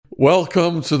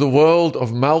Welcome to the world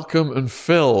of Malcolm and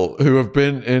Phil, who have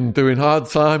been doing hard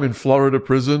time in Florida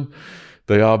prison.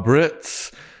 They are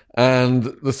Brits, and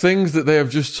the things that they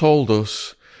have just told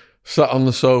us, sat on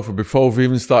the sofa before we've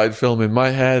even started filming,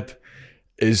 my head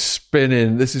is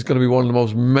spinning. This is going to be one of the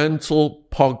most mental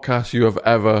podcasts you have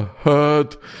ever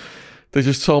heard. They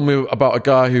just told me about a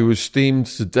guy who was steamed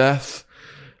to death.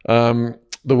 There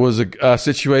was a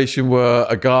situation where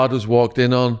a guard was walked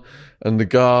in on, and the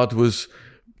guard was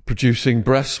producing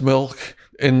breast milk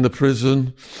in the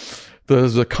prison.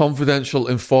 There's a confidential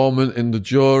informant in the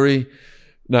jury.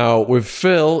 Now, with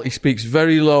Phil, he speaks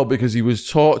very low because he was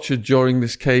tortured during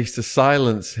this case to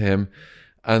silence him,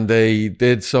 and they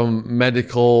did some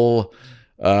medical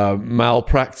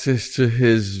malpractice to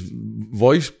his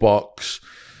voice box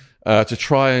to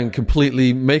try and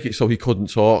completely make it so he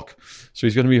couldn't talk. So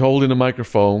he's going to be holding a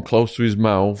microphone close to his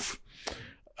mouth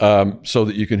so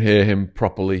that you can hear him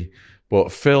properly.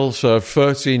 But Phil served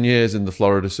 13 years in the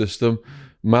Florida system.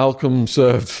 Malcolm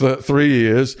served 3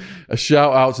 years. A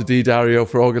shout out to D. Dario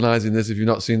for organising this. If you've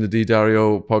not seen the D.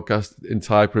 Dario podcast in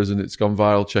Thai prison, it's gone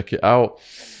viral. Check it out.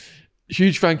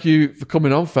 Huge thank you for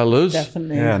coming on, fellas.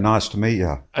 Definitely. Yeah, nice to meet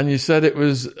you. And you said it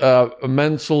was a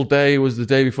mental day, was the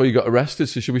day before you got arrested.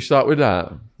 So should we start with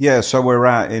that? Yeah, so we're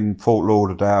out in Fort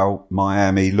Lauderdale,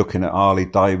 Miami, looking at Harley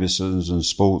Davidsons and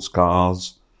sports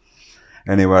cars.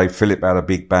 Anyway, Philip had a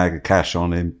big bag of cash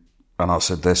on him, and I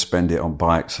said, let's spend it on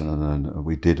bikes, and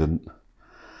we didn't.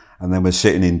 And then we're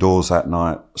sitting indoors that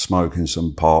night, smoking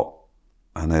some pot,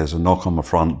 and there's a knock on the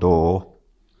front door,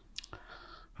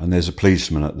 and there's a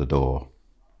policeman at the door.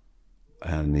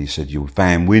 And he said, your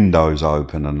van window's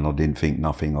open, and I didn't think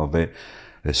nothing of it.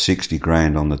 There's 60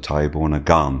 grand on the table and a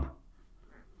gun.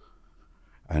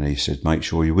 And he said, make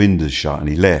sure your window's shut, and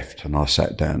he left. And I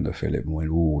sat down to Philip and went,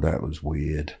 oh, that was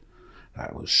weird.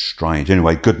 That was strange.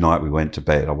 Anyway, good night, we went to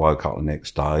bed. I woke up the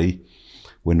next day.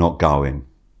 We're not going.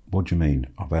 What do you mean?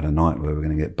 I've had a night where we're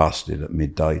going to get busted at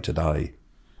midday today.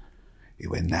 He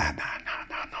went, nah,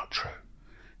 not true.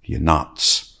 You're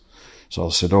nuts. So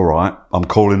I said, all right, I'm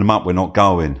calling them up, we're not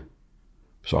going.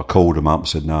 So I called them up and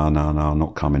said, no, I'm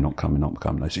not coming.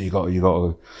 They said, you got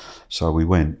to. So we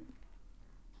went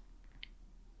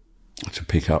to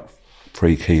pick up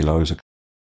 3 kilos of...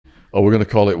 Oh, we're going to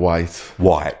call it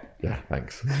white. Yeah,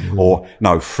 thanks. Or,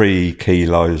 no, 3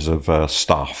 kilos of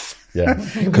stuff. Yeah.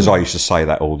 Because I used to say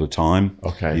that all the time.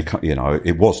 Okay.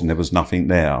 There was nothing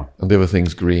there. And the other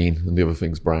thing's green and the other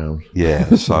thing's brown. Yeah,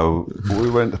 so we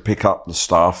went to pick up the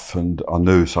stuff, and I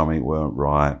knew something weren't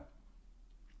right.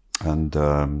 And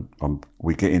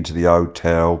we get into the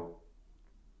hotel.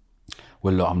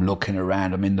 Well, I'm looking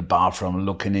around, I'm in the bathroom, I'm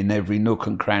looking in every nook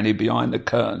and cranny behind the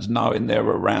curtains, knowing they're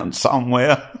around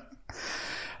somewhere.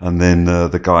 And then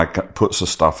the guy puts the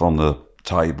stuff on the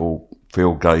table.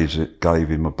 Phil gave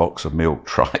him a box of milk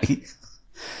tray.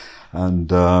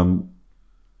 And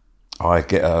I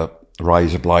get a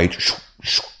razor blade.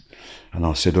 And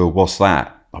I said, oh, what's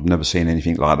that? I've never seen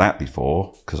anything like that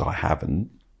before, because I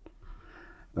haven't.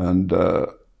 And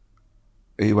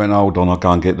he went, hold on, I'll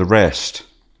go and get the rest.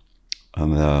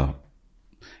 And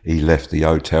he left the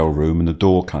hotel room, and the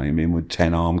door came in with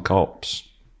 10 armed cops.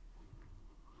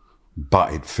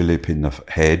 Butted Philip in the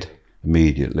head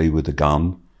immediately with the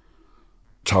gun,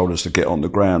 told us to get on the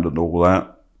ground and all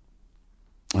that,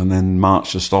 and then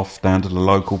marched us off down to the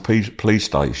local police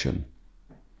station.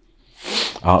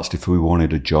 Asked if we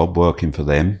wanted a job working for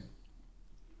them.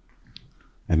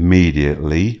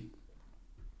 Immediately,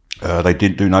 they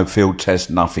didn't do no field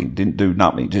test, nothing,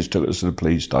 just took us to the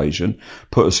police station,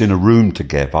 put us in a room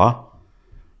together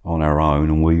on our own,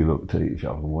 and we looked at each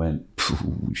other and went,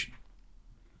 phew.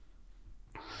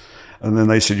 And then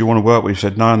they said, you want to work? We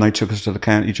said no, and they took us to the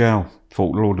county jail,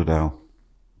 Fort Lauderdale.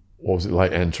 What was it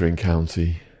like entering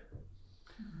county?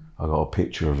 I got a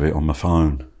picture of it on my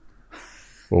phone.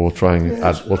 Well, we'll try and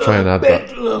add that.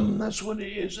 Bedlam, that's what it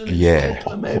is. And Yeah.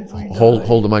 Bedlam every day.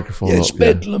 Hold the microphone up. It's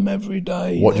bedlam every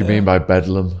day. What do you mean by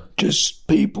bedlam? Just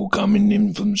people coming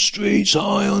in from streets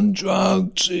high on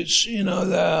drugs. It's,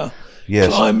 they're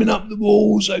climbing up the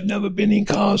walls. They've never been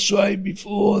incarcerated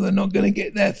before. They're not going to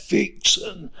get their fix.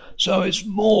 And so it's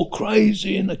more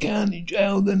crazy in the county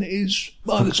jail than it is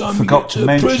by the time we get to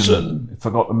prison.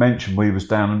 Forgot to mention we was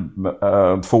down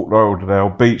Fort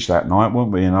Lauderdale Beach that night,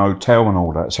 weren't we, in a hotel and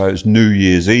all that. So it's New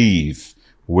Year's Eve.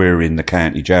 We're in the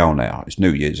county jail now. It's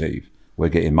New Year's Eve. We're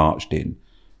getting marched in.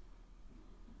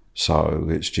 So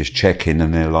it's just checking,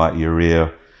 and they're like, you're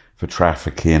here for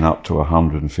trafficking up to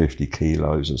 150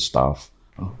 kilos of stuff.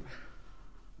 And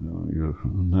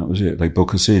that was it. They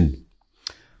book us in.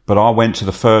 But I went to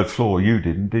the 3rd floor. You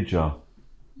didn't, did you?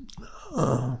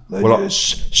 They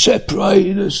just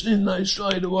separated us, didn't they,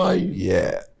 straight away?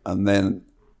 Yeah, and then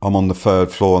I'm on the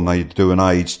 3rd floor and they do an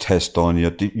AIDS test on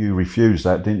you. You refused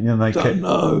that, didn't you? And they Don't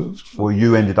know. Well,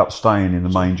 you ended up staying in the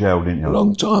main jail, didn't you? A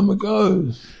long time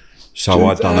ago. So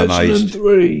I'd done an AIDS.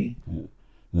 2003.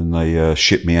 And they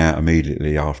shipped me out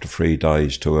immediately after 3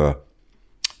 days to a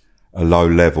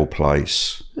low-level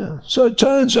place. Yeah. So it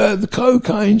turns out the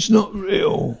cocaine's not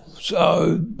real.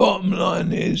 So bottom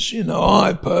line is,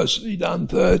 I personally done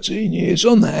 13 years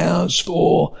on the house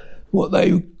for what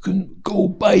they can call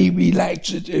baby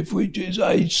laxative, which is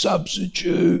a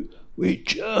substitute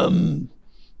which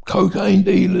cocaine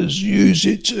dealers use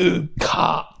it to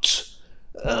cut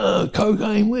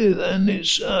cocaine with, and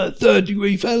it's a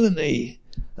 3rd-degree felony.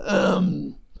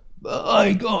 But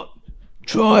I got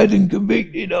tried and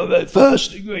convicted of a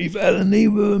 1st-degree felony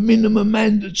with a minimum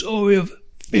mandatory of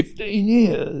 15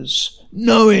 years,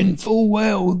 knowing full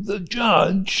well the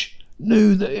judge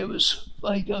knew that it was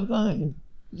fake cocaine,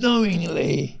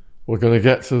 knowingly. We're going to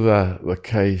get to the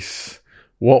case.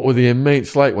 What were the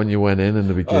inmates like when you went in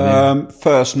the beginning?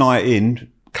 First night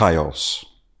in, chaos.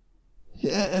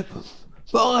 Yeah,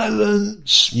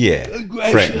 violence,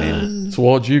 aggression. Threatening.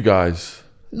 Towards you guys?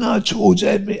 No, towards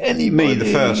anybody. Me the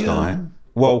first night.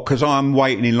 Well, because I'm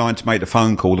waiting in line to make the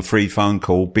phone call, the free phone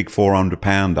call, big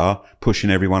 400-pounder, pushing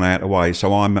everyone out of the way.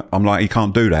 So I'm like, you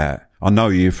can't do that. I know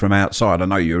you from outside. I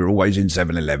know you're always in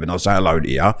 7-Eleven. I'll say hello to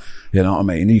you. You know what I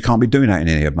mean? You can't be doing that in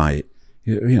here, mate.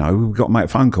 You know, we've got to make a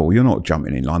phone call. You're not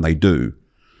jumping in line. They do.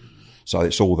 So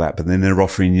it's all that. But then they're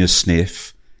offering you a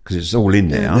sniff because it's all in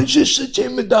there. It's just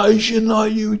intimidation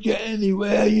like you would get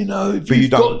anywhere, If you've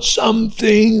got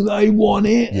something, they want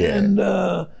it. Yeah.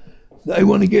 And they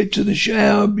want to get to the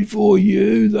shower before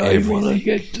you. They want to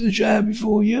get to the shower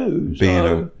before you.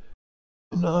 Being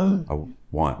a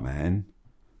white man,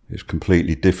 it's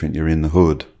completely different. You're in the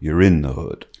hood.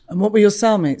 And what were your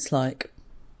cellmates like?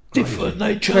 Different.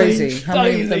 They change Crazy. How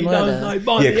many of them daily, were don't there? they?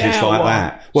 By Yeah, the because it's like hour.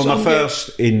 that. Well, my Some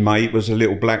first inmate was a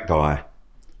little black guy.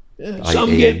 some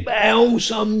 18. get bail,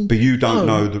 some... But you don't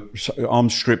know I'm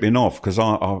stripping off because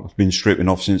I've been stripping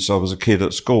off since I was a kid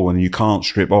at school, and you can't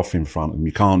strip off in front of them.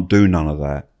 You can't do none of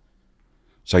that.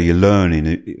 So you're learning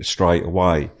it straight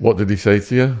away. What did he say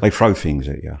to you? They throw things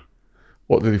at you.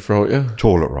 What did he throw at you?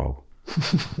 Toilet roll.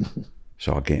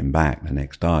 So I get him back the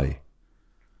next day.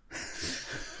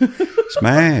 It's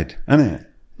mad, isn't it?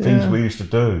 Things we used to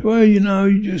do. Well,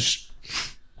 you just...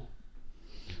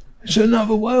 It's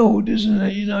another world, isn't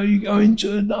it? You go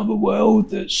into another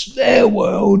world that's their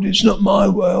world, it's not my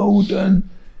world, and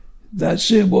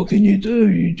that's it. What can you do?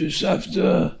 You just have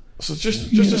to... So just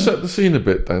to set the scene a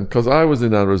bit then, because I was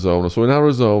in Arizona. So in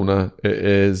Arizona, it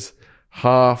is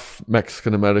half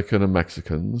Mexican-American and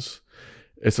Mexicans.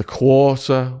 It's a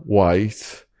quarter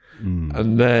white.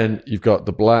 And then you've got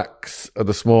the blacks are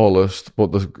the smallest,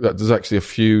 but there's actually a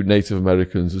few Native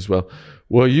Americans as well.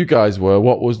 Where you guys were,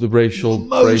 what was the racial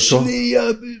breakup? Mostly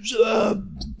it was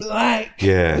black,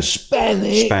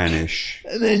 Spanish,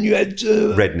 and then you had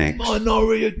rednecks,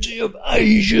 minority of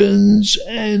Asians,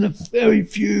 and a very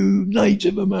few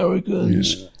Native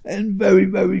Americans, and very,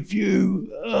 very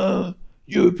few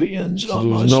Europeans. So like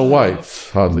there was myself. no whites,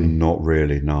 hardly. Not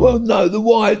really, no. Well, no, the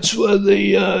whites were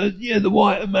the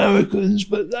white Americans,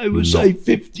 but they would say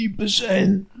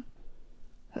 50%.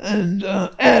 And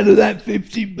out of that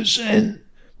 50%,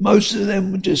 most of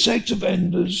them were just sex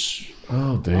offenders.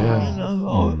 Oh dear.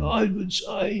 I would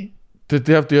say. Did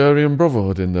they have the Aryan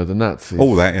Brotherhood in there, the Nazis?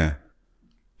 All that, yeah.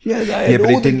 Yeah, they had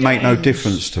but all it didn't the make no gangs.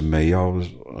 difference to me.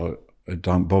 It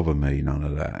don't bother me, none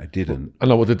of that. It didn't. I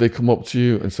know, what did they come up to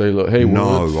you and say, look, hey,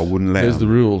 no, Woods, I wouldn't let here's them.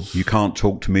 the rules. You can't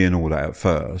talk to me and all that at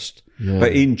first. Yeah.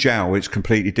 But in jail, it's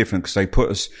completely different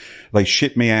because they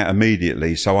shipped me out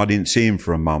immediately, so I didn't see him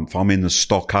for a month. I'm in the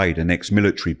stockade, an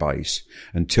ex-military base,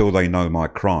 until they know my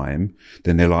crime.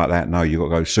 Then they're like that, no, you've got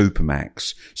to go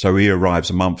Supermax. So he arrives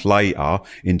a month later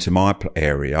into my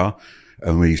area,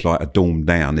 and he's like a dorm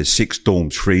down. There's 6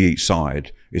 dorms, 3 each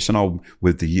side. It's an old,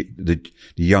 with the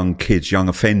young kids, young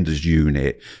offenders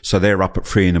unit. So they're up at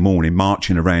 3 a.m,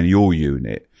 marching around your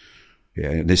unit.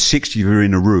 Yeah, there's 60 of you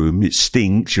in a room. It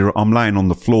stinks. I'm laying on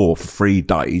the floor for 3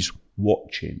 days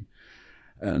watching,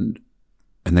 and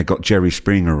they got Jerry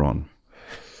Springer on,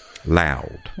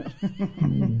 loud.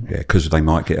 Yeah, because they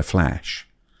might get a flash.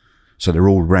 So they're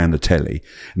all around the telly,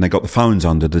 and they got the phones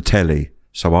under the telly.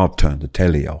 So I've turned the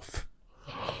telly off.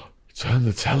 Turn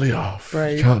the telly off.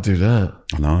 Brave. You can't do that.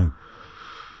 I know.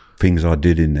 Things I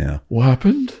did in there. What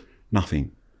happened?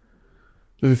 Nothing.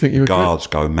 Did they think you were Guards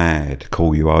go mad,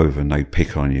 call you over, and they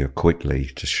pick on you quickly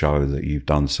to show that you've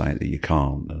done something that you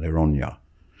can't, and they're on you.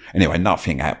 Anyway,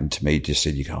 nothing happened to me. Just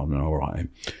said, you can't, all right.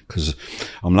 Because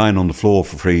I'm laying on the floor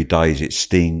for 3 days. It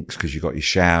stinks because you've got your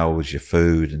showers, your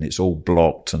food, and it's all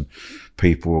blocked and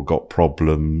people have got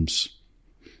problems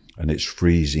and it's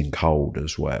freezing cold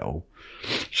as well.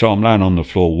 So I'm laying on the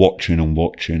floor watching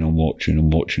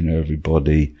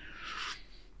everybody.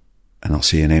 And I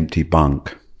see an empty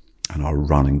bunk and I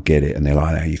run and get it. And they're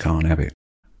like, you can't have it.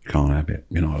 You can't have it.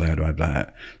 You're not allowed to have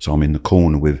that. So I'm in the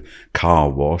corner with car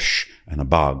wash and a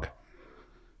bug.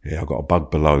 Yeah, I've got a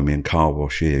bug below me and car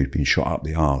wash here who's been shot up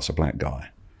the arse, a black guy.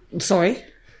 Sorry?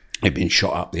 He'd been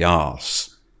shot up the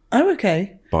arse. Oh,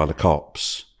 okay. By the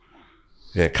cops.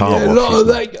 Yeah, car wash. A lot of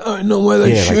that going on where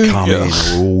they shoot they come you. in,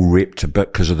 they're all ripped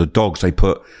because of the dogs. They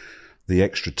put the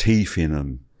extra teeth in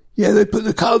them. Yeah, they put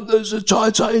the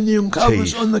titanium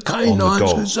covers on the canines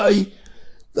because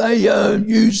they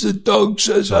use the dogs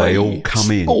as so they all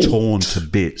come in torn to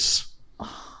bits.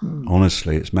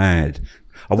 Honestly, it's mad.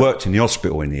 I worked in the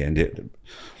hospital in the end.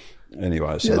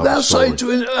 Anyway, it's they'll say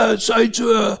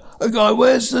to a guy,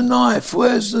 "Where's the knife?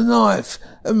 Where's the knife?"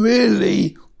 And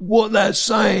really, what they're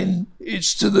saying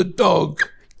is to the dog,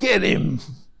 "Get him."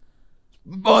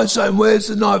 By saying, "Where's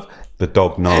the knife?" The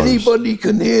dog knows. Anybody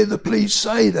can hear the police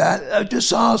say that.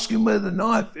 Just ask him where the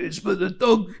knife is, but the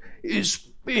dog is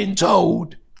being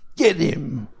told, "Get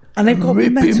him." And they've got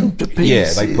rip metal. him to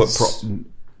pieces. Yeah, they put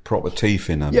proper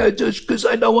teeth in them. Yeah, just because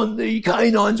they don't want the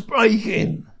canines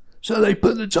breaking. So they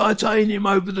put the titanium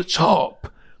over the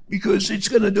top because it's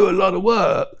going to do a lot of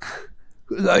work.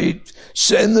 They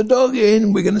send the dog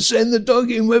in. We're going to send the dog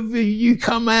in whether you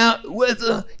come out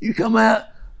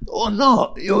or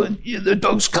not. The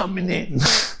dog's coming in.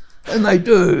 And they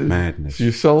do. Madness. So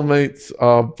your cellmates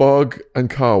are Bug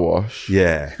and Car Wash.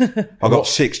 Yeah. I got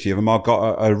 60 of them. I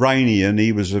got a Iranian.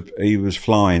 He was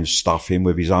flying stuff in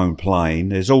with his own plane.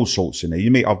 There's all sorts in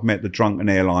there. I've met the drunken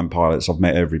airline pilots. I've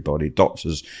met everybody.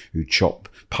 Doctors who chop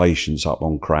patients up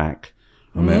on crack.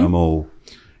 I met them all.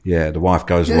 Yeah, the wife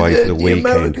goes away for the weekend. The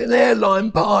American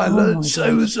airline pilots,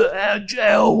 who was at our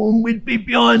jail, and we'd be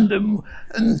behind them,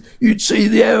 and you'd see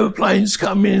the aeroplanes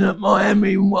come in at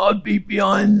Miami, and I'd be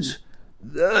behind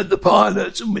the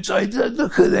pilots, and we'd say,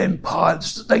 "Look at them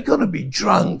pilots, they got to be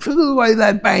drunk. Look at the way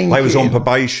they're banging." They was on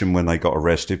probation when they got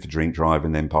arrested for drink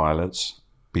driving, them pilots.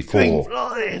 Before. Drink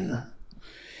flying.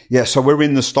 Yeah, so we're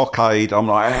in the stockade. I'm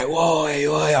like, "Hey,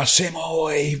 oi, I see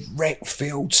my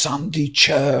Wreckfield Sunday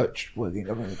church.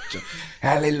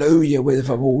 Hallelujah, with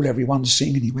everyone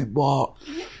singing." He went, "What?"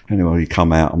 Anyway, he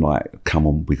come out. I'm like, "Come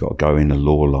on, we got to go in the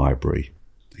law library."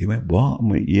 He went, "What?" I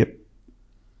went, "Yep.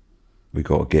 We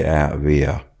got to get out of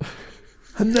here."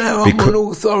 And now I'm an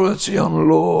authority on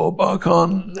law, but I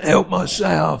can't help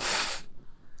myself.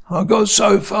 I got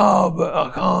so far, but I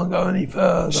can't go any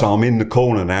further. So I'm in the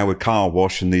corner now with Car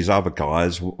Wash and these other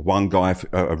guys. One guy,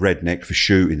 a redneck, for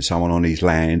shooting someone on his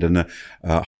land, and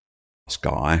a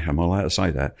guy. Am I allowed to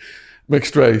say that?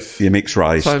 Mixed race. Yeah, mixed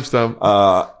race.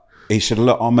 Timestamp. He said,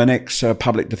 "Look, I'm an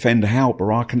ex-public defender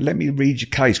helper. Let me read your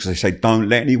case." Because they say, "Don't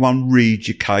let anyone read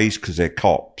your case because they're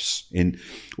cops,"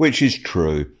 which is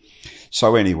true.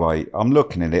 So anyway, I'm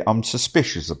looking at it. I'm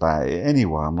suspicious about it.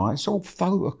 Anyway, I'm like, it's all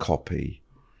photocopy.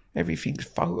 Everything's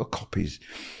photocopies.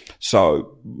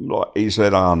 So he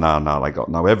said, "Oh, no, they got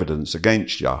no evidence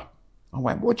against you." I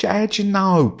went, how'd you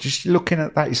know? Just looking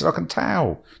at that. He said, "I can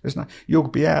tell. You'll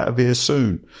be out of here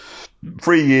soon."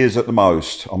 3 years at the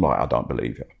most. I'm like, I don't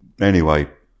believe it. Anyway,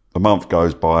 a month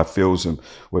goes by, feels and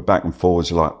we're back and forwards.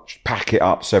 Like, pack it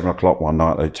up. 7:00 one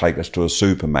night, they take us to a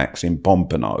Supermax in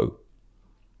Pompano.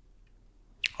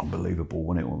 Unbelievable,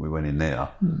 wasn't it, when we went in there?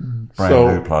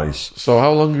 Brand new place. So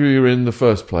how long were you in the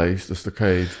first place, the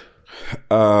stockade?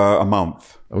 A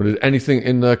month. And did anything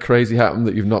in there crazy happen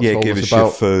that you've not told give us us about?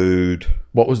 your food.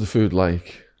 What was the food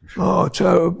like? Oh,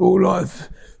 terrible. Like,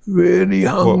 really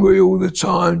hungry all the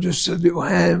time, just a little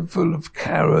handful of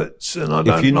carrots, and I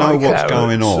don't If you know like what's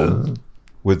going carrots, on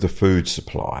with the food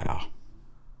supplier.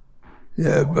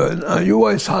 Yeah, but you're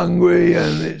always hungry,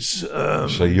 and it's...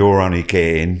 So you're only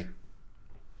getting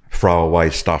throwaway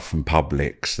stuff from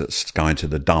Publix that's going to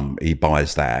the dump. He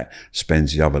buys that,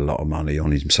 spends the other lot of money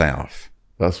on himself.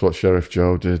 That's what Sheriff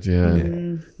Joe did,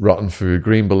 yeah. Rotten food,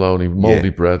 green bologna, mouldy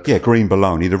bread. Yeah, green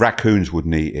bologna. The raccoons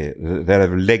wouldn't eat it. They'd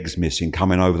have legs missing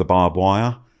coming over the barbed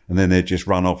wire, and then they'd just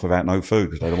run off without no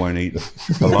food because they won't eat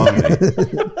the bologna.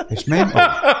 It's mental.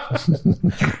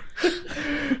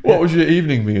 What was your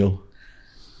evening meal?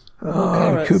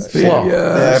 it could be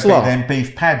Slop. Them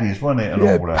beef patties, wasn't it, and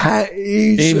all that?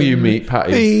 patties, Emu and meat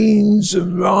patties. beans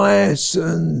and rice,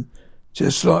 and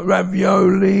just like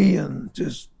ravioli, and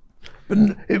just... But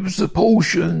it was the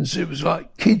portions. It was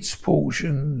like kids'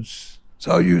 portions.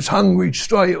 So you was hungry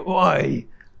straight away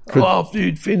after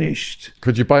you'd finished.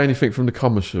 Could you buy anything from the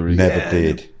commissary? Never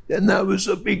did. And that was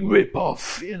a big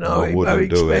rip-off, you know, I wouldn't very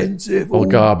do it. expensive. All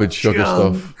garbage, sugar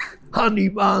junk, stuff. honey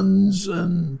buns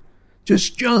and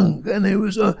just junk. And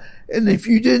and if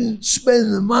you didn't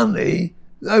spend the money,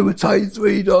 they would take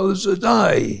 $3 a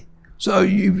day. So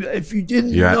if you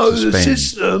didn't You had know to the spend.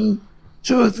 system,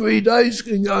 2 or 3 days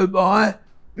can go by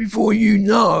before you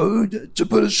know to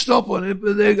put a stop on it,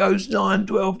 but there goes $9,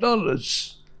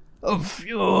 $12 of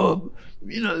your,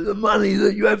 the money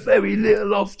that you have very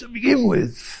little of to begin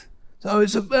with. So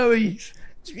it's a very,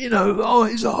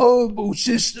 it's a horrible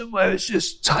system where it's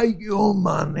just take your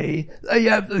money. They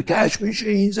have the cash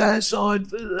machines outside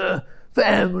for the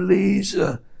families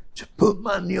to put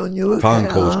money on your Phone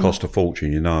account. calls cost a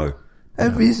fortune, you know.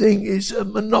 Everything is a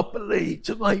monopoly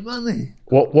to make money.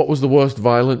 What was the worst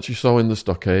violence you saw in the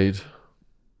stockade?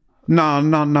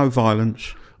 No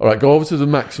violence. All right, go over to the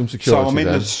maximum So security I'm in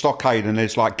then. the stockade and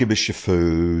it's like, give us your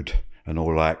food and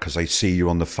all that, because they see you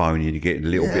on the phone and you're getting a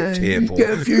little bit You tearful. get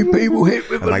a few people hit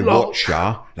with And a they lock. watch you,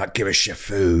 like, give us your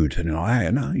food. And you're like, hey,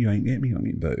 no, you ain't getting me, I'm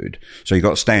getting food. So you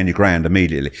got to stand your ground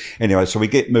immediately. Anyway, so we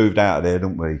get moved out of there,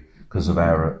 don't we? Because of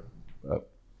our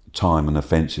time and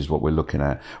offences, what we're looking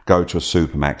at. Go to a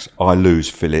Supermax. I lose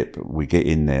Philip. We get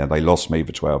in there. They lost me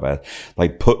for 12 hours. They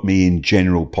put me in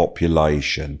general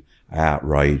population.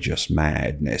 Outrageous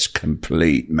madness,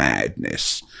 complete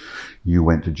madness. You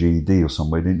went to GED or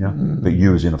somewhere, didn't you? But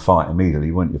you was in a fight immediately,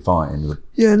 weren't you, fighting?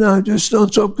 Yeah, no, just on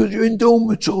top, because you're in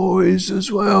dormitories as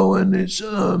well, and it just,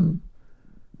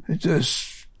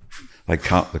 They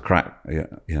cut the crap, you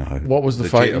know. What was the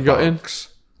fight you got in? jitterbugs.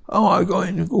 I got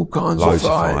into all kinds Loads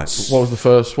of of fights. fights. What was the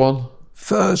first one?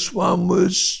 First one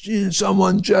was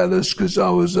someone jealous because I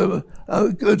was a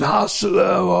good hustler.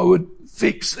 I would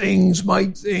fix things,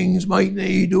 make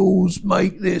needles,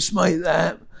 make this, make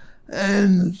that.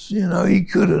 And, he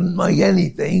couldn't make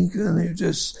anything, and it was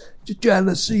just a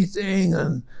jealousy thing,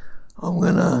 and I'm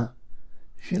going to,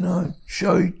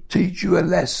 teach you a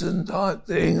lesson type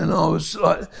thing. And I was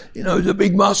like, he was a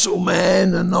big muscle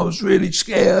man, and I was really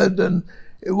scared, and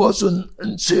it wasn't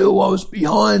until I was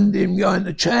behind him going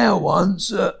to chow once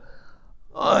that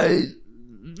I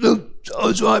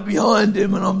was right behind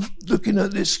him, and I'm looking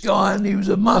at this guy, and he was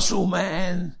a muscle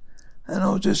man. And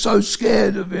I was just so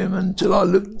scared of him until I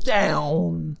looked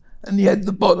down, and he had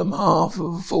the bottom half of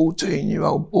a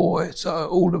 14-year-old boy. So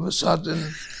all of a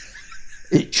sudden,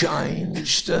 it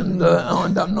changed, and I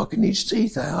ended up knocking his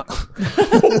teeth out.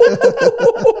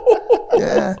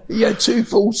 Yeah, he had 2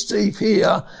 false teeth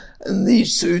here, and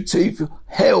these 2 teeth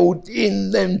held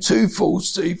in them 2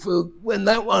 false teeth. When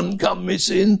that one come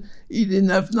missing, he didn't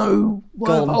have no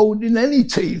way of holding any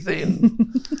teeth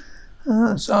in.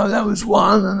 So that was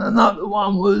one, and another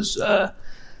one was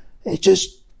it's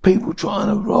just people trying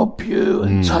to rob you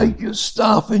and take your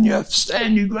stuff, and you have to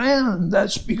stand your ground.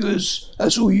 That's because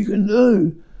that's all you can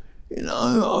do.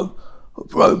 I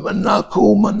broke my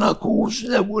knuckle. My knuckles,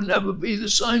 that would never be the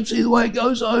same. See the way it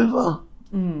goes over?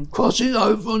 Crossing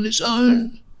over on its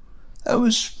own. That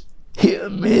was hit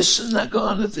and miss and that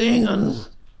kind of thing. And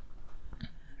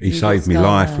He saved me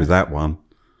life with that one.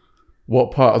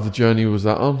 What part of the journey was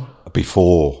that on?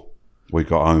 Before we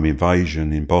got home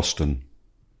invasion in Boston.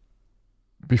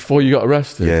 Before you got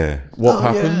arrested? Yeah. What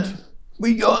happened? Yeah.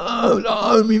 We got a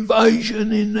home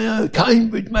invasion in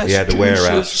Cambridge, He Massachusetts. had a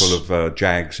warehouse full of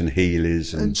Jags and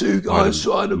Heelys. And 2 guys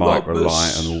tried to rob us.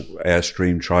 Microlight and all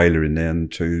Airstream trailer in there,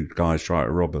 and 2 guys tried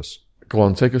to rob us. Go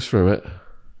on, take us through it.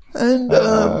 And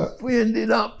we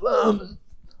ended up,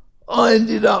 I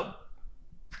ended up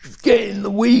getting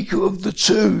the weaker of the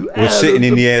 2 We're out sitting of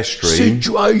in the Airstream.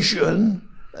 situation,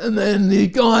 and then the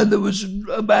guy that was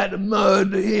about to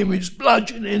murder him was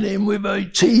bludgeoning him with a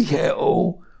tea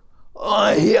kettle.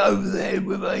 I hit over the head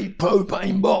with a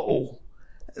propane bottle,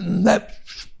 and that,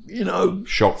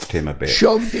 Shocked him a bit.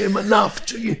 shocked him enough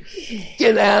to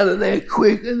get out of there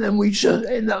quick, and then we just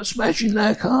ended up smashing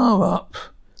that car up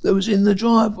that was in the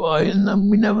driveway, and then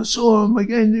we never saw him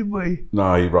again, did we?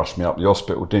 No, you rushed me up the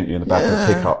hospital, didn't you, in the back of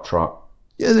a pickup truck?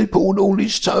 Yeah, they pulled all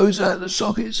his toes out of the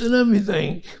sockets and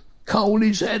everything. Cut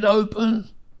his head open.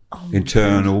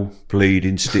 Internal,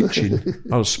 bleeding, stitching.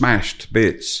 I was smashed to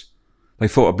bits. They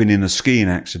thought I'd been in a skiing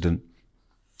accident.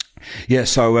 Yeah,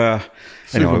 so anyway,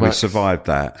 we Supermax. survived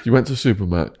that. You went to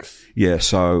Supermax. Yeah,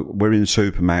 so we're in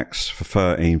Supermax for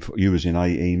 13. You was in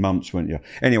 18 months, weren't you?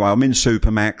 Anyway, I'm in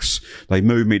Supermax. They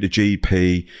moved me to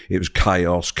GP. It was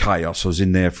chaos. I was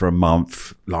in there for a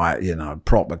month,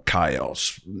 proper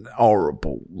chaos.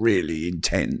 Horrible, really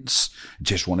intense.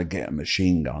 Just want to get a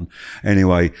machine gun.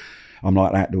 Anyway, I'm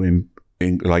like that to him.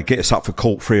 They get us up for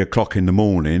court 3 o'clock in the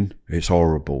morning. It's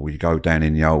horrible. You go down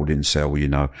in the holding cell, you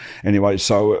know. Anyway,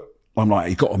 so I'm like,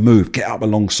 you got to move, get up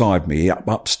alongside me,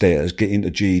 upstairs, get into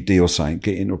GED or something,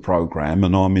 get into a program.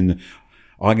 And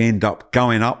I end up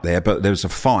going up there, but there was a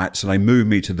fight, so they moved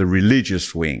me to the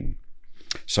religious wing.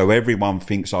 So everyone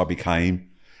thinks I became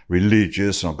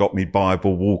religious, and I got me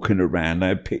Bible walking around. They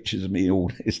had pictures of me,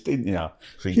 all this, didn't you?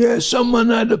 Yeah, someone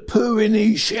had a poo in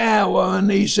his shower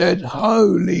and he said,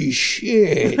 "Holy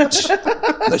shit." Can't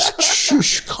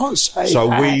say so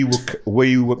that.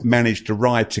 we managed to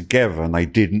ride together and they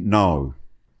didn't know.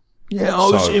 Yeah, I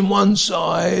was in one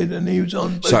side and he was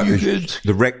on, but So you could...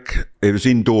 the rec, it was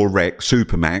indoor rec,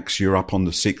 Supermax. You're up on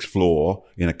the 6th floor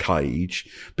in a cage,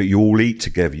 but you all eat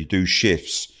together. You do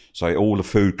shifts. So all the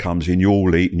food comes in, you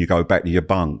all eat and you go back to your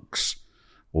bunks,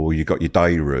 or you got your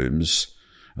day rooms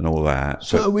and all that.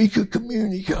 So we could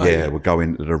communicate. Yeah, we'd go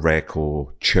into the rec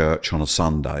or church on a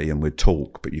Sunday and we'd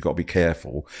talk, but you got to be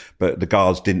careful. But the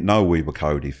guards didn't know we were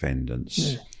co-defendants.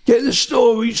 Yeah. Get the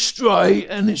story straight,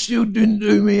 and it still didn't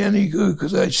do me any good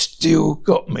because they still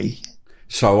got me.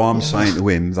 So I'm saying to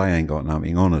him, they ain't got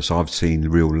nothing on us. I've seen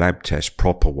real lab tests,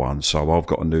 proper ones. So I've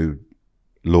got a new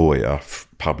lawyer,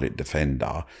 public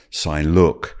defender, saying,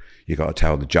 look, you got to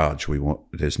tell the judge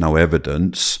there's no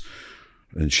evidence.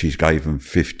 And she gave them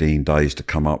 15 days to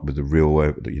come up with the real,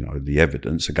 the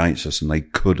evidence against us, and they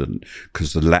couldn't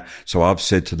because so I've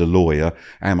said to the lawyer,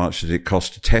 how much does it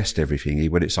cost to test everything? He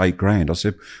went, it's $8,000. I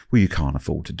said, well, you can't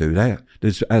afford to do that.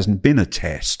 There hasn't been a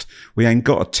test. We ain't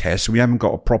got a test. We haven't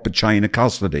got a proper chain of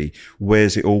custody.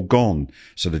 Where's it all gone?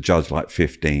 So the judge,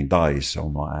 15 days. So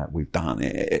I'm like, we've done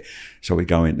it. So we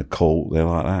go into court. They're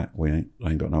like that. We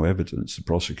ain't got no evidence. The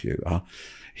prosecutor.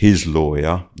 His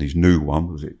lawyer, his new one,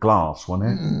 was it Glass,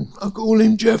 wasn't it? I call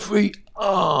him Jeffrey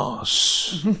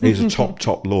Arse. He's a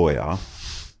top lawyer.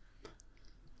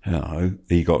 You know,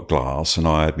 he got Glass and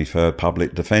I had my third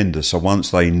public defender. So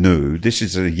once they knew, this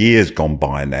is a year's gone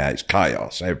by now, it's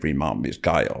chaos. Every month is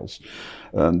chaos.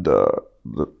 And,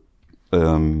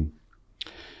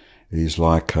 he's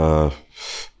like, you're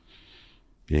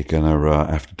going to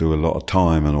have to do a lot of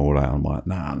time and all that. I'm like,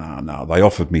 no. They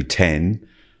offered me 10.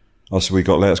 I said, we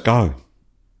got to let us go.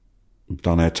 We've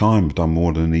done our time. We've done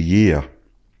more than a year.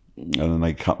 And then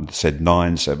they said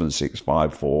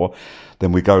 97654.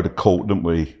 Then we go to court, didn't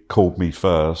we? Called me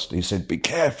first. He said, be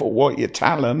careful what you're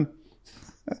telling.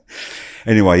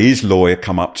 Anyway, his lawyer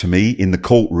come up to me in the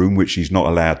courtroom, which he's not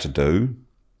allowed to do.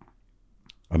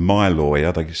 And my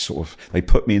lawyer, they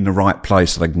put me in the right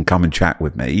place so they can come and chat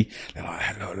with me. They're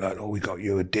like, look, we got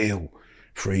you a deal.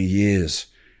 3 years.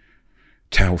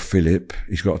 Tell Philip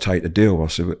he's got to take the deal. I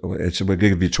said, we're going to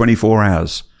give you 24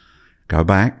 hours. Go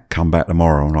back, come back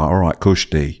tomorrow. I'm like, all right,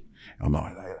 Kushti. I'm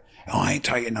like, I ain't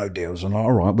taking no deals. I'm like,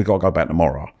 all right, we got to go back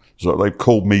tomorrow. So they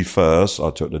called me first. I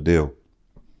took the deal.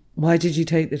 Why did you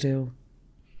take the deal?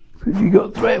 Because you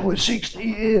got threatened with 60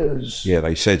 years. Yeah,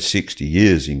 they said 60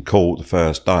 years in court the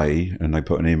first day, and they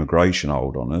put an immigration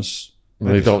hold on us.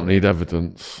 They don't need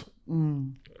evidence.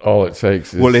 All it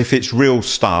takes is... Well, if it's real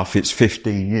stuff, it's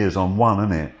 15 years on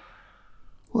one, isn't it?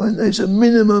 Well, there's a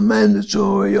minimum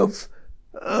mandatory of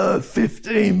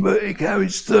 15, but it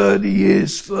carries 30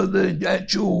 years for the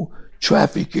actual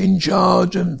trafficking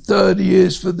charge and 30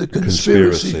 years for the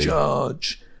conspiracy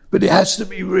charge. But it has to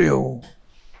be real.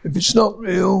 If it's not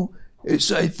real,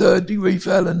 it's a third-degree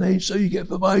felony, so you get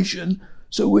probation.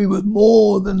 So we were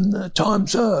more than time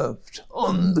served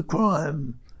on the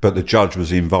crime. But the judge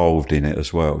was involved in it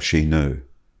as well. She knew.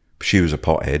 She was a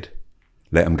pothead.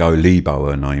 Let him go. Lebo,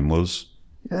 her name was.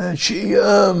 Yeah, she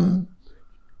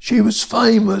was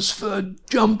famous for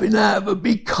jumping out of a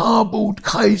big cardboard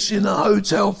case in a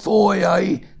hotel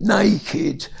foyer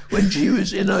naked when she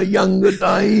was in her younger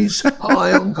days,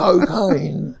 high on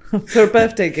cocaine. For a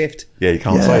birthday gift. Yeah, you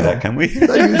can't say that, can we?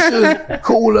 They used to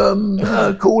call her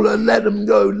Let 'em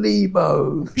Go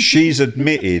Lebo. She's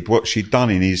admitted what she'd done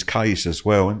in his case as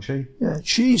well, hasn't she? Yeah,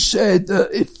 she said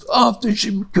that after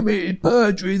she committed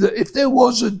perjury, that if there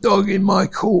was a dog in my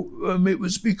courtroom, it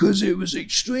was because it was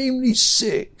extremely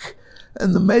sick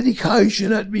and the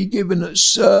medication had to be given at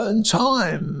certain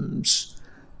times.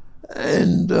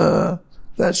 And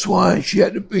that's why she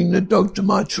had to bring the dog to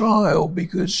my trial,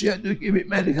 because she had to give it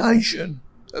medication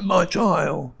at my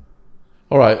trial.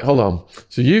 All right, hold on.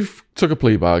 So you've took a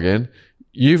plea bargain.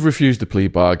 You've refused the plea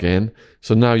bargain.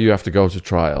 So now you have to go to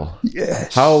trial.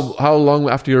 Yes. How long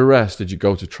after your arrest did you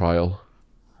go to trial?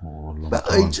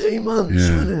 About 18 months,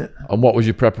 wasn't it? And what was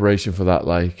your preparation for that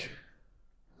like?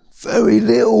 Very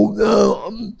little.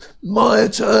 my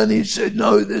attorney said,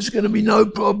 no, there's going to be no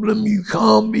problem. You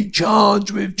can't be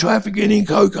charged with trafficking in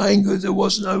cocaine because there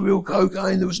was no real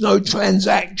cocaine. There was no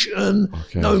transaction.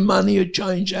 Okay. No money had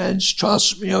changed hands.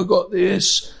 Trust me, I got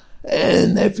this.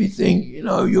 And everything,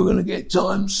 you're going to get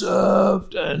time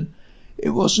served. And it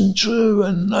wasn't true.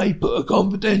 And they put a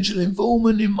confidential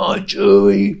informant in my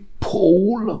jury,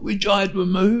 Paul, which I had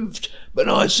removed. But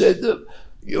I said that,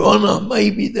 Your Honour,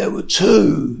 maybe there were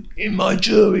two in my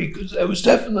jury, because there was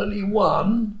definitely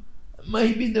one.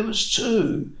 Maybe there was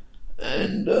two.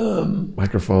 And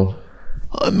Microphone.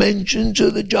 I mentioned to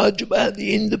the judge about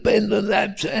the independent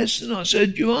lab test, and I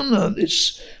said, Your Honour,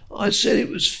 I said it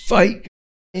was fake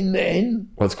then.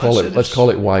 Let's call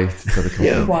it white instead of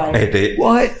Yeah, White. Edit.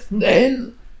 white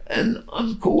then, and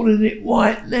I'm calling it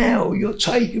white now. You're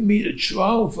taking me to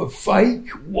trial for fake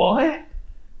white?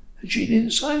 And she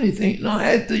didn't say anything. And I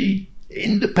had the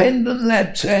independent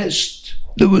lab test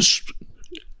that was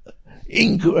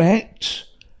incorrect.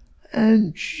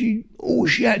 And all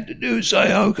she had to do is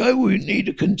say, okay, we need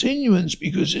a continuance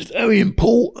because it's very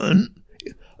important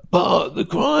part of the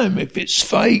crime. If it's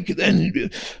fake,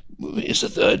 then it's a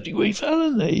third-degree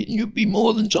felony. You'd be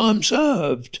more than time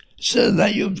served. So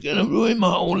that you're going to ruin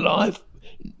my whole life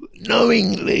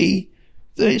knowingly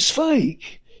that it's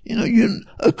fake.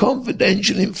 A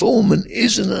confidential informant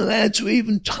isn't allowed to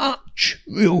even touch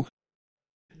real.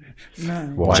 No.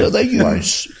 White. So they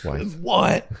use White.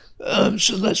 white.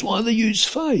 So that's why they use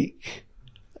fake.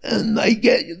 And they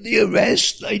get the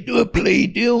arrest, they do a plea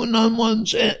deal, and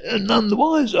none the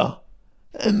wiser.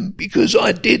 And because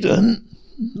I didn't,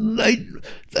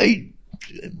 they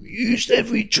used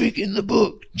every trick in the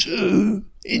book to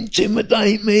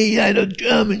intimidate me. They had a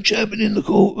German Shepherd in the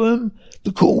courtroom.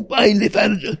 The court bailiff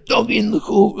had a dog in the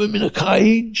courtroom in a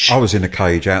cage. I was in a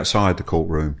cage outside the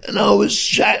courtroom. And I was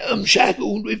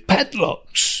shackled with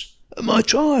padlocks at my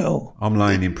trial. I'm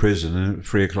laying in prison and at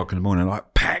 3 o'clock in the morning,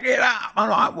 like, pack it up.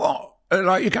 I'm like, what?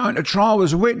 Like, you're going to trial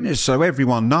as a witness, so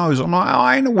everyone knows. I'm like,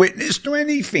 I ain't a witness to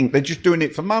anything. They're just doing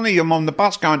it for money. I'm on the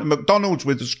bus going to McDonald's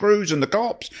with the screws and the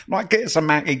cops. I'm like, get some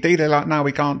Mackie D. They're like, no,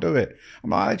 we can't do it.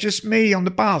 I'm like, it's just me on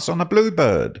the bus on a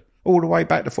Bluebird all the way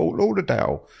back to Fort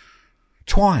Lauderdale.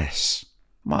 Twice.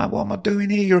 I'm like, what am I doing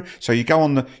here? So you go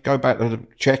back to the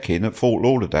check-in at Fort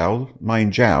Lauderdale, main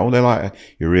jail. They're like,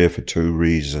 you're here for 2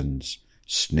 reasons.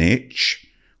 Snitch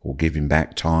or giving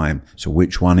back time. So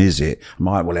which one is it? I'm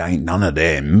like, well, it ain't none of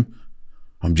them.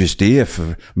 I'm just here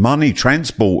for money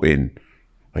transporting.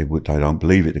 They don't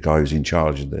believe it. The guy who's in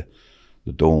charge of the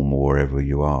dorm or wherever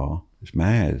you are. It's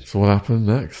mad. So what happened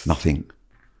next? Nothing.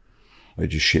 They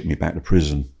just ship me back to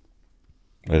prison.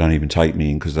 They don't even take me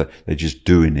in because they're just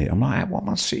doing it. I'm like, what am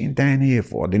I sitting down here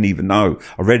for? I didn't even know.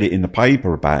 I read it in the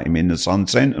paper about him in the Sun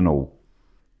Sentinel.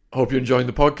 I hope you're enjoying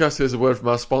the podcast. Here's a word from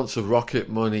our sponsor, Rocket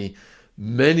Money.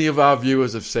 Many of our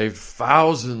viewers have saved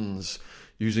thousands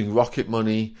using Rocket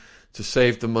Money to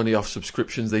save the money off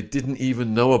subscriptions they didn't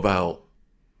even know about.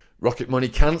 Rocket Money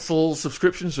cancels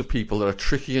subscriptions for people that are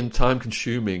tricky and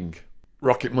time-consuming.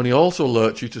 Rocket Money also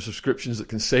alerts you to subscriptions that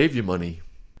can save you money.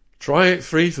 Try it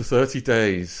free for 30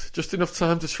 days, just enough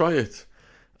time to try it,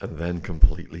 and then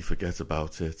completely forget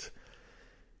about it.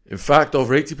 In fact,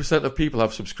 over 80% of people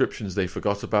have subscriptions they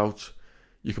forgot about.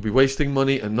 You could be wasting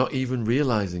money and not even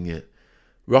realizing it.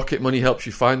 Rocket Money helps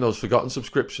you find those forgotten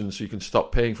subscriptions so you can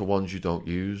stop paying for ones you don't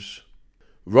use.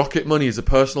 Rocket Money is a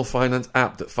personal finance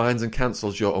app that finds and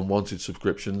cancels your unwanted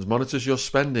subscriptions, monitors your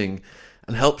spending,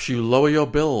 and helps you lower your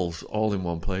bills all in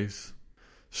one place.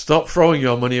 Stop throwing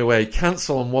your money away.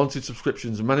 Cancel unwanted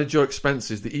subscriptions and manage your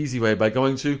expenses the easy way by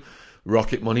going to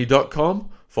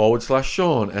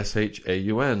rocketmoney.com/Sean,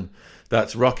 S-H-A-U-N.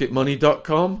 That's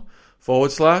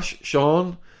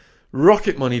rocketmoney.com/Sean,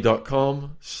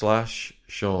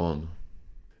 rocketmoney.com/Sean.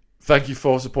 Thank you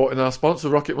for supporting our sponsor,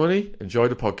 Rocket Money. Enjoy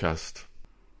the podcast.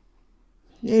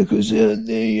 Yeah, because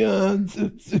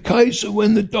the case of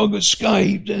when the dog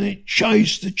escaped and it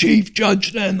chased the chief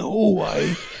judge down the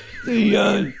hallway,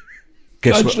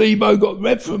 Judge Lebo got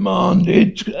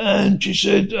reprimanded, and she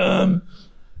said, the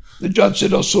judge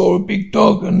said, I saw a big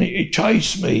dog and it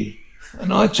chased me.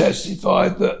 And I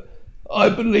testified that I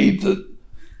believe that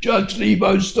Judge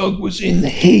Lebo's dog was in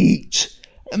heat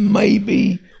and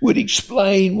maybe would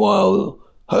explain why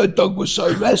her dog was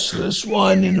so restless,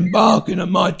 whining and barking at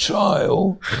my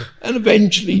trial, and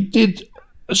eventually did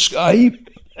escape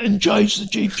and chased the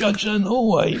chief judge down the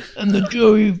hallway. And the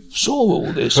jury saw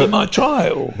all this in my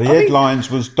trial. The headlines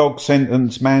was dog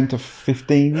sentenced man to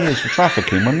 15 years for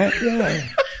trafficking, wasn't it? Yeah.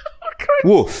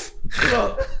 Woof.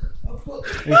 But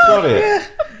He's got it. Yeah.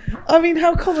 I mean,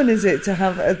 how common is it to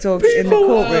have a dog in the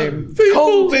courtroom?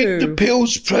 Convict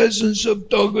appeals presence of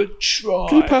dog at trial.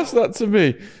 Can you pass that to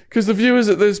me? Because the viewers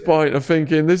at this point are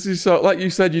thinking, this is so, like you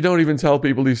said, you don't even tell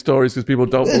people these stories because people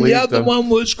don't And believe the other them. one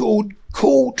was called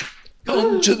Court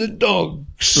Onto the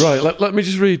Dogs. Right, let me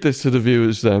just read this to the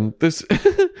viewers then. This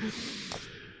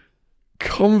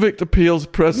convict appeals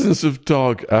presence of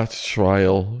dog at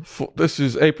trial. This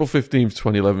is April 15th,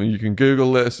 2011. You can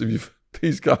Google this if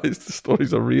these guys, the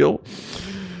stories are real.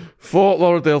 Fort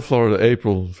Lauderdale, Florida,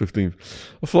 April 15th.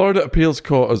 A Florida appeals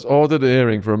court has ordered a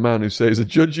hearing for a man who says a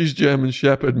judge's German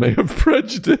Shepherd may have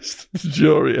prejudiced the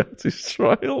jury at his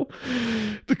trial.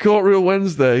 The court ruled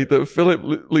Wednesday that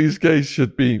Philip Lee's case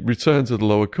should be returned to the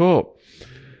lower court.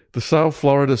 The South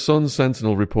Florida Sun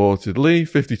Sentinel reported Lee,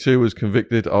 52, was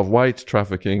convicted of white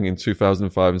trafficking in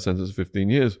 2005 and sentenced to 15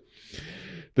 years.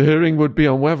 The hearing would be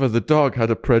on whether the dog had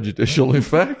a prejudicial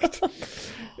effect.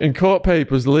 In court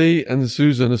papers, Lee and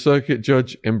Susan, a circuit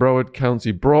judge in Broward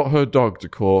County, brought her dog to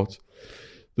court.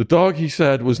 The dog, he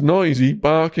said, was noisy,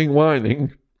 barking,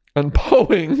 whining, and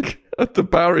pawing at the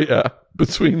barrier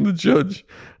between the judge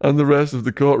and the rest of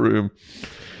the courtroom.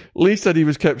 Lee said he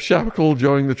was kept shackled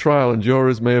during the trial and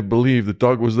jurors may have believed the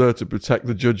dog was there to protect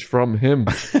the judge from him.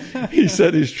 He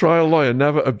said his trial lawyer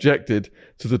never objected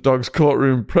to the dog's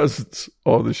courtroom presence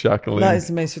or the shackling. That is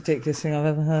the most ridiculous thing I've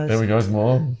ever heard. There we go, there's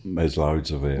more. There's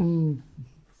loads of it.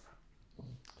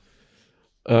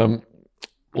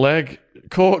 Leg,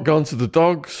 court gone to the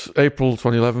dogs, April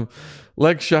 2011.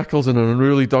 Leg shackles and an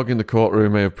unruly dog in the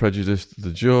courtroom may have prejudiced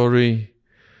the jury.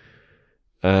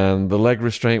 And the leg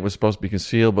restraint was supposed to be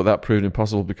concealed, but that proved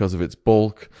impossible because of its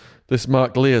bulk. This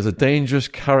marked Lee as a dangerous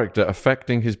character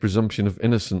affecting his presumption of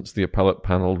innocence, the appellate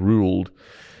panel ruled.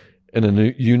 In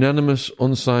a unanimous,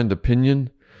 unsigned opinion,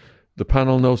 the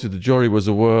panel noted the jury was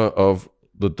aware of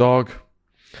the dog.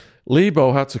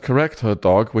 Lebo had to correct her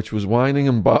dog, which was whining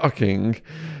and barking,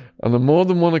 and on more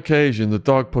than one occasion, the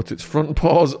dog put its front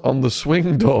paws on the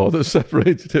swing door that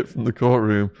separated it from the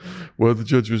courtroom where the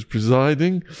judge was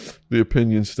presiding, the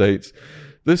opinion states.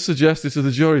 This suggested to the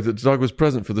jury that the dog was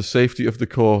present for the safety of the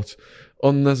court,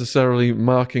 unnecessarily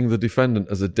marking the defendant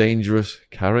as a dangerous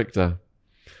character.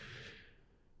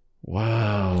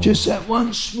 Wow. Just that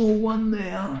one small one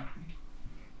there.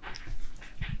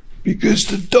 Because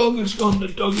the dog has gone to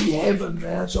doggy heaven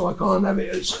now, so I can't have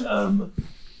it as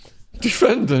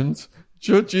Defendant,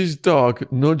 judge's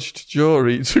dog nudged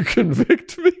jury to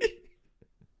convict me.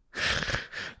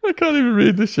 I can't even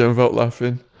read this shit without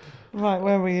laughing. Right,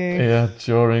 where were you? Yeah,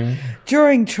 during.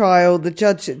 During trial, the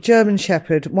judge, German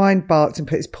Shepherd, whined, barked and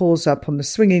put his paws up on the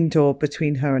swinging door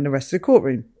between her and the rest of the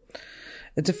courtroom.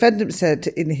 A defendant said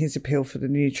in his appeal for the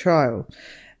new trial,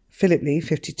 Philip Lee,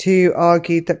 52,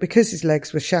 argued that because his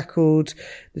legs were shackled,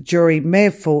 the jury may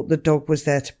have thought the dog was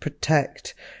there to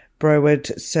protect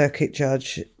Broward Circuit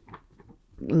Judge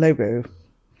Lobo.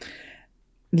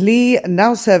 Lee,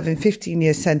 now serving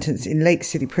 15-year sentence in Lake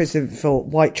City Prison for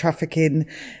white trafficking,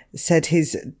 said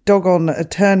his doggone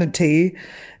eternity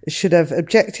should have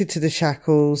objected to the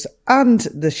shackles and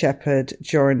the shepherd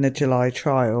during the July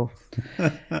trial.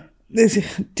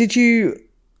 Did you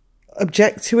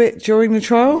object to it during the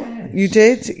trial? Yes. You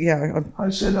did? Yeah. I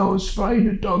said I was afraid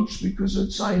of dogs because the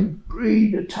same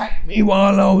breed attacked me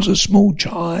while I was a small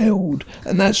child,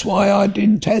 and that's why I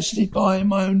didn't testify in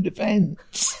my own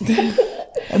defence.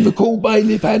 And the court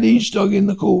bailiff had his dog in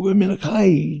the courtroom in a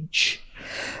cage.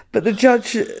 But the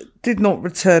judge did not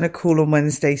return a call on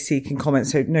Wednesday seeking comment,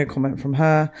 so no comment from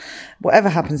her. Whatever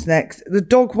happens next, the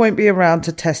dog won't be around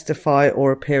to testify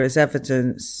or appear as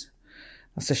evidence.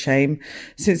 That's a shame.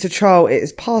 Since the trial, it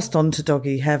is passed on to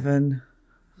doggy heaven.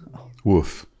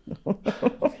 Woof.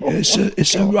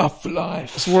 It's a rough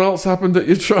life. So what else happened at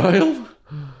your trial?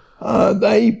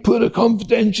 They put a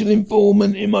confidential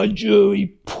informant in my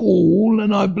jury pool,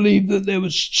 and I believe that there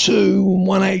was two, and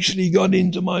one actually got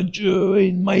into my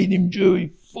jury and made him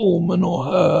jury foreman or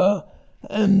her,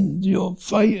 and your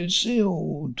fate is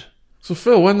sealed. So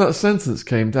Phil, when that sentence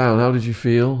came down, how did you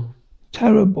feel?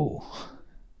 Terrible.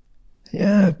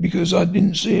 Yeah, because I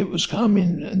didn't see it was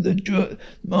coming, and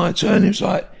my attorney was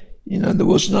like, there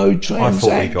was no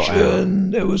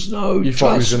transaction, there was no You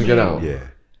thought he was going to get out? Yeah.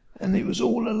 And it was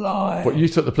all a lie. But you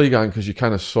took the plea down because you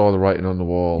kind of saw the writing on the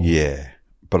wall. Yeah.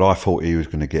 But I thought he was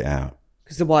going to get out.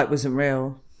 Because the white wasn't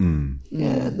real.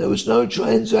 Yeah, there was no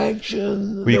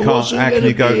transaction. Well, you can't. How can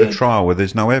you go to trial where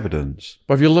there's no evidence?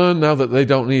 But have you learned now that they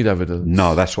don't need evidence?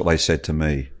 No, that's what they said to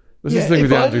me. This is the thing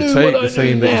with Andrew Tate, they're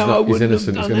saying that he's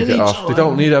innocent, he's going to get off. They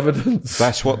don't need evidence.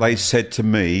 That's what they said to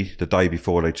me the day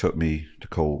before they took me to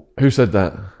court. Who said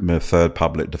that? My third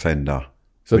public defender.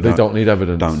 So they don't need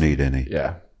evidence. Don't need any.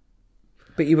 Yeah.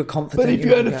 But you were confident. But if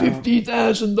you had a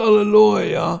 $50,000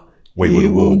 lawyer, he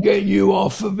will get you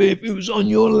off of it if it was on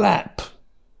your lap.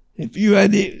 If you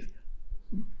had it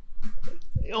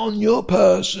on your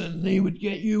person, he would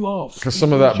get you off. Because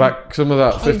some of that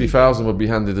 50,000 would be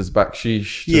handed as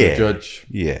backsheesh to the judge.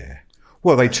 Yeah.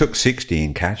 Well, they took 60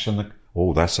 in cash, and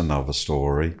that's another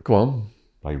story. Go on.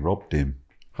 They robbed him.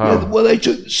 How? Yeah, well, they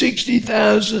took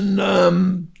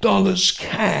 $60,000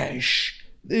 cash,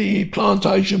 the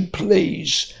plantation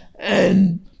police,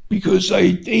 and because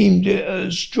they deemed it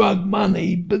as drug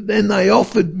money, but then they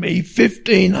offered me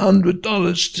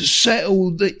 $1,500 to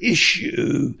settle the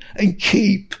issue and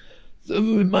keep the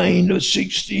remainder of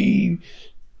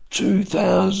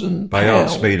 £62,000. They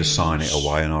asked me to sign it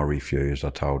away, and I refused. I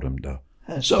told them to.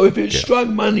 So if it's drug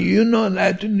money, you're not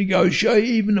allowed to negotiate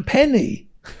even a penny.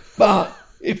 But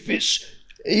if it's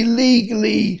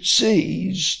illegally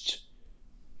seized,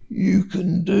 you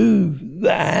can do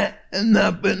that,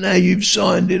 but now you've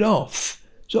signed it off.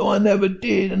 So I never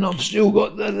did, and I've still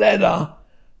got the letter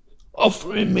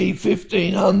offering me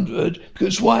 $1,500,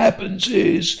 because what happens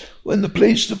is when the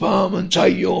police department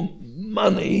take your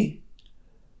money,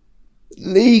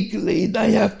 legally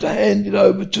they have to hand it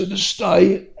over to the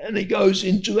state, and it goes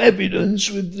into evidence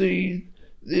with the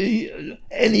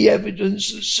any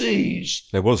evidence that's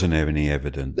seized. There wasn't any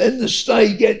evidence. Then the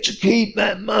state get to keep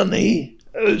that money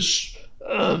as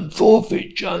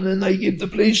forfeiture, and then they give the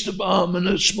police department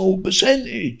a small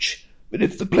percentage. But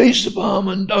if the police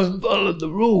department don't follow the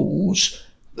rules,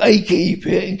 they keep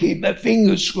it and keep their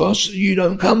fingers crossed that you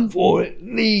don't come for it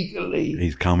legally.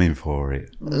 He's coming for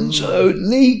it. And so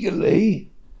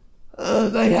legally,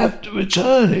 they have to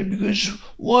return it, because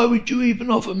why would you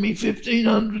even offer me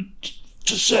 $1,500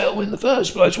 to settle in the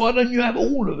first place? Why don't you have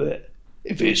all of it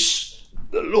if it's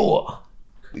the law?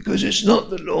 Because it's not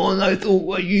the law, and they thought,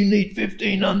 well, you need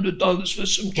 $1,500 for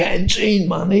some canteen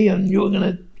money, and you're going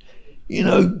to,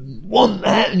 want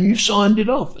that, and you've signed it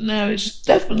off, and now it's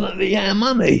definitely our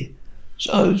money.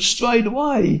 So straight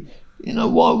away,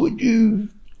 why would you?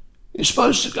 It's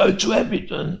supposed to go to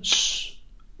evidence.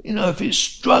 If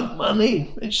it's drug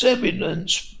money, it's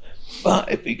evidence.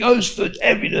 But if it goes for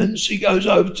evidence, it goes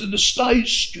over to the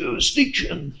state's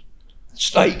jurisdiction. The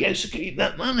state gets to keep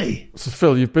that money. So,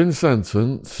 Phil, you've been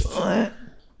sentenced. Right.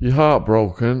 You're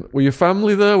heartbroken. Were your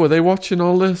family there? Were they watching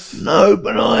all this? No,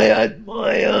 but I had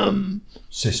my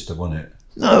sister, wasn't it?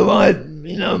 No, I had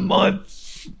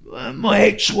my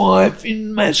ex-wife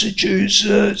in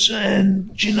Massachusetts,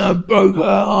 and broke her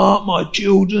heart, my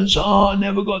children's heart. I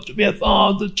never got to be a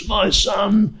father to my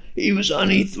son. He was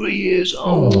only 3 years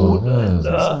old.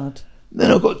 And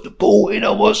then I got deported.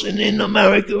 I wasn't in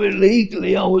America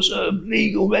illegally. I was a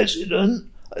legal resident.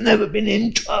 I'd never been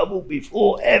in trouble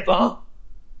before, ever.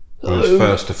 It was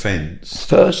first offence.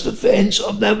 First offence.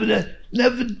 I've never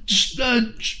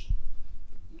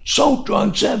sold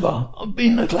drugs ever. I've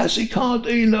been a classic car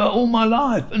dealer all my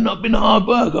life, and I've been a hard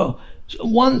worker. So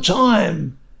one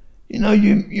time,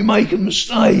 you make a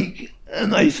mistake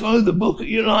and they throw the book at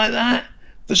you like that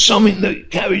for something that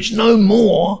carries no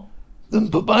more than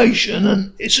probation,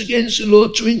 and it's against the law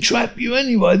to entrap you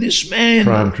anyway. This man,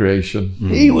 crime creation.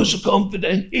 He was a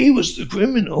confident. He was the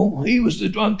criminal. He was the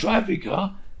drug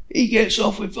trafficker. He gets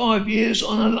off with 5 years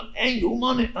on an ankle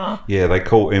monitor. Yeah, they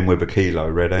caught him with a kilo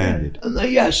red-handed. And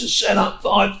they has to set up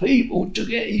 5 people to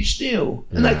get his deal.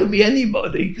 And that could be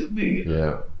anybody,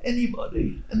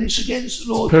 anybody. And it's against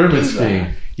the law to do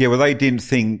that. Yeah, well, they didn't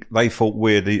think, they thought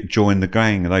we'd join the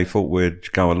gang, and they thought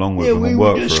we'd go along with them and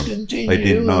work for them. They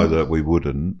didn't know that we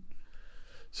wouldn't.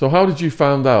 So how did you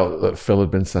find out that Phil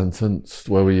had been sentenced?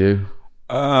 Where were you?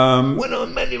 When I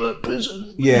met him at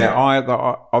prison. Yeah,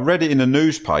 I read it in the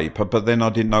newspaper, but then I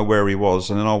didn't know where he was,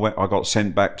 and then I got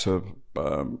sent back to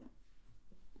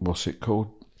what's it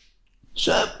called?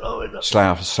 South Florida.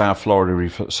 South Florida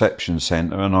Reception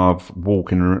Centre, and I'm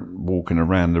walking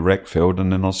around the rec field,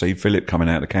 and then I see Philip coming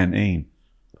out of the canteen.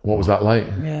 What was that like?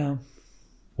 Yeah.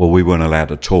 Well, we weren't allowed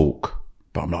to talk.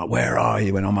 But I'm like, where are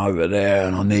you when I'm over there,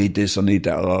 and I need this, I need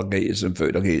that, I'll get you some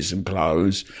food, I'll get you some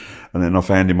clothes. And then I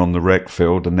found him on the rec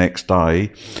field the next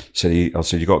day. I said,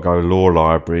 you got to go to the law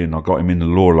library, and I got him in the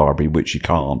law library, which you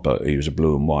can't, but he was a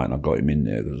blue and white, and I got him in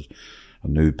there because I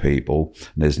knew people,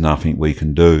 and there's nothing we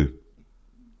can do.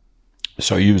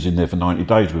 So he was in there for 90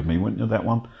 days with me, weren't you, that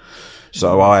one?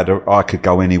 So I could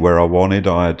go anywhere I wanted.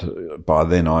 By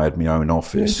then I had my own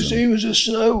office. Because he was a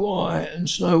Snow White, and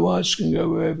Snow Whites can go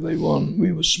wherever they want.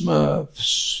 We were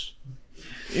Smurfs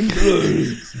in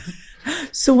blue.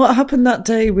 So what happened that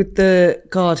day with the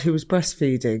guard who was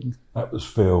breastfeeding? That was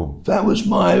Phil. That was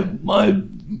my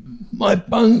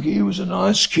bunk. He was a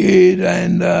nice kid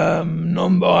and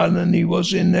non-violent. He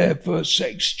was in there for a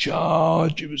sex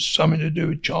charge. It was something to do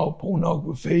with child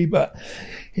pornography, but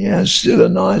he was still a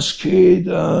nice kid,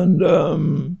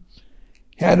 and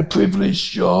he had a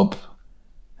privileged job.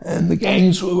 And the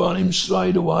gangs were on him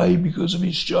straight away because of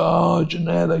his charge, and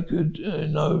now they could,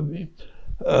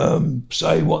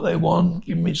 say what they want,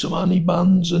 give me some honey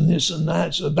buns and this and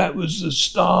that. So that was the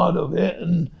start of it.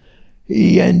 And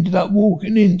he ended up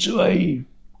walking into a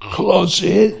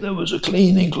closet. There was a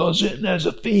cleaning closet, and there's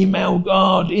a female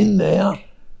guard in there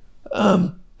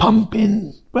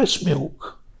pumping breast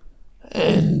milk.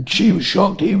 And she was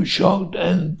shocked, he was shocked,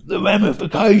 and the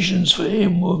ramifications for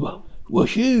him were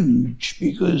huge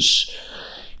because,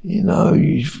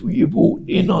 you walked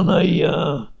in on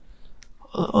a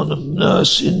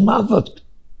nursing mother.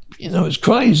 It's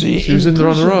crazy. She was in there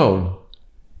on her own?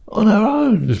 On her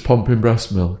own. Just pumping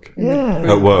breast milk? Yeah.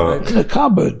 At work. In a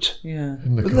cupboard. Yeah.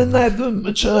 But then they have the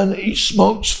maternity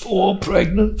smokes for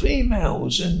pregnant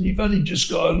females, and you've only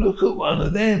just got to look at one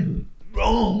of them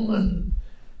wrong and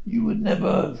you would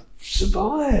never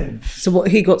survive. So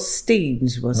what, he got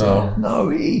steamed, was it? No,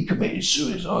 he committed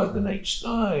suicide the next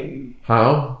day.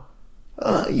 How?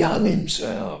 He hung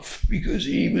himself because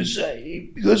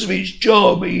because of his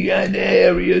job. He had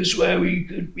areas where he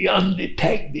could be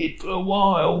undetected for a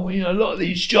while. A lot of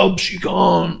these jobs you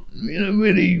can't,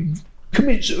 really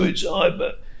commit suicide.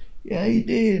 But yeah, he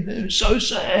did. It was so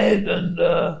sad. And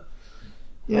the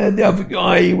other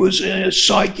guy, he was a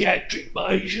psychiatric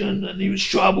patient, and he was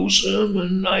troublesome.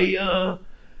 And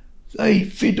they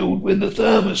fiddled with the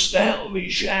thermostat of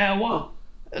his shower.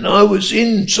 And I was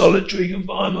in solitary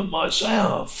confinement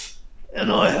myself, and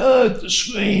I heard the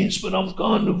screams, but I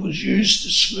was used to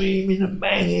screaming and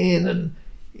banging and,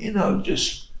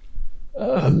 just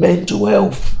mental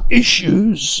health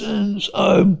issues, and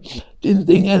so didn't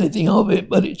think anything of it.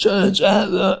 But it turns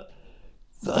out that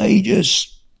they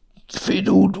just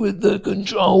fiddled with the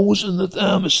controls and the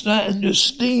thermostat and just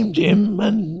steamed him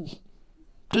and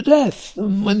to death.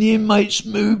 And when the inmates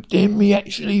moved him,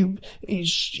 his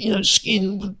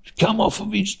skin would come off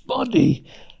of his body,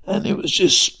 and it was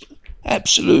just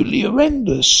absolutely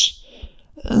horrendous.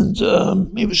 And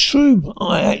it was true.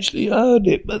 I actually heard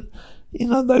it, but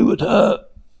they would hurt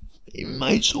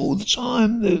inmates all the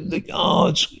time. The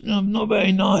guards, not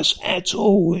very nice at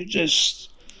all. It just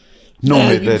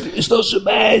it's not so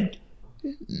bad,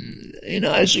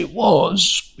 as it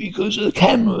was because of the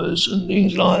cameras and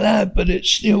things like that, but it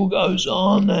still goes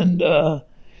on, and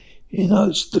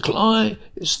it's the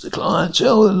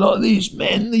clientele. A lot of these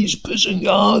men, these prison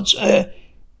guards, they've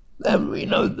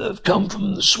come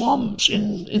from the swamps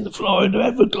in the Florida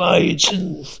Everglades,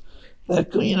 and they're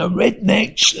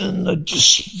rednecks, and they're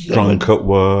just drunk at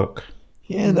work.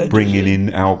 Yeah, they're bringing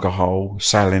in alcohol,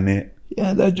 selling it.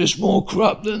 Yeah, they're just more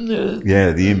corrupt than the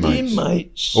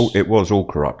inmates. Oh, it was all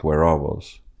corrupt where I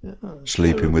was. Yeah,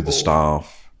 sleeping terrible. With the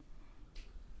staff.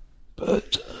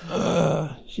 But,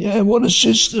 what a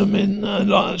system. Like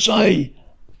I say,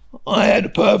 I had a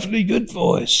perfectly good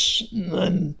voice,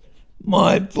 and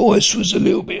my voice was a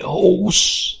little bit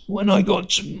hoarse when I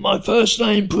got to my first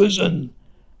day in prison.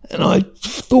 And I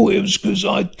thought it was because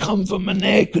I'd come from an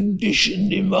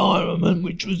air-conditioned environment,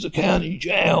 which was the county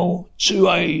jail, to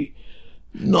a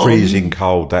freezing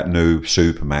cold, that new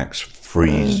Supermax,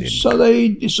 freezing. So they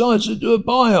decided to do a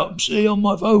biopsy on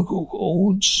my vocal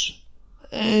cords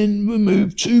and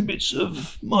remove 2 bits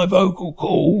of my vocal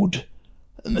cord,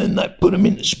 and then they put them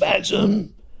into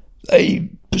spasm. They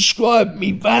prescribed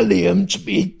me Valium to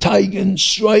be taken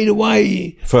straight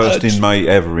away. First inmate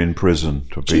ever in prison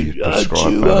to be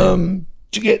prescribed Valium.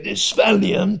 To get this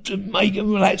Valium to make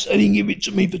them relax. They didn't give it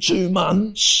to me for 2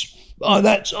 months. By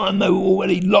that time, they were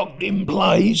already locked in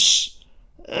place.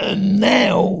 And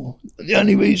now, the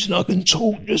only reason I can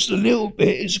talk just a little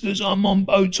bit is because I'm on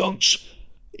Botox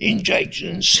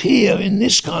injections here in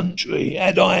this country.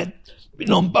 Had I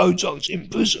been on Botox in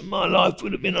prison, my life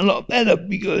would have been a lot better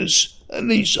because at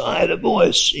least I had a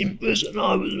voice. In prison,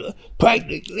 I was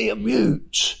practically a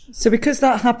mute. So because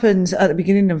that happened at the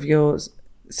beginning of your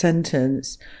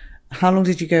sentence, how long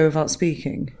did you go without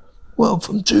speaking? Well,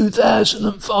 from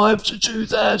 2005 to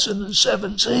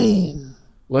 2017.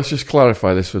 Let's just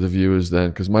clarify this for the viewers then,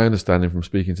 because my understanding from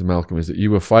speaking to Malcolm is that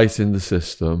you were fighting the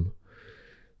system.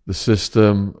 The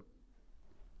system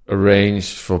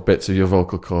arranged for bits of your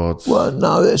vocal cords. Well,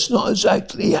 no, that's not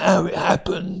exactly how it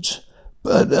happened.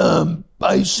 But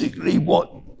basically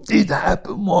what did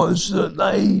happen was that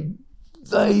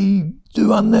they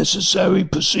do unnecessary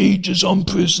procedures on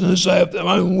prisoners. They have their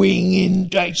own wing in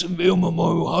Jacksonville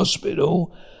Memorial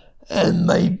Hospital, and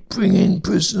they bring in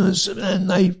prisoners and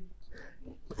they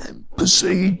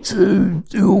proceed to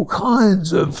do all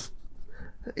kinds of,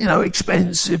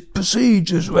 expensive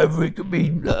procedures, whether it could be...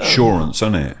 insurance,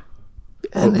 isn't it?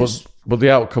 But the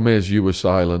outcome is you were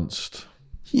silenced.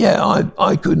 Yeah,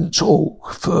 I couldn't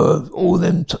talk for all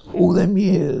them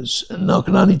years, and I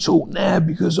can only talk now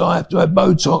because I have to have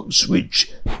Botox, which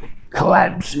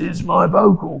collapses my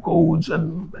vocal cords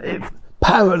and it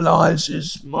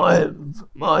paralyses my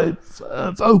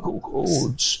vocal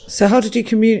cords. So how did you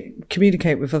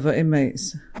communicate with other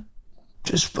inmates?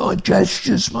 Just by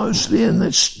gestures mostly, and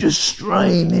it's just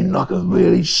straining, like a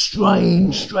really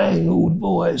strangled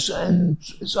voice, and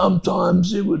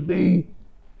sometimes it would be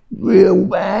real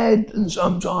bad, and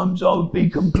sometimes I would be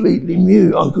completely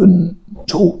mute. I couldn't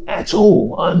talk at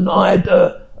all, and I had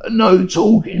a no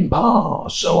talking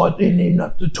pass, so I didn't even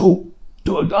have to talk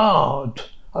to a guard.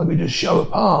 I could just show a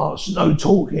pass, no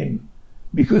talking,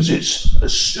 because it's a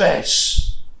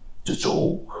stress to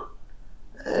talk.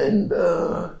 And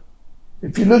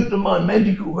if you looked at my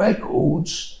medical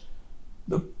records,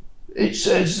 it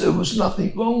says there was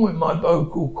nothing wrong with my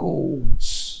vocal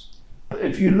cords. But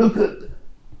if you look at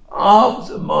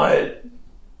after my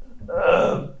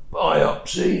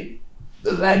biopsy,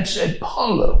 the lad said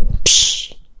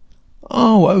polyps.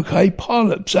 Oh, okay,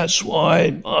 polyps. That's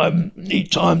why I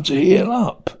need time to heal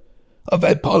up. I've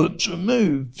had polyps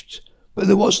removed, but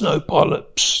there was no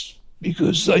polyps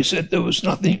because they said there was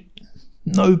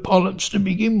no polyps to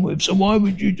begin with. So why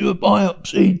would you do a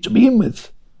biopsy to begin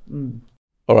with?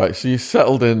 All right, so you're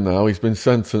settled in now. He's been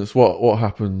sentenced. What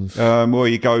happens? Well,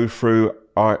 you go through...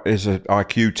 there's an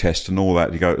IQ test and all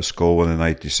that. You go to school and then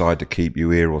they decide to keep you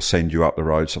here or send you up the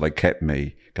road. So they kept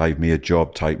me, gave me a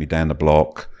job, take me down the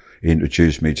block,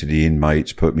 introduced me to the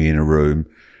inmates, put me in a room.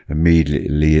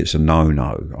 Immediately, it's a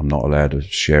no-no. I'm not allowed to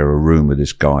share a room with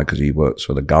this guy because he works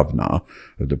for the governor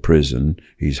of the prison.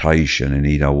 He's Haitian and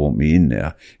he don't want me in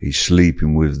there. He's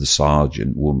sleeping with the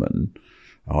sergeant woman.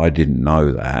 I didn't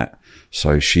know that.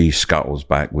 So she scuttles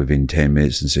back within 10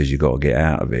 minutes and says, you got to get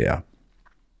out of here.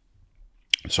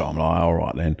 So I'm like, all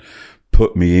right then,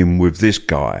 put me in with this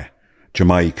guy,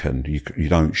 Jamaican. You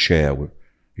don't share with,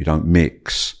 you don't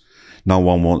mix. No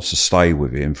one wants to stay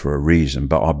with him for a reason,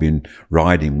 but I've been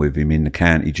riding with him in the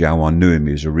county jail. I knew him.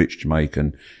 He was a rich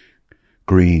Jamaican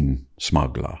green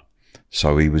smuggler.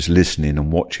 So he was listening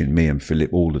and watching me and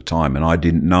Philip all the time, and I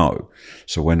didn't know.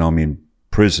 So when I'm in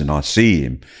prison, I see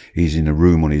him. He's in a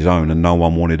room on his own and no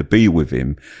one wanted to be with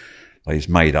him. He's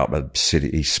made up a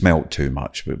city. He smelt too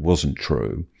much, but it wasn't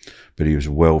true. But he was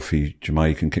a wealthy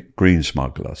Jamaican green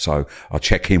smuggler. So I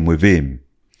check in with him.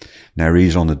 Now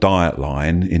he's on the diet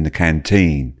line in the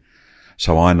canteen.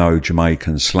 So I know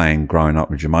Jamaican slang growing up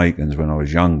with Jamaicans when I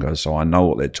was younger. So I know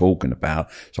what they're talking about.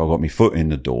 So I got my foot in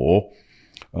the door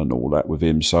and all that with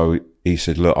him. So he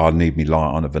said, look, I need me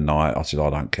light on overnight. I said, I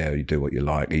don't care. You do what you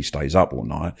like. He stays up all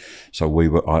night. So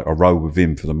I rode with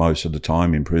him for the most of the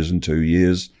time in prison, 2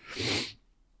 years.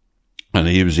 And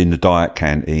he was in the diet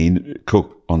canteen,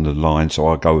 cook on the line. So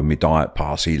I go with my diet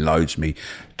pass. He loads me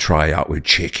tray up with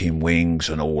chicken wings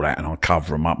and all that. And I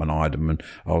cover them up and hide them. And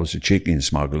I was a chicken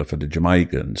smuggler for the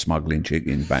Jamaicans, smuggling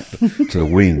chicken back to the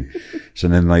wing. So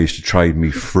then they used to trade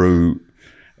me fruit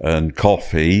and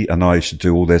coffee, and I used to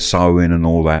do all their sewing and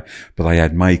all that. But they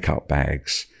had makeup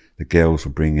bags. The girls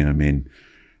were bringing them in,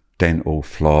 dental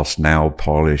floss, nail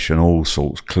polish, and all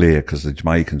sorts clear, because the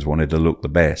Jamaicans wanted to look the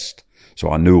best.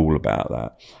 So I knew all about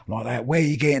that. Like that, where are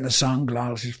you getting the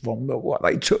sunglasses from? What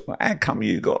they took? How come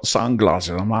you got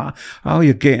sunglasses? I'm like, oh,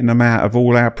 you're getting them out of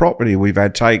all our property we've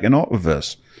had taken off of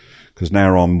us. Because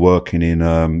now I'm working in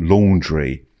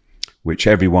laundry, which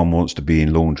everyone wants to be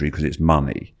in laundry because it's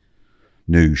money.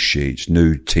 New sheets,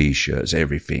 new T-shirts,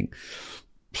 everything.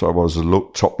 So I was a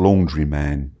top laundry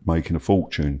man, making a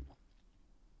fortune.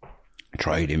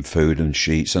 Trading food and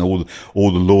sheets, and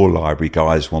all the law library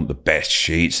guys want the best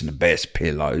sheets and the best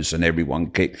pillows, and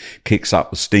everyone kicks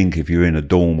up the stink if you're in a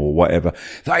dorm or whatever.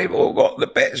 They've all got the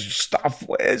best stuff.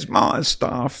 Where's my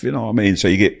stuff? You know what I mean? So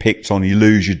you get picked on, you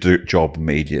lose your job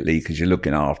immediately because you're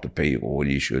looking after people when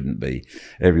you shouldn't be.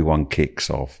 Everyone kicks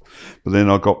off. But then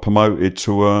I got promoted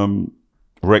to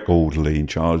rec orderly, in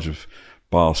charge of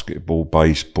basketball,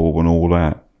 baseball, and all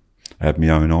that. I had my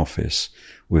own office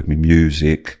with my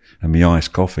music and my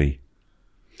iced coffee.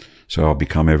 So I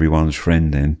become everyone's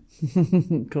friend then.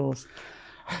 Of course.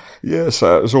 Yeah,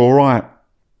 so it was all right.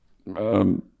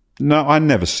 No, I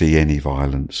never see any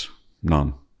violence.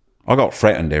 None. I got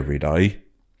threatened every day,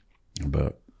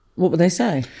 but What would they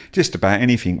say? Just about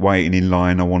anything. Waiting in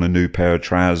line, I want a new pair of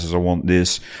trousers, I want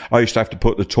this. I used to have to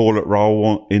put the toilet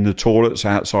roll in the toilets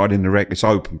outside in the rec. It's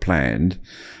open planned,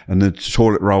 and the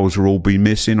toilet rolls will all be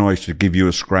missing. I used to give you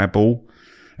a Scrabble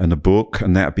and a book,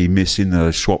 and that'd be missing.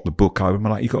 They'd swap the book over. I'm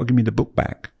like, you got to give me the book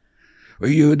back. Are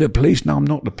you the police? No, I'm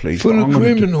not the police. Full of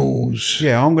criminals.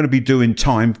 I'm going to be doing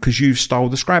time because you stole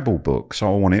the Scrabble book,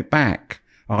 so I want it back.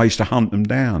 I used to hunt them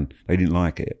down. They didn't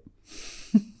like it.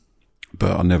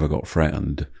 But I never got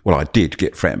threatened. Well, I did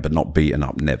get threatened, but not beaten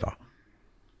up, never.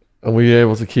 And were you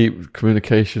able to keep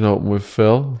communication open with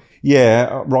Phil?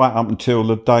 Yeah, right up until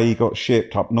the day he got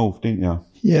shipped up north, didn't you?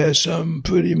 Yes,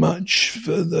 pretty much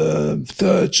for the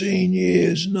 13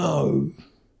 years, no.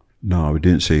 No, we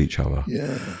didn't see each other.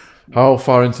 Yeah. How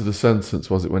far into the sentence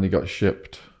was it when he got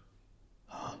shipped?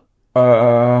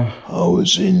 I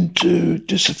was into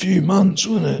just a few months,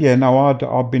 wasn't it? Yeah, no,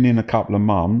 I'd been in a couple of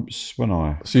months, when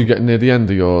I... So you're getting near the end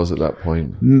of yours at that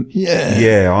point? Yeah.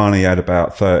 Yeah, I only had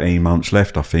about 13 months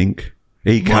left, I think.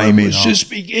 He came in... was just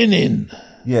beginning.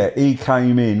 Yeah, he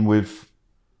came in with...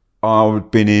 I'd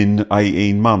been in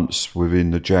 18 months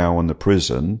within the jail and the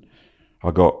prison.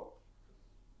 I got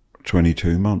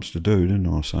 22 months to do, didn't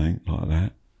I, something like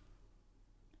that.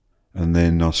 And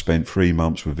then I spent 3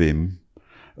 months with him.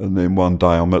 And then one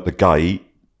day I'm at the gate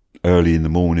early in the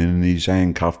morning and he's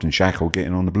handcuffed and shackled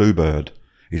getting on the Bluebird.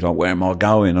 He's like, where am I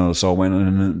going? And so I went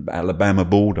on the Alabama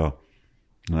border.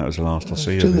 And that was the last I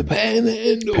see of him. To the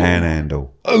Panhandle.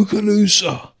 Panhandle.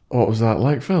 Okaloosa. What was that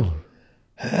like, Phil?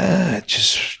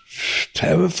 Just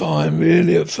terrifying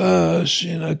really at first,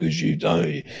 because you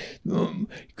don't,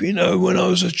 when I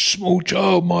was a small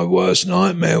child, my worst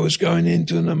nightmare was going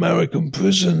into an American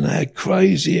prison, how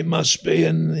crazy it must be,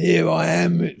 and here I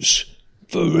am, it's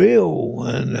for real,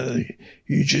 and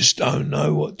you just don't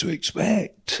know what to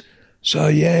expect. So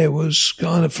yeah, it was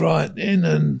kind of frightening,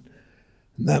 and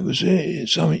that was it.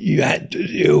 It's something you had to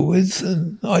deal with,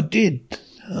 and I did.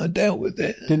 I dealt with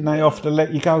it. Didn't they offer to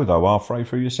let you go, though, halfway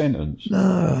through your sentence?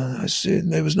 No, I said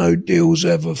there was no deals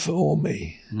ever for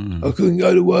me. I couldn't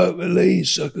go to work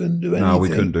release. I couldn't do anything. No, we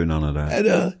couldn't do none of that. Had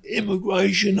a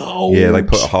immigration hold. Yeah, they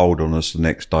put a hold on us the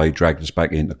next day, dragged us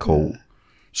back into court. As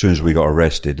soon as we got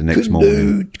arrested the next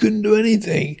morning. Couldn't do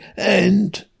anything.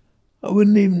 And I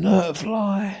wouldn't even know how to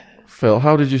fly. Phil,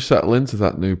 how did you settle into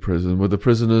that new prison? Were the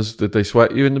prisoners, did they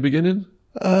sweat you in the beginning?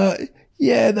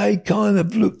 Yeah, they kind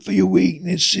of looked for your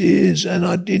weaknesses, and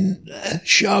I didn't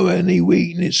show any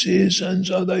weaknesses, and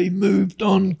so they moved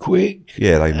on quick.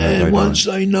 Yeah, they moved on. And once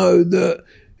they know that,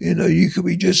 you could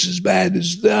be just as bad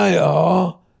as they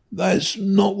are, that's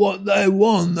not what they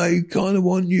want. They kind of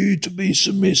want you to be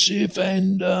submissive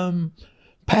and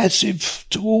passive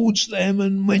towards them,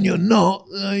 and when you're not,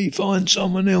 they find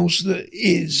someone else that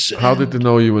is. How did they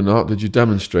know you were not? Did you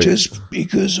demonstrate? Just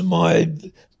because of my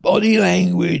body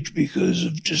language, because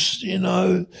of just,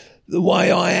 the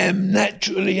way I am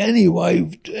naturally anyway,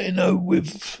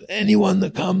 with anyone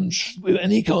that comes with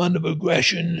any kind of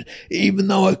aggression, even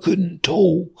though I couldn't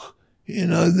talk,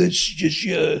 that's just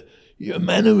your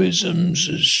mannerisms,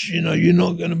 is, you're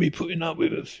not going to be putting up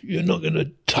with you're not going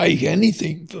to take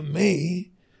anything from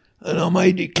me. And I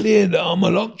made it clear that I'm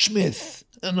a locksmith.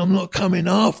 And I'm not coming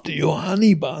after your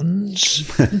honey buns.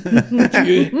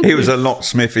 He was a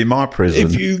locksmith in my prison.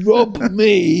 If you rob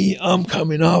me, I'm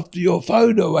coming after your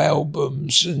photo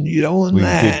albums, and you don't want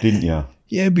that. You did, didn't you?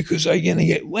 Yeah, because they're going to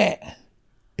get wet.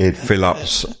 He'd fill up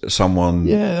someone.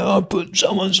 Yeah, I put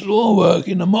someone's law work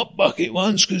in a mop bucket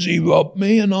once because he robbed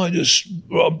me, and I just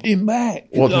robbed him back.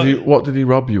 What did he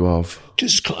rob you of?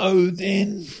 Just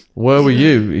clothing. Where were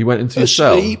you? He went into your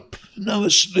cell?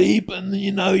 Asleep, and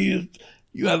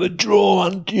you have a drawer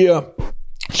under your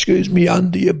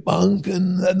bunk,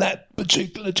 and at that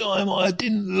particular time I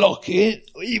didn't lock it,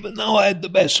 even though I had the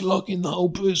best lock in the whole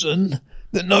prison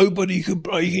that nobody could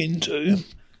break into.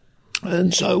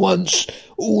 And so once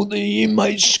all the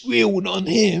inmates squealed on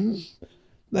him,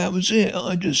 that was it.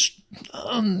 I just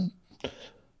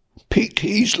picked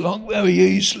his lock very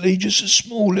easily, just a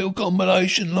small little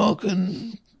combination lock,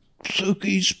 and took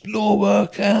his law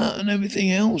work out and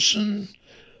everything else, and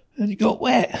he got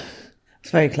wet.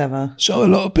 It's very clever. So a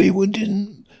lot of people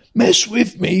didn't mess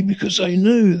with me because they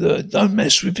knew that don't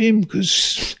mess with him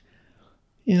because,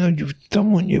 you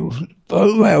don't want your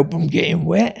photo album getting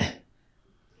wet.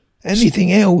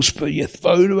 Anything else but your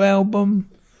photo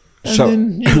album.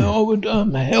 And then, I would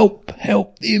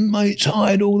help the inmates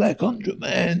hide all that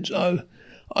contraband. So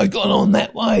I got on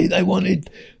that way. They wanted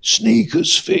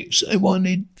sneakers fixed. They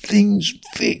wanted things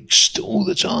fixed all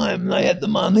the time. They had the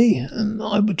money and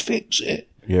I would fix it.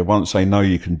 Yeah, once they know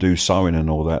you can do sewing and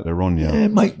all that, they're on you. Yeah,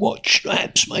 make watch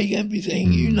straps, make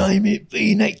everything, you name it,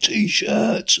 V-neck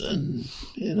T-shirts and,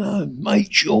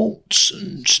 make shorts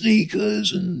and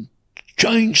sneakers and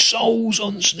change soles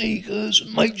on sneakers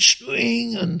and make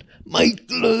string and make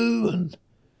glue and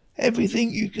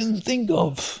everything you can think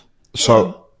of.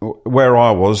 So where I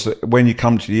was, when you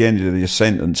come to the end of your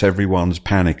sentence, everyone's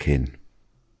panicking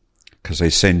because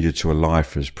they send you to a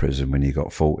lifer's prison when you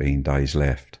got 14 days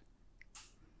left.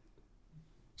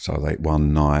 So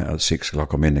one night at 6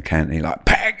 o'clock, I'm in the canteen, like,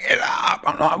 pack it up.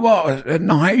 I'm like, what? At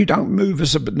night, you don't move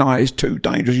us at night. It's too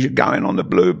dangerous. You're going on the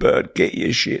Bluebird. Get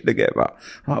your shit together.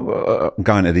 I'm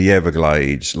going to the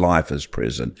Everglades, Lifers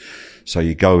prison. So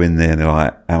you go in there and they're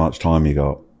like, how much time you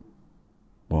got?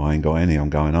 Well, I ain't got any. I'm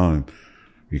going home.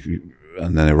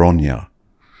 And then they're on you.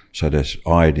 So there's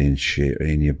hiding shit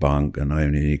in your bunk and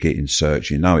then you're getting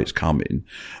searched. You know it's coming.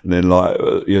 And then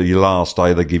your last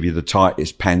day, they give you the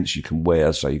tightest pants you can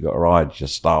wear. So you got to hide your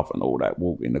stuff and all that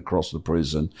walking across the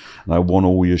prison. And they want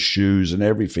all your shoes and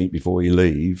everything before you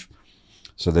leave.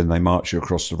 So then they march you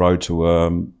across the road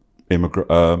to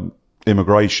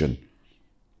immigration.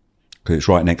 Because it's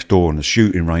right next door and the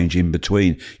shooting range in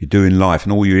between. You're doing life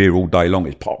and all you hear all day long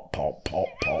is pop, pop, pop,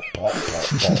 pop, pop,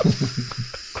 pop, pop.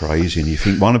 Crazy. And you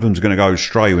think one of them's going to go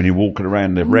astray when you're walking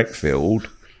around the rec field.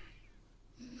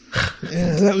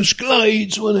 Yeah, that was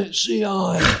Glades, wasn't it? CI.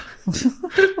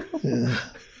 Yeah.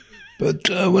 But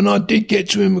when I did get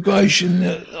to immigration,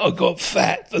 I got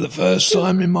fat for the first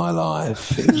time in my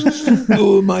life. It was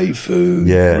gourmet food,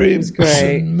 ribs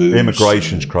and mousse.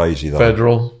 Immigration's crazy though.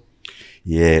 Federal.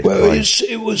 Yeah. Well,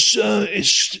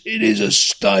 it is a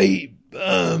state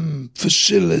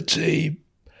facility,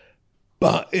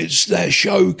 but it's their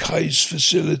showcase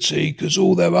facility because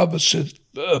all their other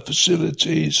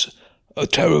facilities are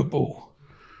terrible.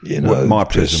 My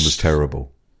prison was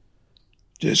terrible.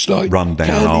 Just like run down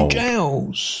county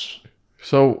jails.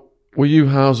 So, were you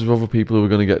housed with other people who were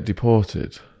going to get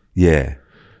deported? Yeah.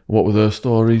 What were their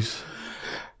stories?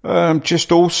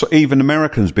 Just also even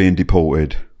Americans being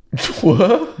deported.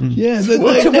 What? Yeah,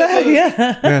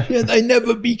 they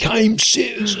never became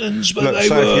citizens, but they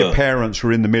were. If your parents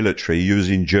were in the military, you was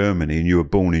in Germany, and you were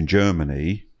born in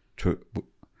Germany, and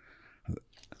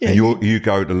you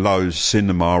go to Lowe's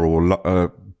Cinema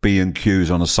or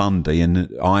B&Q's on a Sunday,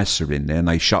 and ICE are in there, and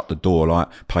they shut the door like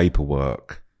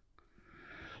paperwork.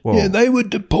 Well, they were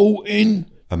deporting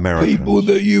Americans. People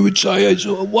that you would say are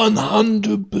sort of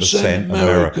 100%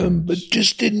 American, but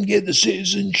just didn't get the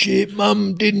citizenship.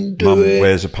 Mum didn't do it.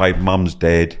 Wears a paper. Mum's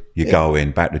dead. You go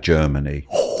in back to Germany.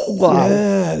 Wow.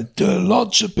 Yeah, there are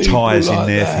lots of people Ties like in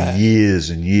there that. for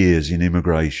years and years in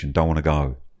immigration. Don't want to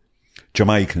go.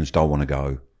 Jamaicans don't want to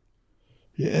go.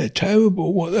 Yeah,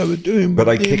 terrible what they were doing. But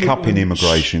they kick up in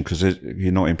immigration because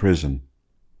you're not in prison.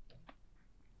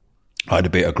 I had a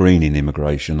bit of green in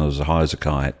immigration. I was as high as a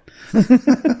kite.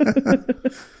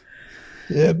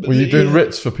 Yeah, but were you doing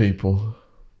writs for people?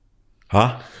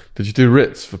 Huh? Did you do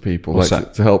writs for people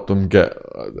to help them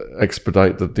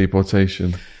expedite the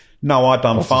deportation? No, I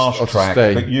done fast track.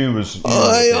 But you was.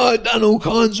 I done all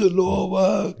kinds of law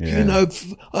work. Yeah.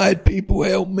 I had people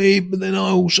help me, but then I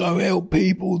also helped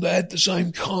people that had the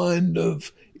same kind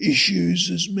of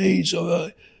issues as me,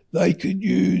 so they could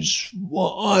use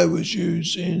what I was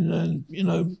using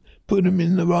and, put them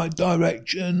in the right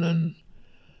direction. And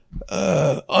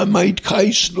I made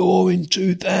case law in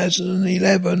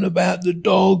 2011 about the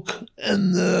dog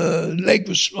and the leg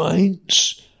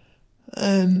restraints,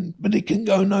 but it can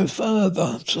go no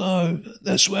further. So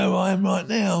that's where I am right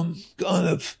now. I'm kind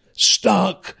of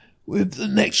stuck with the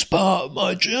next part of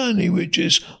my journey, which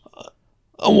is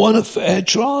I want a fair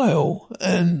trial,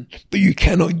 but you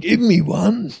cannot give me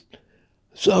one.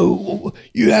 So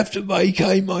you have to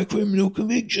vacate my criminal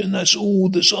conviction. That's all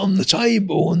that's on the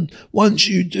table. And once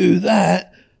you do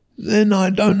that, then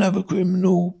I don't have a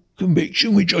criminal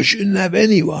conviction, which I shouldn't have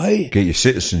anyway. Get your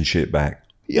citizenship back.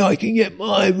 Yeah, I can get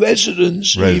my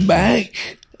residency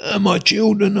back. My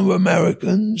children are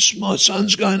Americans. My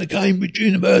son's going to Cambridge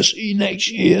University next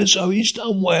year, so he's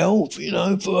done well,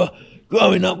 for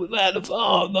growing up without a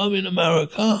father in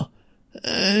America.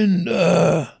 And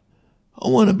I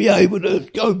want to be able to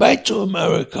go back to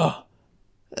America.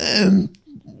 And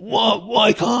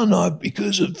why can't I?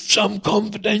 Because of some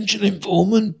confidential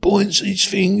informant points his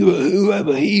finger at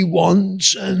whoever he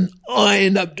wants, and I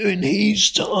end up doing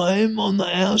his time on the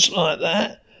house like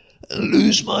that, and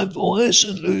lose my voice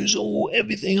and lose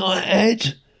everything I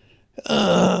had.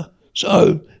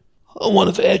 So I want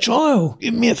a fair trial.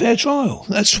 Give me a fair trial.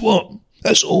 That's all.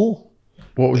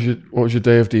 What was your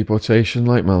day of deportation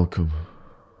like, Malcolm?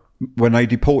 when they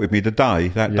deported me that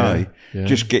day,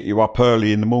 just get you up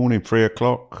early in the morning, 3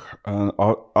 o'clock.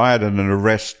 I had an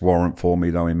arrest warrant for me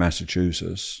though in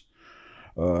Massachusetts,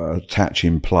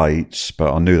 attaching plates,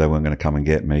 but I knew they weren't going to come and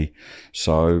get me.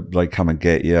 So they come and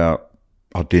get you.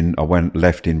 I went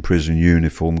left in prison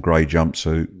uniform, grey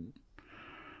jumpsuit,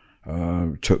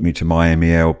 took me to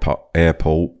Miami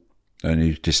airport. And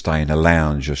you just stay in a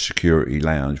lounge, a security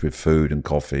lounge with food and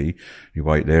coffee. You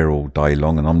wait there all day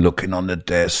long, and I'm looking on the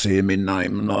desk, seeing my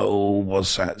name, and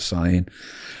what's that saying?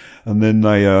 And then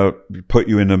they put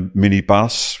you in a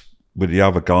minibus with the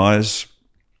other guys,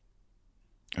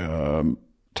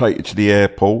 take you to the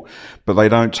airport, but they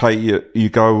don't take you. You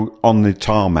go on the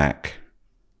tarmac,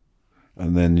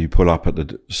 and then you pull up at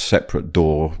the separate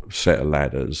door, set of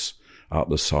ladders up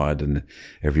the side, and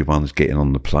everyone's getting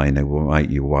on the plane. They will make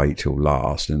you wait till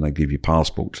last, and they give you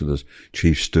passport to the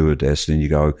chief stewardess, and you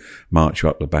go march you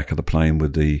up the back of the plane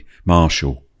with the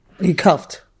marshal. Are you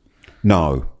cuffed?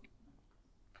 No,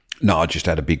 I just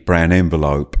had a big brown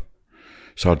envelope.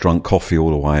 So I drank coffee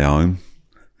all the way home,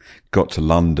 got to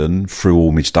London, threw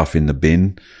all my stuff in the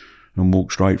bin, and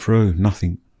walked straight through.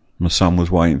 Nothing. My son was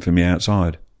waiting for me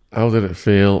outside. How did it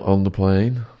feel on the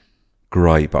plane?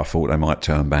 Great, but I thought they might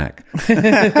turn back.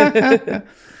 Yeah,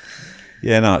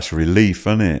 no, it's a relief,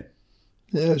 isn't it?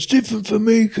 Yeah, it's different for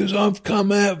me because I've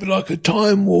come out of like a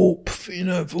time warp, for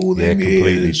all them years. Yeah,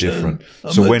 completely different.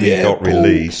 So when you got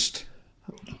released...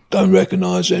 Don't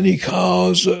recognise any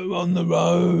cars that are on the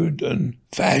road, and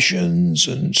fashions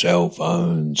and cell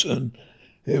phones, and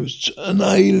it was an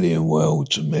alien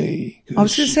world to me. I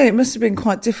was going to say, it must have been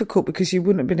quite difficult because you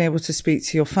wouldn't have been able to speak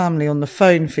to your family on the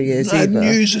phone for years I either.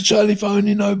 hadn't used a telephone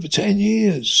in over 10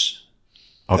 years.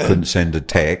 I couldn't send a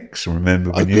text,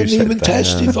 remember when you said that? I couldn't even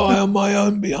testify on my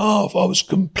own behalf. I was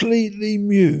completely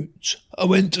mute. I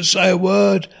went to say a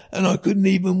word and I couldn't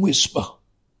even whisper.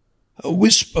 A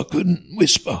whisper couldn't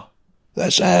whisper.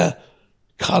 That's how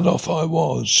cut off I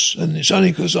was. And it's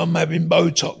only because I'm having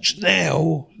Botox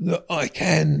now that I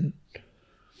can.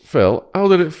 Phil, how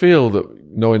did it feel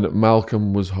that knowing that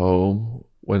Malcolm was home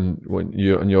when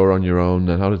you're on your own?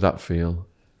 And how did that feel?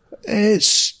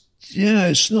 It's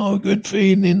not a good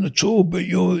feeling at all, but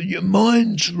your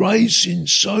mind's racing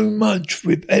so much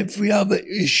with every other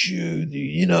issue,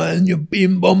 and you're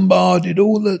being bombarded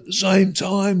all at the same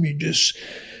time. You just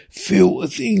filter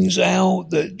things out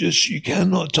that just you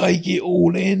cannot take it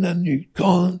all in, and you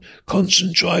can't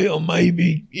concentrate on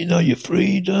maybe, your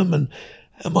freedom. And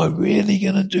am I really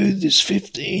going to do this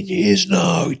 15 years?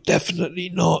 No, definitely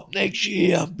not. Next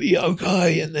year I'll be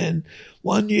okay. And then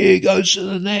 1 year goes to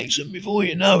the next, and before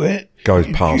you know it,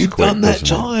 you've quick, done that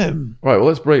time. Right, well,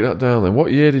 let's break that down then.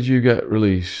 What year did you get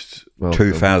released, Malcolm?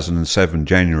 2007,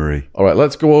 January. All right,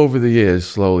 let's go over the years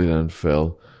slowly then,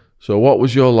 Phil. So what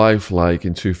was your life like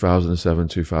in 2007,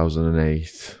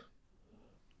 2008?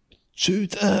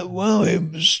 Well,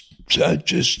 it was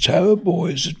just terrible.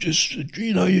 It's just,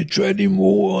 you're treading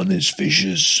water on this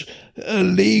vicious,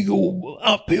 legal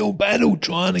uphill battle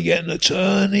trying to get an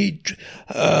attorney.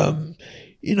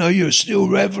 You're still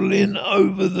reveling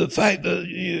over the fact that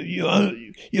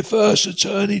your first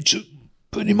attorney took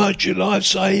pretty much your life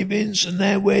savings, and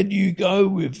now where do you go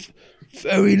with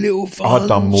very little funds? I'd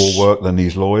done more work than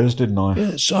these lawyers, didn't I?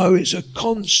 Yeah, so it's a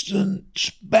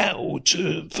constant battle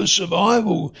for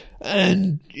survival.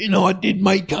 And, I did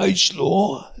make case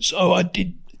law, so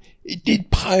it did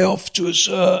pay off to a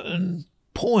certain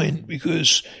point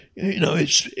because,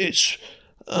 it's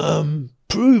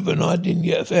proven I didn't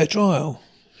get a fair trial.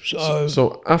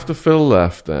 So after Phil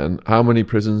left then, how many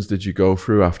prisons did you go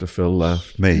through after Phil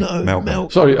left? Malcolm.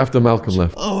 Sorry, after Malcolm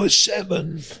left. Oh,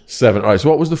 7. 7. All right, so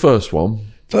what was the first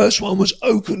one? First one was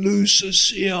Okaloosa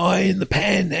CI in the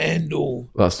Panhandle.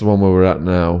 That's the one where we're at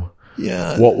now.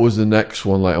 Yeah. What was the next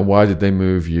one like, and why did they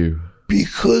move you?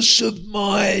 Because of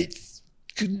my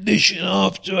condition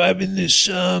after having this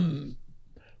biopsy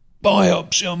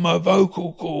on my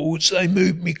vocal cords, they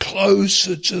moved me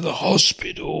closer to the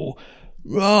hospital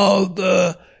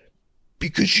rather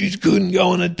because you couldn't go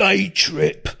on a day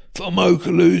trip from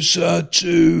Okaloosa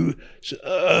to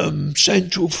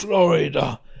Central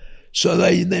Florida. So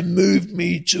they then moved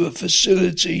me to a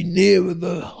facility nearer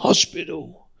the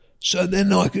hospital. So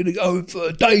then I could go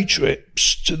for day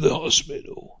trips to the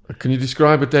hospital. Can you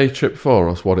describe a day trip for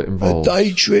us, what it involves? A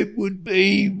day trip would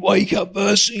be wake up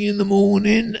first thing in the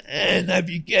morning and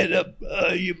have you get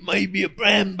maybe a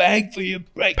brown bag for your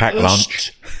breakfast. Pack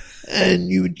lunch. And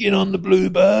you would get on the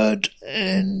Bluebird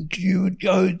and you would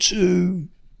go to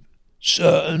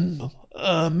certain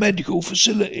medical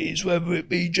facilities, whether it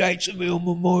be Jacksonville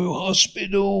Memorial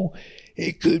Hospital,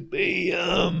 it could be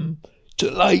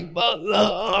to Lake Butler,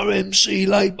 RMC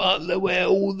Lake Butler, where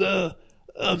all the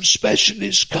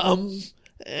specialists come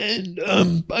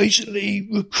and basically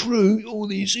recruit all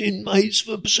these inmates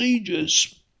for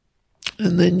procedures.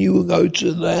 And then you will go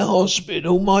to their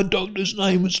hospital. My doctor's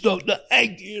name was Dr.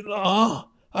 Aguilar.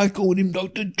 I called him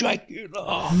Dr.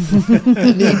 Dracula.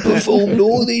 And he performed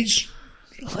all these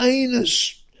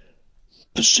heinous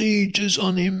procedures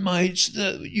on inmates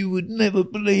that you would never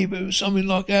believe. It was something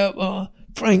like out of a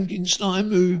Frankenstein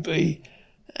movie.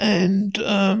 And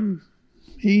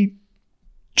he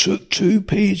took 2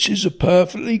 pieces of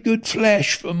perfectly good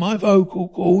flesh from my vocal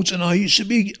cords, and I used to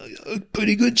be a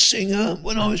pretty good singer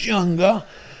when I was younger,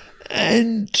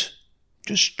 and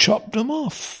just chopped them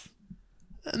off.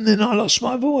 And then I lost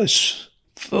my voice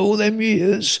for all them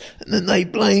years, and then they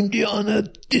blamed it on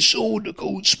a disorder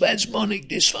called spasmodic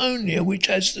dysphonia, which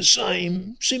has the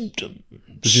same symptoms.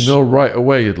 Did you know right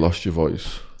away you'd lost your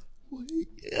voice?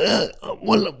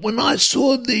 When I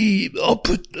saw the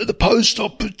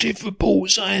post-operative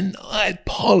report saying I had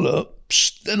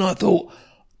polyps, then I thought,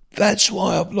 that's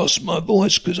why I've lost my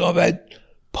voice, because I've had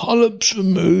polyps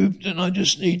removed and I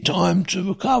just need time to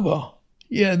recover.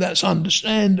 Yeah, that's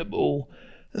understandable.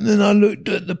 And then I looked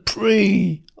at the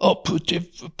pre-operative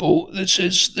report that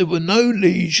says there were no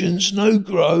lesions, no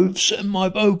growths, and my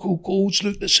vocal cords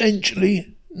looked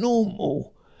essentially normal.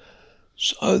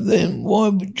 So then why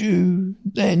would you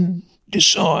then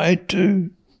decide to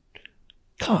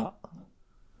cut?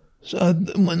 So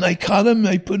when they cut them,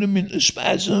 they put them into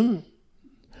spasm.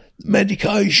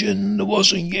 Medication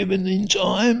wasn't given in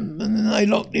time, and then they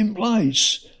locked in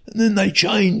place. And then they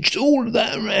changed all of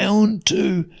that around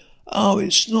to, oh,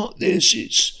 it's not this,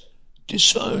 it's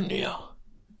dysphonia.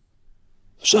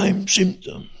 Same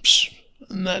symptoms,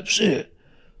 and that's it.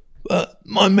 But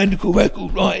my medical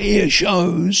record right here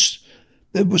shows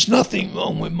there was nothing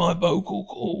wrong with my vocal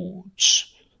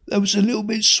cords. They was a little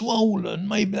bit swollen.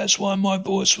 Maybe that's why my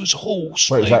voice was hoarse.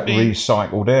 Well, it was that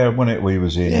recycled air, wasn't it, we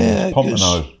was in? Yeah,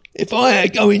 Pompano. If I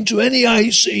go into any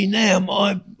AC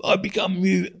now, I become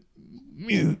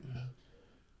mute.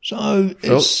 So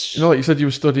it's... You know, like you said you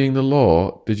were studying the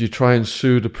law. Did you try and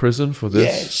sue the prison for this?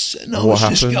 Yes, and I was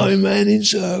just going round in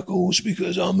circles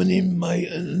because I'm an inmate,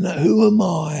 and who am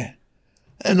I?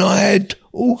 And I had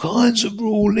all kinds of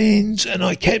rulings, and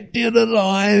I kept it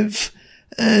alive,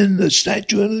 and the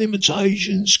statute of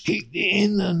limitations kicked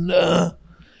in, and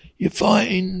you're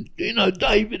fighting,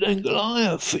 David and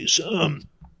Goliath. It's,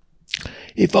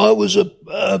 if I was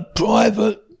a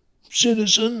private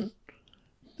citizen,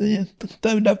 they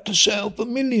would have to settle for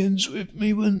millions with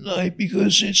me, wouldn't they?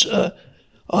 Because it's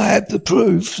I have the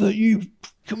proof that you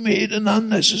committed an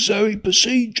unnecessary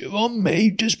procedure on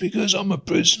me just because I'm a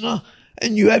prisoner.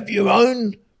 And you have your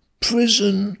own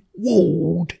prison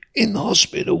ward in the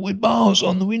hospital with bars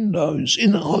on the windows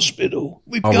in the hospital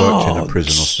with guards. I worked in a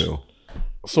prison hospital.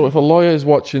 So if a lawyer is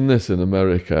watching this in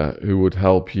America who would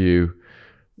help you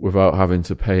without having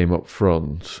to pay him up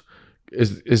front,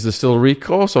 is there still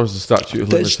recourse, or is the statute of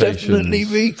limitations? There's definitely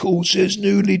recourse. There's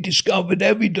newly discovered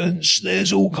evidence.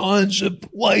 There's all kinds of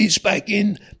ways back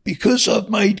in. Because I've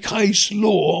made case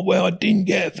law where I didn't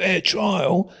get a fair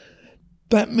trial,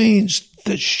 that means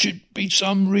there should be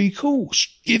some recourse.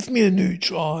 Give me a new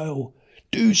trial.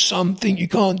 Do something. You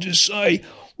can't just say,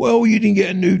 well, you didn't get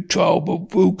a new trial,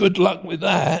 but well, good luck with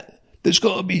that. There's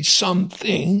got to be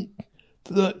something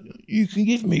that you can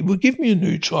give me. Well, give me a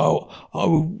new trial. I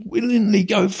will willingly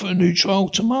go for a new trial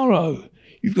tomorrow.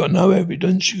 You've got no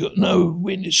evidence. You've got no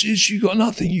witnesses. You've got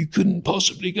nothing. You couldn't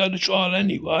possibly go to trial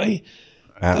anyway.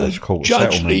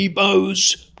 Judge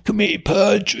Lebo's committed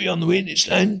perjury on the witness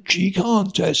stand. She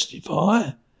can't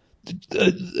testify.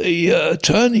 The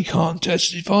attorney can't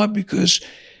testify because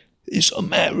it's a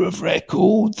matter of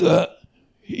record that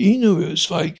he knew it was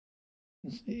fake.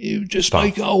 He would just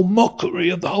make a whole mockery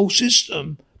of the whole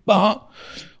system.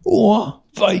 Or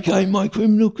vacate my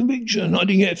criminal conviction. I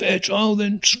didn't get a fair trial,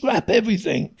 then scrap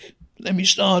everything. Let me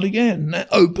start again. That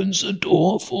opens the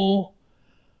door for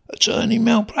attorney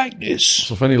malpractice.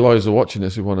 So if any lawyers are watching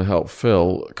this who want to help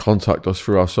Phil, contact us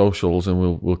through our socials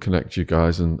and we'll connect you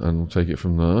guys and we'll take it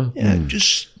from there. Yeah,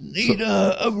 just need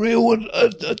a real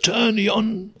attorney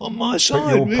on my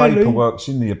side, but your paperwork's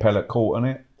in the appellate court,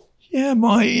 isn't it? Yeah,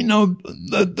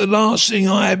 the last thing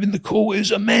I have in the court is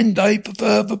a mandate for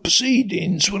further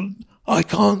proceedings. Well, I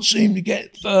can't seem to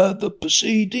get further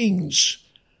proceedings.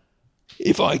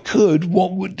 If I could,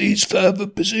 what would these further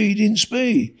proceedings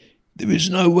be? There is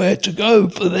nowhere to go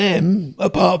for them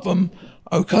apart from,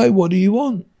 okay, what do you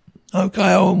want? Okay,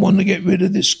 I want to get rid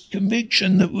of this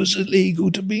conviction that was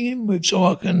illegal to begin with so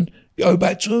I can go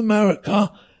back to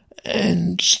America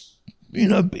and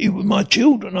be with my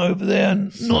children over there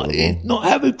and not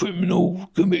have a criminal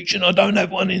conviction. I don't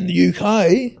have one in the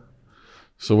UK.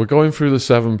 So we're going through the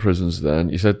 7 prisons then.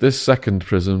 You said this second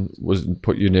prison was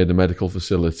put you near the medical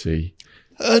facility.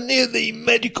 Near the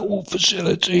medical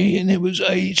facility, and it was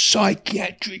a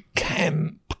psychiatric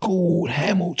camp called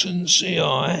Hamilton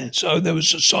CI. So there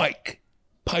was a psych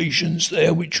patients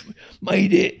there, which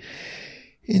made it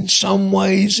in some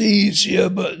ways easier,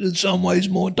 but in some ways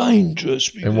more dangerous.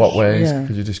 Because, in what ways? Yeah.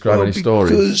 Could you describe any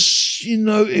stories? Because,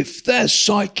 if they're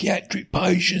psychiatric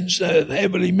patients, they're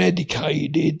heavily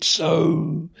medicated,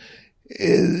 so,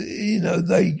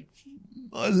 they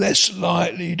are less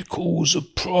likely to cause a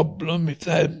problem if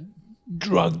they're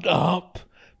drugged up.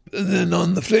 But then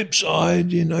on the flip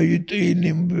side, you're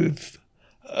dealing with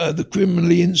the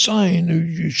criminally insane who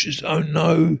you just don't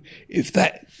know if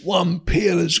that one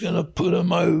pill is going to put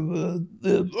them over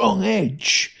the wrong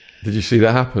edge. Did you see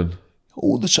that happen?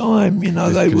 All the time, Could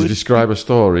you describe a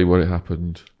story where it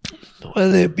happened?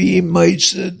 Well, there'd be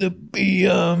inmates that'd be,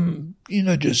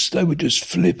 they would just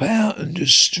flip out and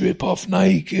just strip off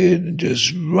naked and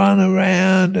just run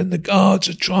around, and the guards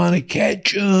are trying to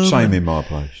catch them. Same in my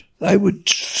place. They would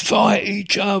fight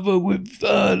each other with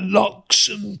locks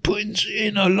and putting,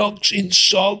 locks in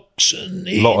socks and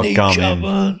eating each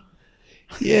other.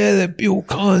 Yeah, there'd be all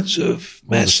kinds of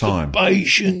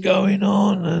masturbation going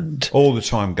on, and all the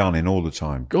time gunning, all the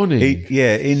time. Gunning?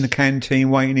 In the canteen,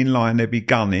 waiting in line, there'd be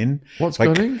gunning. What's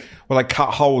gunning? Well, they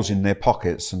cut holes in their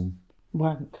pockets and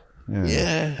wank.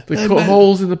 Yeah. They cut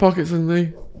holes in the pockets and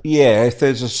they... Yeah, if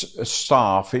there's a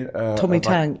staff... Tommy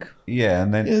Tank. Yeah,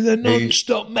 and then... Yeah, they're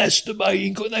non-stop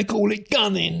masturbating, they call it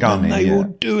gunning. And they will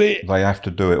do it. They have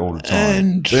to do it all the time.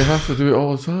 And they have to do it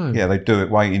all the time? Yeah, they do it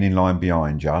waiting in line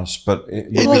behind us, but...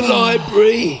 in the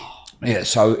library. Yeah,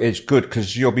 so it's good,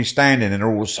 because you'll be standing and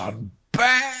all of a sudden,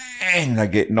 bang, they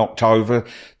get knocked over.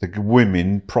 The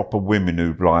women, proper women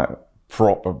who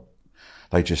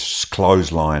they just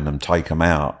clothesline them, take them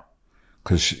out.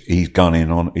 Because he's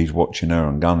watching her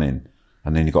and gunning.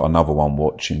 And then you've got another one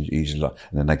watching, and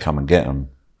then they come and get him.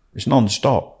 It's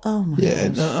non-stop. Oh my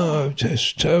God. No,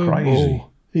 that's terrible. Crazy.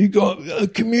 You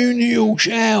got communal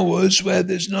showers where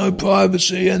there's no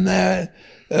privacy, and the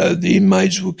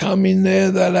inmates will come in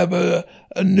there, they'll have a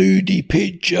nudie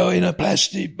picture in a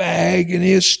plastic bag, and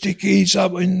he'll stick his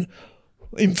up in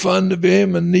front of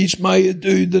him, and his mate will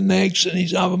do the next, and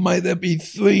his other mate, there'll be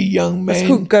 3 young men it's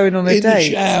called going on a in date.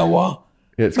 The shower.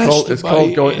 Yeah,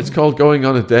 it's called going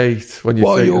on a date when you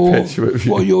take a picture of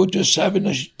you. While you're just having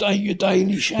your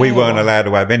daily shower. We weren't allowed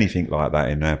to have anything like that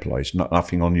in our place.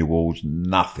 Nothing on your walls,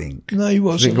 nothing. No, you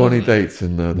wasn't. Didn't go on any dates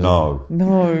in there? No.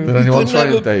 Did anyone try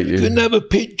and date you? Couldn't have a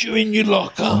picture in your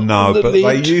locker. No, but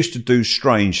they used to do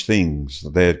strange things.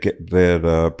 They'd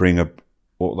bring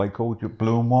what they called, your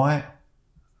blue and white?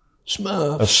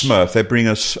 Smurfs. A Smurf. They'd bring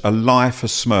a life, a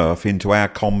Smurf, into our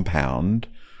compound,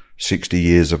 60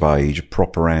 years of age, a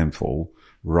proper handful,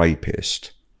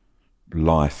 rapist,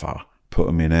 lifer, put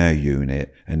them in our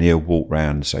unit, and he'll walk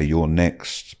round and say, "You're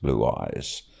next, Blue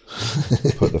Eyes."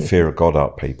 Put the fear of God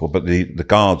up people. But the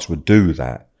guards would do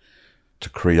that to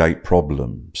create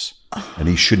problems. And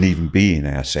he shouldn't even be in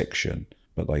our section,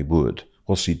 but they would.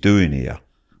 What's he doing here?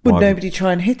 Would nobody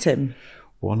try and hit him?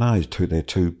 Well, no, they're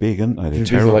too big, aren't they? They're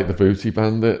terrible. Like the Booty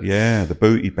Bandit. Yeah, the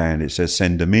Booty Bandit says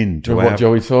send them in. To what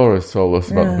Joey Torres told us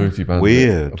about the Booty Bandit.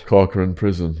 Weird. Of Corcoran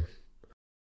Prison.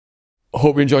 I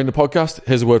hope you're enjoying the podcast.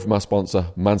 Here's a word from our sponsor,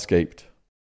 Manscaped.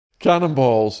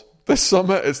 Cannonballs. This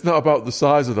summer, it's not about the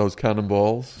size of those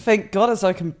cannonballs. Thank God, as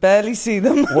I can barely see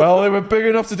them. Well, they were big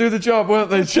enough to do the job,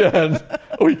 weren't they, Jen?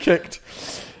 We kicked.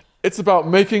 It's about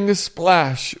making a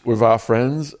splash with our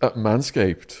friends at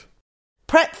Manscaped.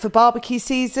 Prep for barbecue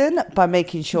season by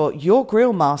making sure your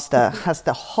grill master has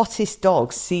the hottest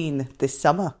dog seen this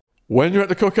summer. When you're at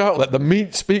the cookout, let the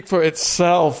meat speak for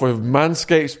itself with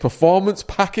Manscaped's Performance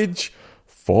Package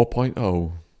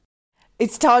 4.0.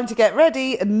 It's time to get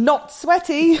ready and not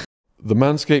sweaty. The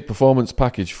Manscaped Performance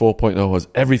Package 4.0 has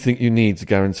everything you need to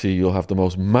guarantee you'll have the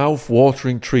most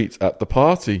mouth-watering treat at the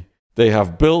party. They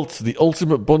have built the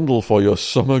ultimate bundle for your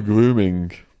summer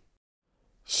grooming.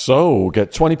 So,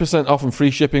 get 20% off and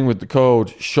free shipping with the code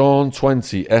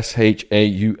SEAN20,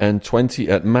 SHAUN20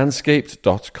 at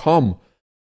manscaped.com.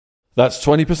 That's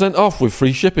 20% off with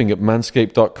free shipping at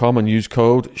manscaped.com and use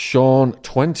code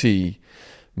SEAN20.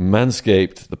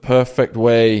 Manscaped, the perfect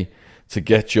way to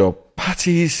get your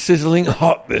patties sizzling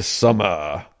hot this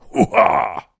summer.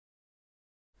 Hoo-ha!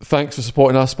 Thanks for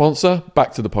supporting our sponsor.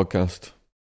 Back to the podcast.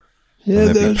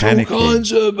 Yeah, there's all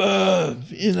kinds of,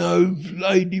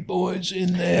 lady boys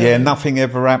in there. Yeah, nothing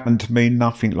ever happened to me,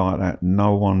 nothing like that.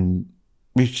 No one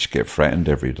We just get threatened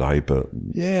every day, but...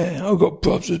 Yeah, I got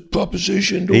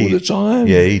propositioned all the time.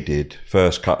 Yeah, he did.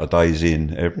 First couple of days in.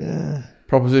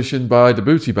 Propositioned by the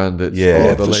booty bandits. Yeah,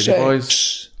 or the for lady sex.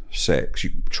 boys. Sex. You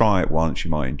try it once,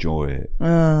 you might enjoy it.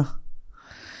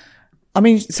 I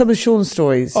mean, some of Sean's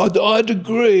stories. I'd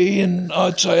agree, and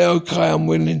I'd say, okay, I'm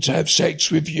willing to have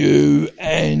sex with you,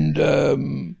 and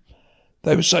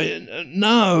they would say,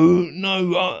 no,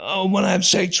 I want to have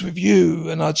sex with you,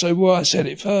 and I'd say, well, I said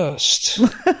it first.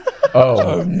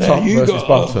 Oh, now top you versus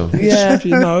bottom. Yeah.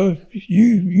 You know,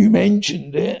 you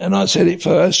mentioned it, and I said it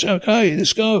first. Okay,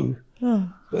 let's go.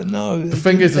 But no, The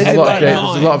thing is, there's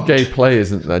a lot of gay play,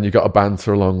 isn't there? And you've got to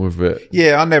banter along with it.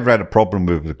 Yeah, I never had a problem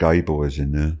with the gay boys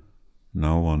in there.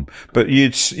 No one. But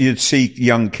you'd see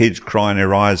young kids crying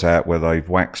their eyes out where they've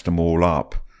waxed them all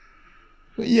up.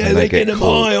 Yeah, and they they get get them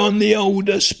caught. high on the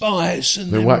older spice,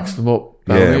 and They then- wax them up.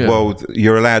 down Yeah, here. well,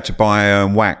 you're allowed to buy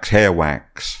hair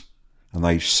wax, and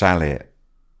they sell it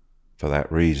for that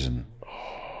reason.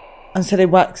 And so they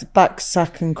wax back,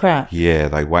 sack and crack. Yeah,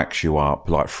 they wax you up,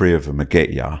 like 3 of them will get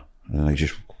you, and they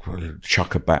just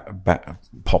chuck a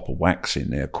pop of wax in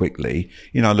there quickly.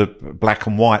 You know, the black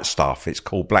and white stuff, it's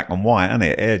called black and white, isn't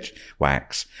it? Edge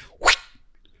wax.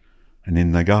 And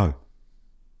in they go.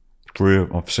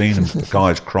 I've seen them, the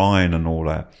guys crying and all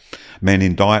that. Men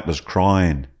in diapers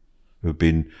crying who've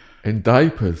been... In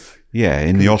diapers. Yeah,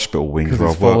 in the hospital wings Because where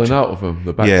it's I've worked. falling out of them.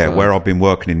 The Yeah, backside. where I've been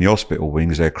working in the hospital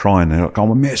wings, they're crying. They're like,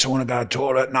 oh, miss, I want to go to the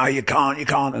toilet. No, you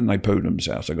can't. And they poo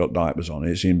themselves. They got diapers on.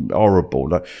 It's horrible.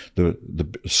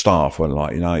 The staff were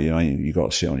like, you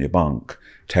got to sit on your bunk.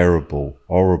 Terrible.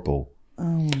 Horrible.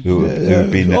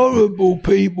 Who've been horrible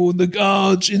people, the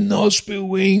guards in the hospital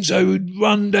wings, they would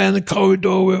run down the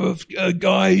corridor with a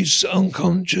guy who's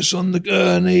unconscious on the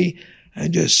gurney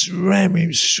and just ram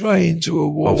him straight into a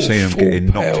wall. I've seen them full getting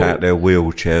knocked pelt. out their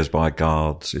wheelchairs by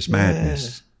guards. It's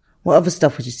madness. What other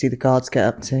stuff would you see the guards get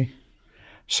up to?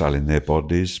 Selling their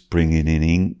bodies, bringing in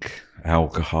ink,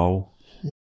 alcohol,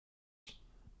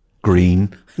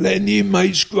 green. Letting the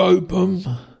inmates grope them.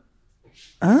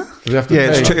 Do they have to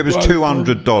Yeah, pay? it was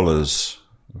 $200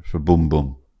 for Boom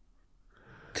Boom.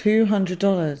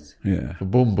 $200. Yeah, For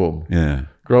boom boom. yeah.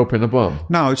 Groping a bum.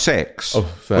 No, sex. Oh,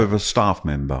 sex. With a staff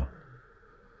member.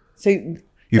 So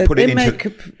You put it inmate into...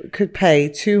 could pay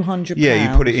 £200.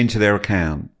 Yeah, you put it into their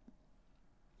account.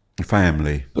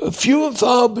 Family. But few and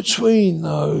far between,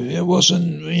 though. It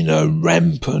wasn't,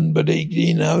 rampant, but it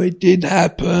did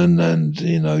happen. And,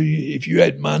 if you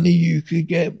had money, you could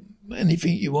get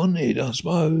anything you wanted, I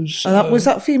suppose. And was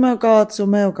that female guards or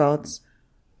male guards?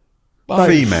 Both.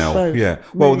 Female, both. yeah.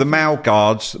 Well, the male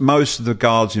guards, most of the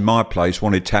guards in my place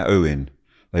wanted tattooing.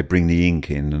 They bring the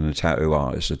ink in and the tattoo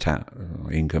artist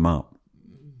ink them up.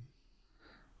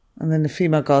 And then the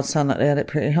female guards sound like they had it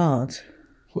pretty hard.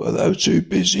 Well, they were too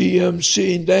busy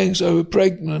sitting down because they were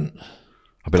pregnant.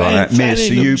 I'd be like that, miss, are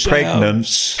Fanning you themselves.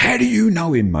 pregnant? How do you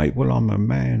know him, mate? Well, I'm a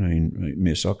man,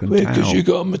 miss, I can Because tell. you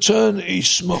got a maternity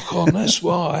smock on, that's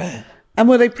why. And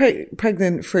were they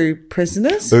pregnant through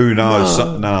prisoners? Who knows?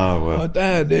 No. I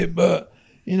doubt it, but,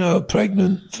 a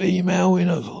pregnant female in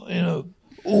a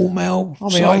all-male I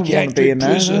mean, I wouldn't wanna be psychiatric in there,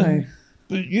 prison. no.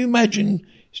 But you imagine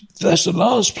that's the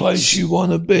last place you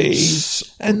want to be,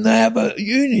 and they have a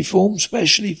uniform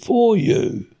specially for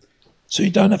you. So you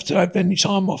don't have to have any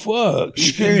time off work.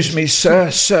 Excuse me,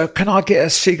 sir, can I get a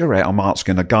cigarette? I'm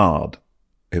asking a guard.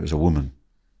 It was a woman.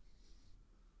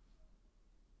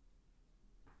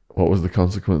 What was the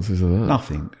consequences of that?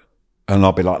 Nothing. And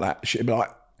I'll be like that. She'd be like,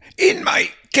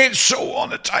 inmate, get salt on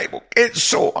the table. Get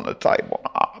salt on the table.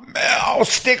 Oh, man, I'll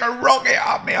stick a rocket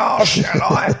up my arse, shall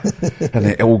I? And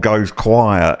it all goes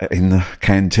quiet in the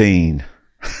canteen.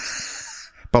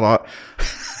 But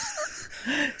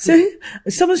So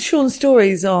some of Sean's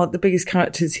stories are the biggest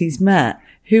characters he's met.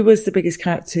 Who was the biggest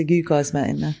character you guys met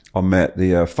in there? I met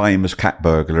the famous cat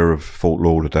burglar of Fort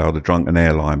Lauderdale, the drunken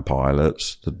airline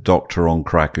pilots, the doctor on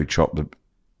crack who chopped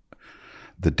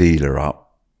the dealer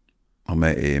up. I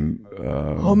met him.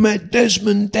 I met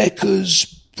Desmond Decker's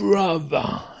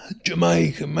brother,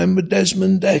 Jamaican. Remember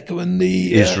Desmond Decker and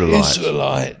the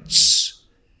Israelites?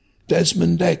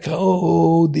 Desmond Decker,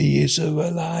 the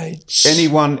Israelites.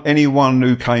 Anyone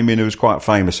who came in who was quite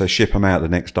famous, they ship them out the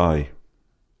next day.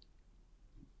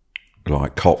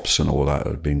 Like cops and all that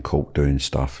had been caught doing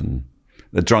stuff, and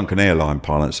the drunken airline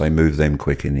pilots, they moved them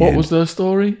quick in the end. What was their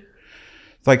story?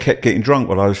 They kept getting drunk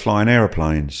while I was flying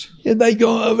aeroplanes. Yeah, they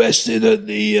got arrested at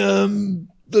the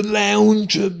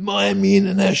lounge at Miami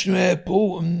International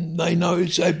Airport, and they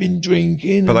noticed they'd been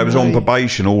drinking. But they and was on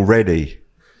probation already.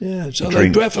 Yeah, so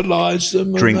Drink- they breathalyzed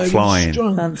them. drink and they flying. Was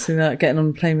drunk. Fancy that, getting on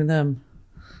a plane with them.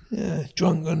 Yeah,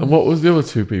 drunken. And what was the other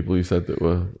two people you said that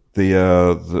were?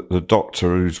 The doctor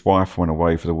whose wife went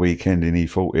away for the weekend and he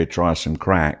thought he'd try some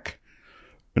crack.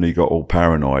 And he got all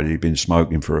paranoid. He'd been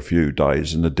smoking for a few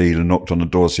days. And the dealer knocked on the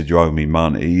door, said, "You owe me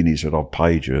money." And he said, "I've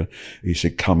paid you." He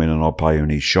said, "Come in and I'll pay you."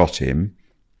 And he shot him.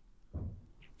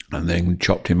 And then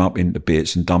chopped him up into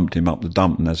bits and dumped him up the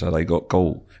dump. And that's how they got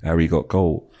caught. How he got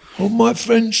caught. Well, my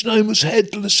friend's name was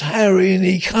Headless Harry, and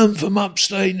he come from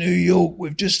upstate New York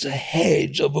with just a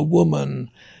head of a woman.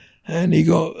 And he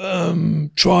got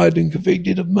tried and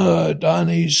convicted of murder. And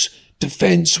his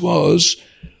defence was,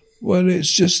 well,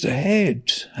 it's just a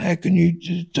head. How can you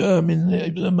determine that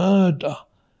it was a murder?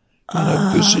 You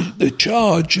know, because the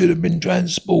charge should have been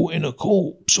transporting a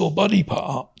corpse or body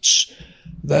parts.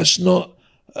 That's not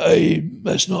a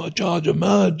charge of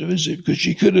murder, is it? Because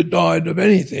she could have died of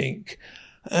anything.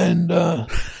 And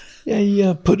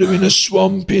he put her in a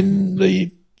swamp in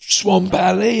the Swamp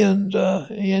Alley, and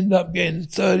he ended up getting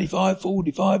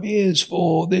 45 years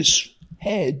for this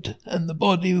head, and the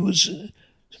body was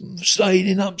stayed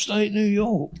in upstate New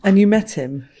York. And you met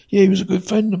him? Yeah, he was a good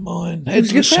friend of mine. He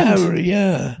was a good Headless friend? Harry,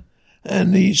 yeah.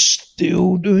 And he's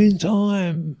still doing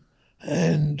time,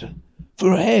 and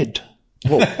for a head.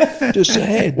 Just a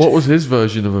head. What was his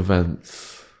version of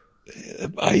events?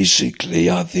 Basically,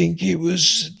 I think it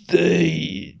was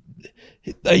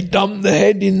they dumped the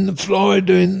head in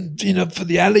Florida, for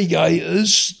the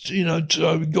alligators,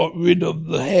 so we got rid of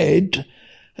the head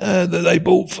that they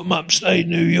bought from upstate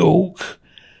New York,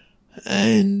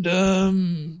 and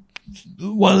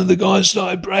one of the guys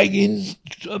started bragging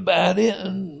about it,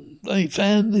 and they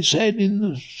found this head in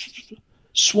the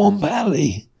Swamp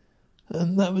Alley,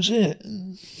 and that was it.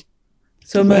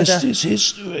 So The murder. rest is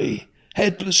history.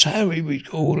 Headless Harry, we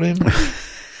call him.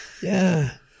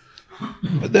 Yeah.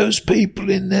 But there was people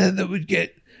in there that would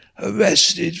get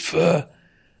arrested for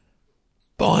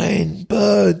buying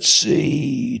bird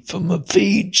seed from a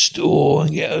feed store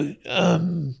and get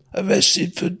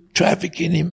arrested for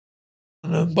trafficking in.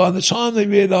 And by the time they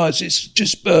realise it's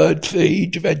just bird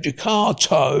feed, you've had your car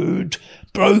towed,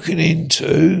 broken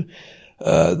into,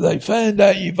 they found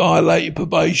out you violated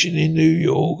probation in New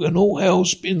York, and all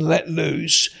hell's been let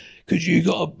loose because you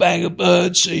got a bag of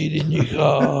bird seed in your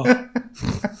car.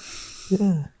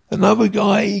 Yeah. Another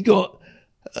guy, he got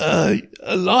a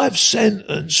life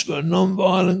sentence for a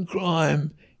non-violent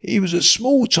crime. He was a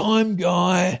small-time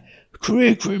guy,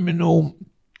 career criminal.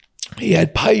 He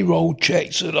had payroll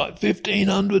checks at like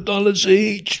 $1,500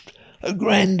 each,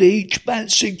 $1,000 each, about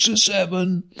 6 or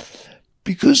 7.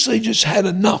 Because they just had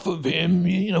enough of him,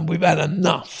 we've had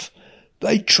enough.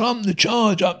 They trumped the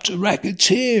charge up to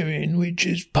racketeering, which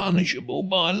is punishable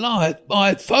by life,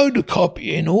 by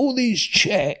photocopying all these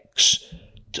checks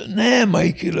to now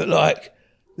make it look like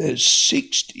there's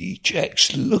 60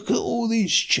 checks. Look at all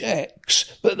these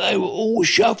checks. But they were all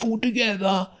shuffled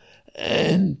together,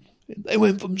 and they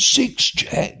went from 6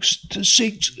 checks to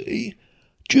 60.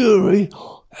 Jury,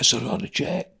 that's a lot of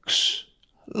checks.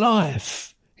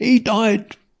 Life. He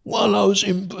died while I was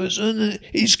in prison.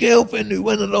 His girlfriend, who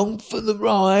went along for the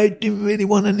ride, didn't really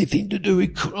want anything to do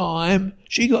with crime.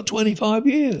 She got 25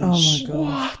 years. Oh, my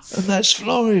God. And that's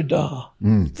Florida.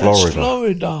 Florida. That's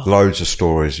Florida. Loads of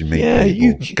stories you meet Yeah,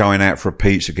 people going out for a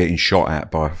pizza, getting shot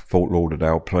at by Fort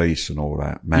Lauderdale police and all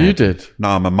that. Man. You did?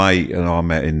 No, my mate and I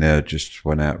met in there, just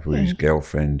went out with his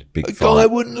girlfriend. Big A fight. guy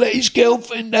wouldn't let his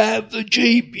girlfriend out of the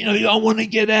Jeep. I want to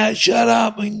get out, shut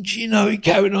up. And, he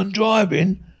carried on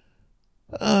driving.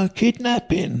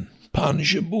 Kidnapping,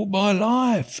 punishable by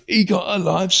life. He got a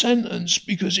life sentence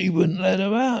because he wouldn't let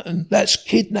her out, and that's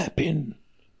kidnapping.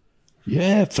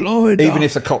 Yeah, Florida. Even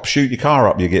if the cops shoot your car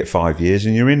up, you get 5 years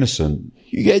and you're innocent.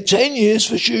 You get 10 years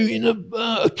for shooting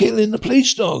killing a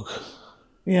police dog.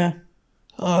 Yeah.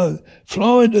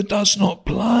 Florida does not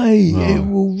play. No. It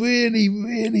will really,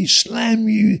 really slam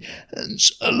you. And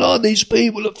a lot of these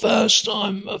people are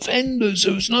first-time offenders.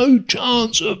 There was no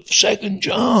chance of second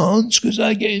chance because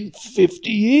they're getting 50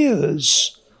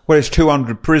 years. Well, there's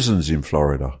 200 prisons in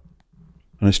Florida,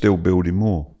 and they're still building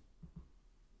more.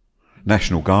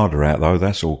 National Guard are out, though.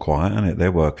 That's all quiet, isn't it?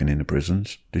 They're working in the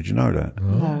prisons. Did you know that?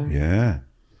 No. Yeah.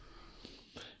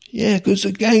 Yeah, because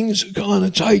the gangs are kind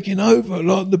of taking over a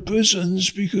lot of the prisons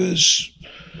because...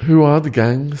 Who are the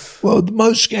gangs? Well,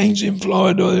 most gangs in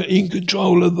Florida are in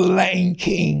control of the Latin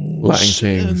Kings. Latin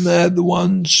Kings. And they're the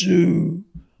ones who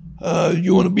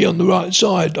you want to be on the right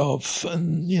side of.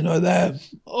 And, they're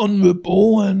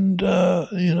honourable and,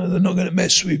 they're not going to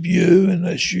mess with you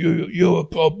unless you're a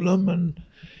problem. And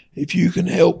if you can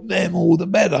help them, all the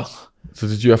better. So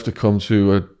did you have to come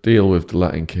to a deal with the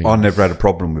Latin Kings? I never had a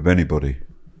problem with anybody.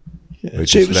 Yeah.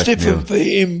 So it was different for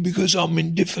him because I'm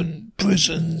in different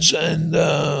prisons and,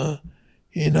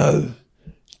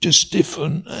 just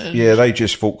different. And yeah, they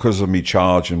just thought because of me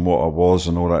charge and what I was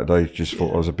and all that, they just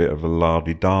thought I was a bit of a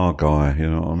la-di-da guy, you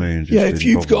know what I mean? Just if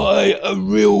you've got a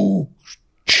real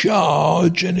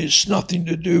charge and it's nothing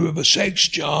to do with a sex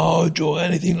charge or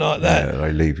anything like that,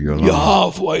 they leave you alone. You're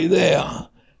halfway there.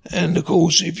 And of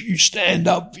course, if you stand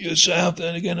up for yourself,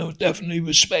 then again, I would definitely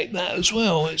respect that as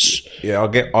well.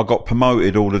 I got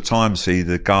promoted all the time. See,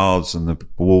 the guards and the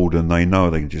warden, they know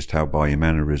they can just tell by your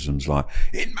mannerisms. Like,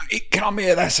 come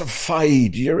here, that's a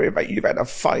fade. You've had a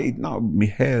fade. No, my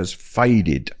hair's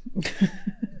faded.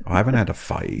 I haven't had a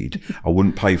fade. I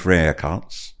wouldn't pay for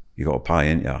haircuts. You got to pay,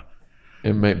 ain't you?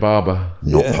 Inmate barber.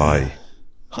 Not pay.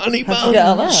 Honey How'd you get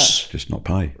out of that? Just not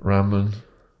pay. Ramen.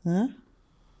 Huh?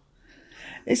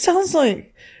 It sounds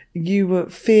like you were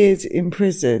feared in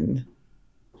prison.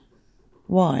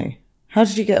 Why? How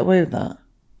did you get away with that?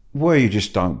 Well, you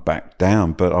just don't back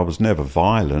down. But I was never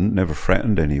violent, never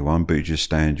threatened anyone, but you just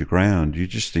stand your ground. You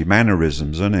just the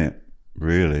mannerisms, innit?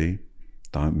 Really?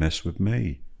 Don't mess with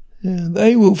me. Yeah,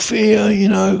 they will fear,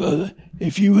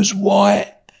 if you was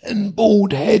white and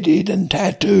bald-headed and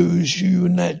tattoos, you were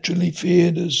naturally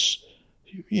feared as,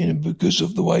 because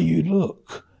of the way you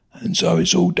look. And so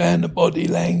it's all down to body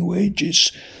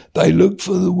language. They look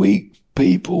for the weak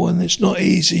people, and it's not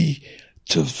easy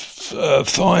to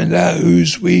find out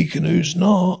who's weak and who's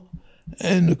not.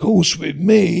 And of course, with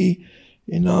me,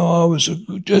 I was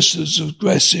just as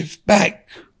aggressive back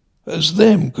as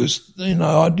them because,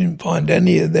 I didn't find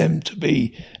any of them to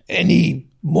be any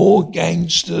more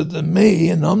gangster than me,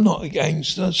 and I'm not a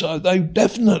gangster, so they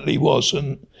definitely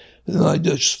wasn't. And I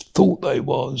just thought they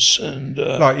was. And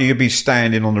like you could be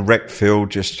standing on the rec field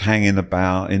just hanging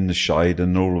about in the shade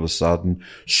and all of a sudden,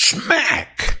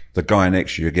 smack! The guy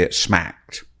next to you gets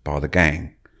smacked by the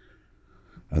gang.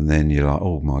 And then you're like,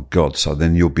 oh my God. So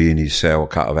then you'll be in his cell a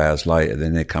couple of hours later.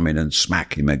 Then they come in and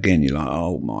smack him again. You're like,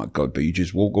 oh my God. But you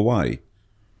just walk away.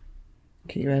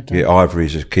 Keep your head down. Yeah, either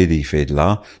he's a kiddie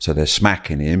fiddler, so they're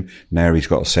smacking him. Now he's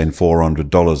got to send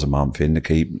 $400 a month in to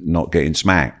keep not getting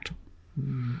smacked.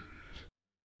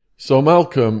 So,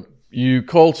 Malcolm, you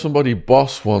called somebody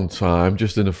boss one time,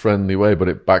 just in a friendly way, but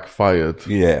it backfired.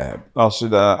 Yeah. I said,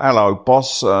 hello,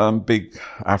 boss, big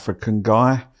African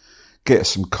guy. Get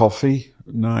some coffee.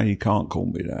 No, you can't call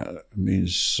me that. It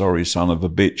means sorry son of a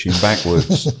bitch in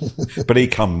backwards. But he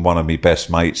come one of my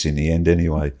best mates in the end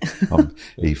anyway.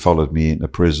 He followed me into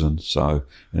prison,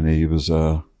 and he was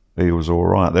all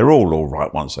right. They're all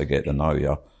right once they get to know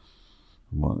you.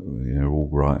 You're all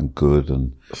right and good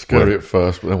and scary at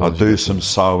first, but then I do some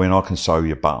sewing. I can sew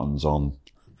your buttons on.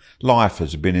 Life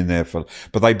has been in there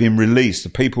but they've been released. The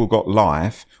people who got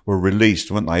life were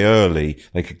released, weren't they? Early.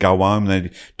 They could go home,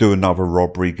 they'd do another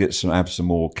robbery, have some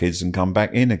more kids, and come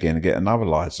back in again and get another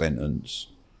life sentence.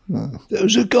 There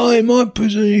was a guy in my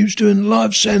prison who was doing a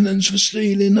life sentence for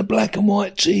stealing a black and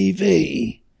white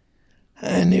TV.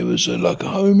 And it was like a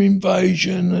home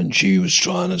invasion, and she was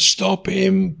trying to stop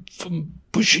him from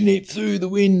pushing it through the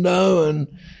window, and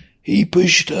he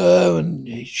pushed her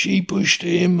and she pushed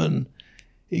him, and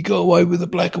he got away with a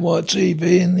black and white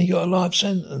TV and he got a life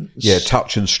sentence. Yeah,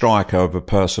 touch and strike of a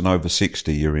person over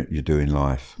 60, you're doing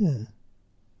life. Yeah.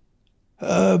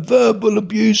 Verbal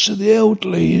abuse of the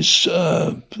elderly is,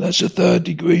 that's a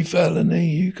 3rd-degree felony.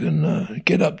 You can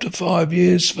get up to 5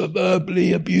 years for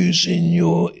verbally abusing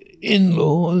your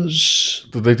in-laws.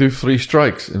 Do they do 3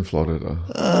 strikes in Florida?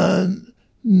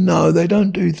 No, they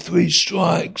don't do 3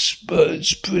 strikes, but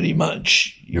it's pretty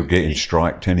much... You're getting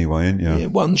striked anyway, aren't you? Yeah,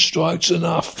 1 strike's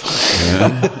enough.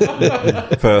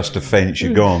 Yeah. First offence,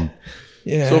 you're gone.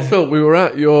 Yeah. So, Phil, we were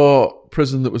at your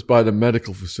prison that was by the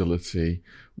medical facility.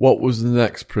 What was the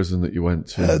next prison that you went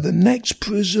to? The next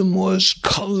prison was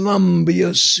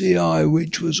Columbia CI,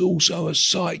 which was also a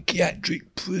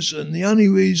psychiatric prison. The only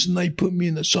reason they put me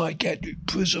in the psychiatric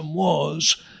prison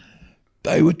was...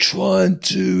 they were trying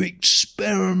to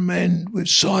experiment with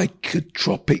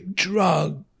psychotropic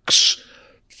drugs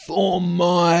for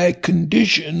my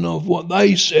condition of what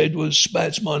they said was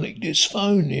spasmodic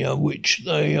dysphonia, which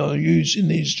they are using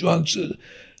these drugs to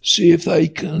see if they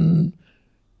can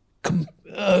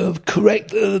correct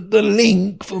the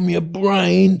link from your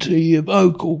brain to your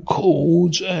vocal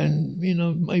cords and,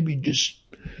 maybe just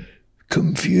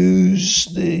confuse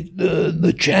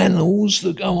the channels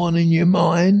that go on in your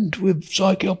mind with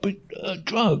psychotropic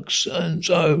drugs. And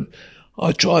so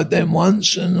I tried them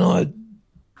once and I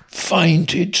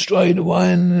fainted straight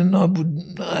away, and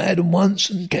then I had them once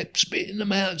and kept spitting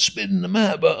them out,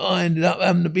 but I ended up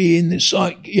having to be in this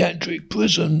psychiatric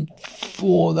prison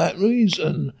for that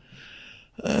reason.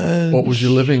 And What was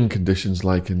your living conditions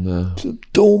like in there?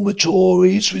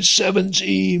 dormitories with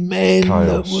 70 men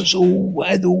Chaos. that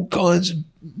had all kinds of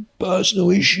personal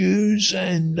issues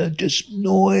and just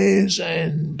noise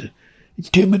and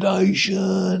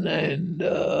intimidation and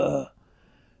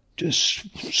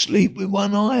just sleep with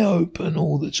one eye open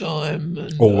all the time.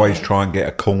 And, Always try and get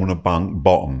a corner bunk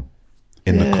bottom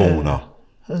in the corner.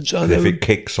 and so And there if were it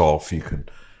kicks off, you can.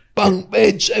 bunk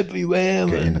beds everywhere.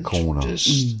 Get in and the corner.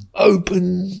 Just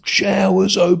open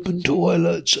showers, open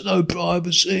toilets, no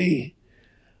privacy.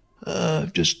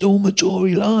 Just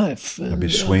dormitory life. They'll And, be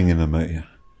swinging them at you.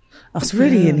 That's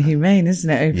really inhumane, isn't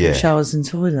it? Open Yeah. showers and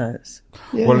toilets.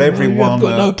 Well, everyone, You've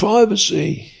got no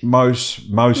privacy. Most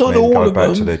Not men all go of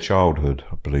back to them. their childhood,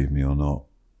 believe me or not.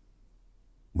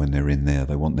 When they're in there,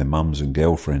 they want their mums and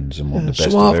girlfriends and want the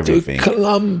best So of after everything.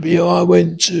 Columbia, I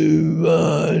went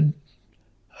to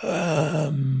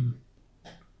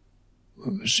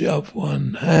what was the other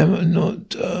one?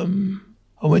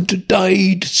 I went to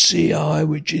Dade CI,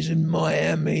 which is in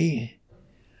Miami,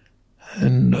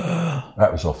 and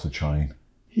That was off the chain.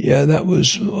 yeah, that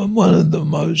was one of the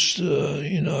most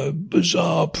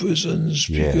bizarre prisons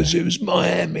because it was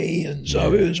Miami, and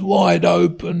so it was wide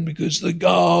open because the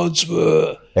guards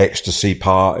were. Ecstasy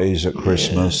parties at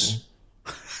Christmas,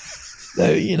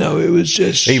 It was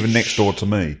just even next door to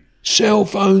me. cell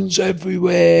phones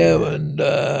everywhere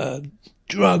and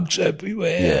drugs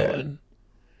everywhere, and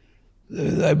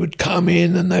they would come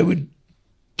in and they would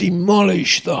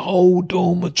demolish the whole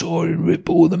dormitory, rip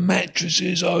all the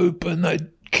mattresses open, they'd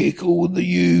kick all the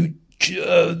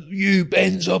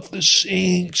U-bends off the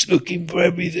sinks, looking for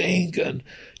everything, and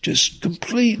just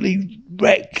completely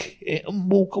wreck it and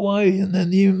walk away. And then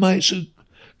the inmates have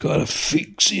got to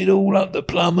fix it all up. The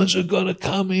plumbers have got to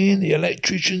come in. The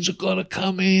electricians have got to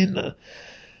come in.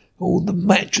 All the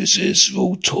mattresses are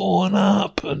all torn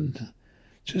up and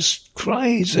just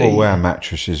crazy. Well, our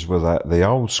mattresses were the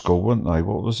old school, weren't they?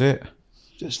 What was it?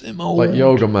 Just them old, Like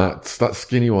yoga mats, that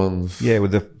skinny ones. Yeah,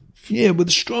 with the with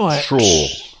the stripes. straw.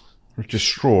 Just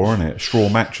straw, isn't it? Straw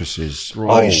mattresses.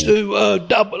 I used to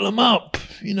double them up,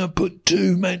 put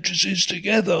two mattresses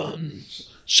together and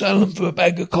sell them for a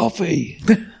bag of coffee.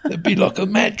 There'd be like a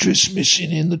mattress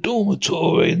missing in the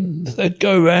dormitory, and they'd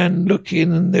go around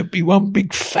looking, and there'd be one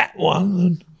big fat one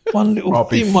and one little I'll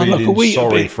be thin one like a feeling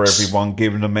sorry Weetabix. for everyone,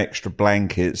 giving them extra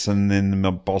blankets, and then my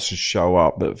bosses show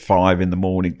up at 5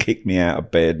 a.m, kick me out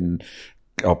of bed, and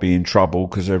I'll be in trouble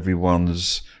because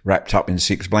everyone's wrapped up in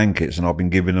 6 blankets, and I've been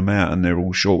giving them out, and they're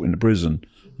all short in the prison,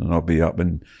 and I'll be up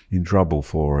in trouble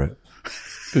for it.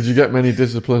 Did you get many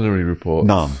disciplinary reports?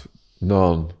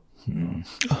 None.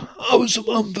 I was the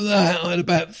one for that. I had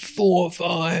about 4 or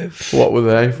 5 What were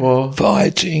they for?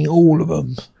 fighting, all of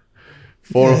them.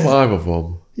 4 or 5 of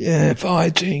them. Yeah,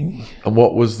 fighting. And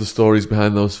what was the stories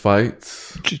behind those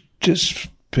fights? Just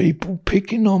people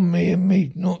picking on me and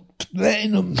me not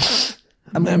letting them.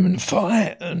 And having to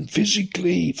fight and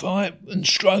physically fight and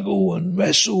struggle and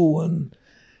wrestle and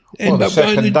end up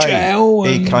going to jail.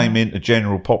 He And came into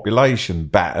general population,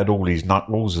 battered all his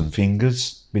knuckles and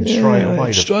fingers, been straight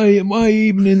away. straight away,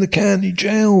 even in the county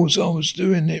jails, I was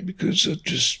doing it because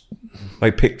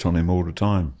They picked on him all the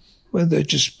time. they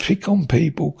just pick on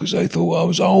people because they thought I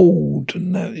was old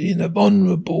and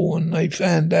vulnerable, and they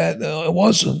found out that I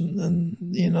wasn't, and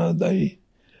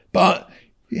but.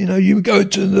 You go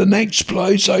to the next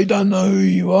place, they don't know who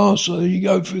you are, so you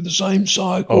go through the same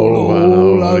cycle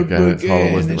all over again. It's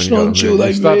horrible, isn't it, It's when you not gotta until they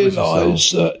establish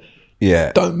realise that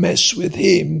Yeah. don't mess with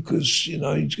him because, he's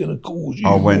going to cause you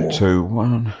I went more. to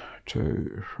 1,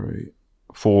 2, 3,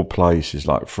 4 places,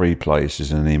 like 3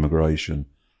 places in immigration.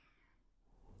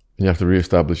 You have to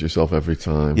re-establish yourself every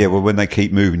time. Yeah, well, when they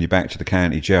keep moving you back to the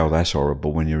county jail, that's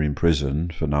horrible when you're in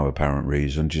prison for no apparent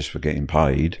reason, just for getting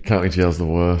paid. County jail's the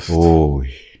worst. Oh,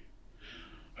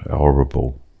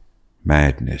 horrible.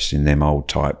 Madness in them old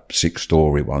type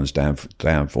 6-story ones down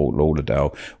Fort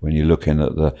Lauderdale, when you're looking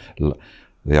at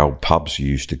the old pubs you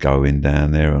used to go in down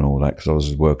there and all that, because I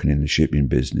was working in the shipping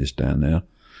business down there,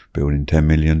 building $10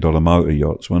 million motor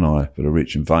yachts, wasn't I, for the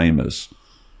rich and famous.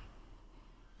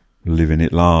 Living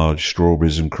it large,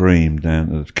 strawberries and cream down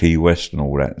to Key West and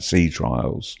all that, sea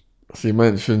trials. So you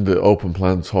mentioned that open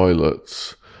plan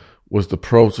toilets was the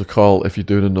protocol. If you're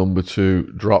doing a number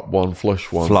 2, drop one,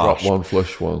 flush one, Flush. drop one,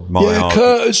 flush one.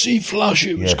 Courtesy flush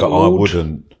it was Yeah, but I called.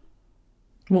 wouldn't.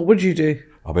 What would you do?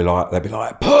 They'd be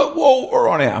like, put water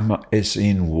on it. I'm like, it's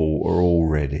in water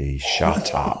already.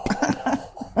 Shut up.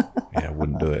 Yeah, I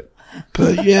wouldn't do it.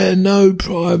 But no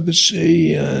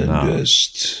privacy and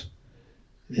just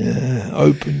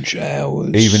open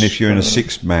showers. Even if you're in a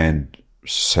 6-man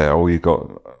cell, you've got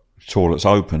Toilet's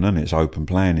open, and it's open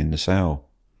plan in the cell.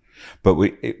 But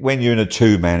when you're in a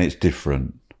 2-man, it's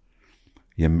different.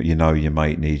 You know your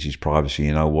mate needs his privacy.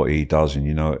 You know what he does,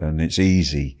 and and it's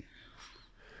easy.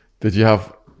 Did you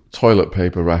have toilet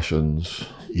paper rations?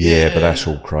 Yeah, but that's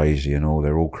all crazy and all.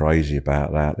 They're all crazy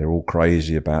about that. They're all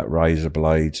crazy about razor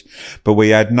blades. But we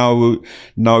had no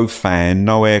fan,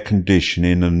 no air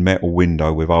conditioning, and metal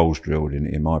window with holes drilled in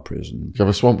it in my prison. Did you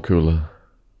have a swamp cooler?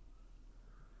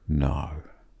 No.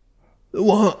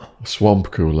 What? A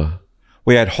swamp cooler.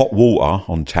 We had hot water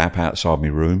on tap outside my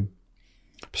room.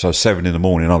 So 7 a.m,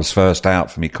 I was first out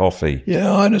for me coffee.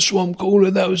 Yeah, I had a swamp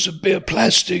cooler. That was a bit of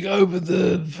plastic over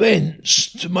the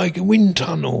vents to make a wind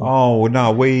tunnel. Oh,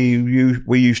 no, we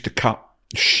used to cut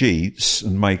sheets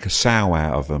and make a sow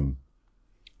out of them.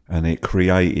 And it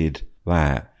created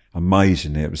that.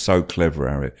 Amazing. It was so clever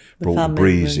how it brought the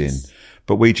breeze in.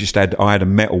 But I had a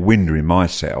metal window in my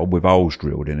cell with holes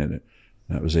drilled in it.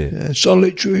 That was it. Yeah,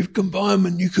 solitary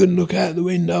confinement. You couldn't look out the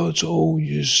window at all.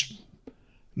 You just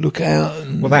look out.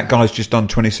 Well, that guy's just done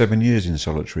 27 years in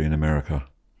solitary in America.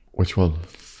 Which one?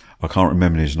 I can't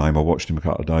remember his name. I watched him a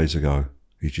couple of days ago.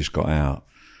 He just got out.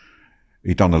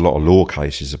 He'd done a lot of law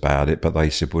cases about it, but they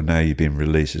said, well, now you've been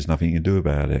released. There's nothing you can do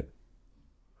about it.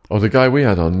 Oh, the guy we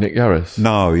had on, Nick Harris?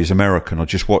 No, he's American. I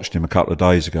just watched him a couple of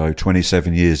days ago.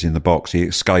 27 years in the box. He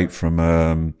escaped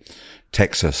from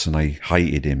Texas, and they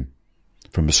hated him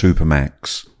from a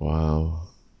Supermax. Wow.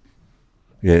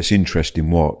 Yeah, it's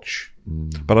interesting watch.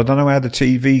 But I don't know how the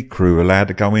TV crew are allowed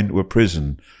to go into a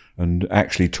prison and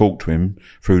actually talk to him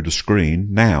through the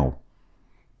screen now.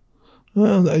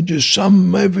 Well, they just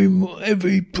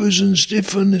every prison's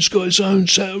different. It's got its own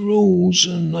set of rules,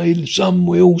 and some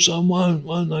will, some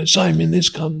won't they? Same in this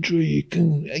country. You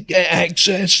can get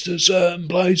access to certain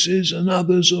places, and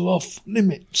others are off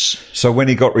limits. So when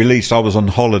he got released, I was on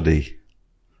holiday.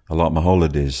 I like my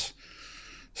holidays.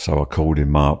 So I called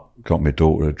him up, got my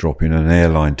daughter to drop in an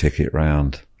airline ticket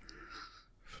round.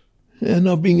 And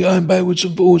I've been going backwards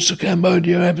and forwards to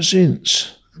Cambodia ever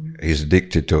since. He's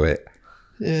addicted to it.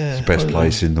 Yeah. It's the best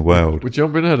place in the world. We're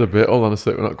jumping ahead a bit. Hold on a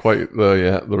sec, we're not quite there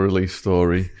yet, the release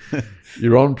story.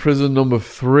 You're on prison number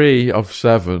 3 of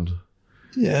 7.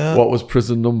 Yeah. What was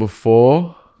prison number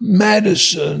 4?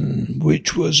 Madison,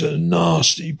 which was a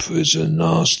nasty prison,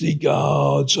 nasty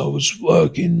guards. I was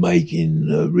making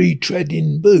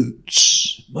retreading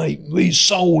boots,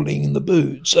 resoling the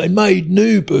boots. They made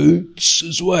new boots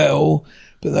as well,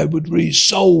 but they would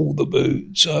resole the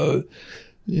boots. So,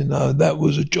 that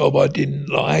was a job I didn't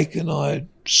like, and I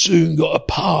soon got a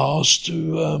pass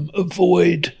to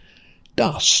avoid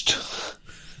dust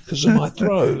because of my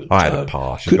throat. I had a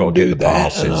pass. You Couldn't do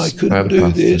that, and I couldn't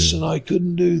do this, and I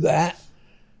couldn't do that,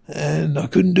 and I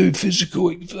couldn't do physical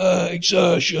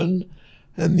exertion.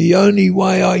 And the only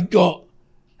way I got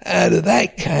out of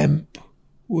that camp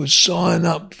was sign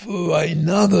up for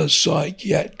another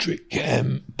psychiatric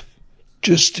camp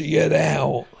just to get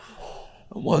out.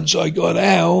 And once I got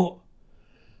out,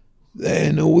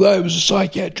 then although it was a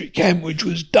psychiatric camp which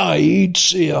was Dade,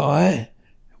 CI,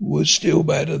 was still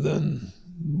better than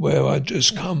where I'd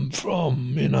just come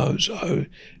from, so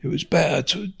it was better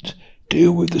to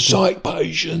deal with the psych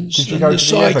patients than the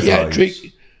psychiatric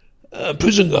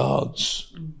prison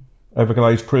guards.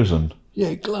 Everglades Prison?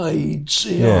 Yeah, Glades,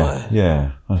 CI.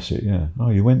 Yeah, that's it, yeah. Oh,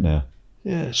 you went there?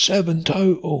 Yeah, 7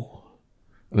 total.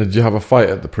 And did you have a fight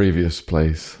at the previous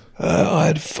place? I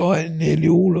had a fight in nearly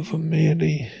all of them,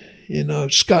 really.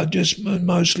 Just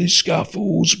mostly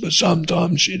scuffles, but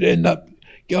sometimes you'd end up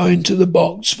going to the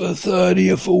box for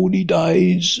 30 or 40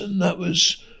 days, and that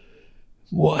was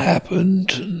what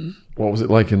happened. And what was it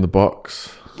like in the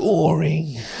box?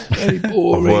 Boring. Very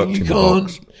boring. You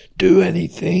can't do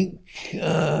anything.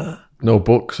 No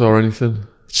books or anything?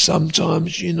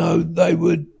 Sometimes, they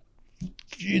would,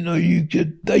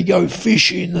 they go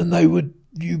fishing, and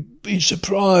you'd be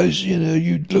surprised,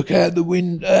 you'd look out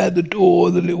the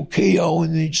door, the little keyhole,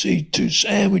 and you'd see 2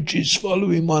 sandwiches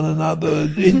following one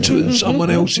another into someone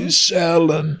else's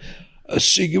cell, and a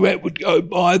cigarette would go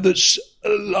by that's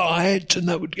light, and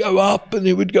that would go up and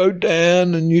it would go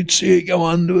down, and you'd see it go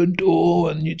under a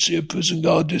door, and you'd see a prison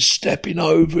guard just stepping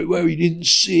over it where he didn't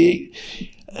see it.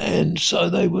 And so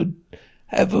they would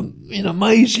have an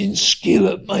amazing skill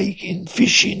at making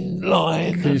fishing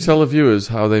line. Can you tell the viewers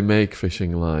how they make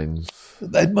fishing lines?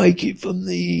 They'd make it from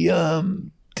the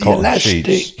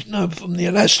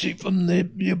elastic, from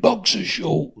your boxer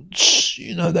shorts.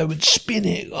 They would spin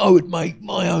it. I would make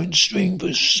my own string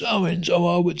for sewing, so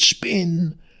I would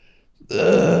spin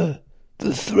the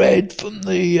thread from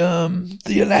the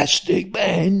elastic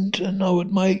band, and I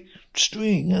would make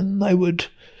string, and they would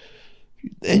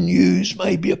then use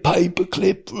maybe a paper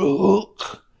clip for a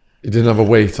hook. It didn't have a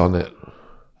weight on it.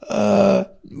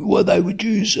 Well, they would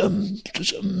use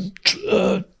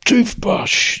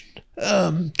toothbrush,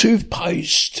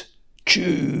 toothpaste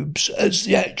tubes as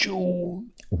the actual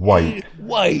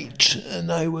Weight. and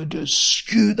they would just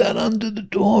skew that under the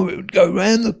door. It would go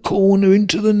round the corner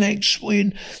into the next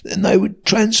win. Then they would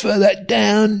transfer that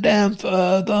down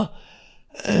further,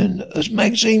 and a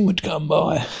magazine would come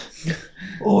by.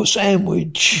 Or a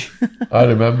sandwich. I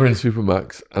remember in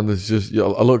Supermax, and there's just,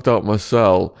 I looked out my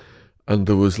cell, and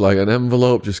there was like an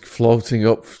envelope just floating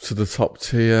up to the top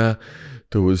tier.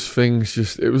 There was things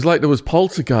it was like there was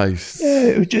poltergeist. Yeah,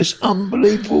 it was just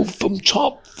unbelievable from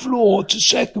top floor to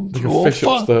second Like floor. a fish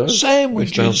upstairs,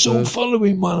 Sandwiches fish all downstairs.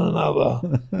 following one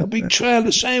another. A big trail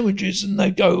of sandwiches, and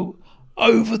they go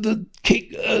over the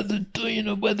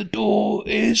where the door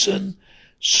is, and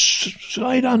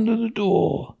straight under the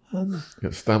door. And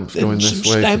Get stamps then going some this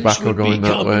way, stamps tobacco would be going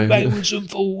that coming way. backwards and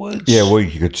forwards. Yeah,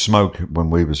 you could smoke when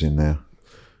we was in there.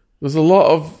 There's a lot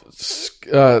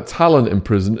of talent in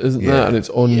prison, isn't there? And it's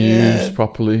unused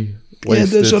properly. Yeah,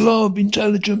 Wasted. there's a lot of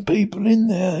intelligent people in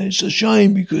there. It's a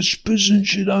shame because prison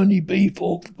should only be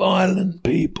for violent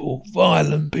people.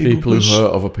 People who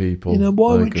hurt other people. You know,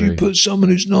 why I would you agree. put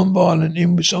someone who's non-violent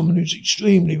in with someone who's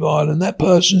extremely violent? That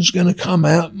person's going to come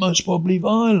out most probably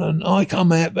violent. I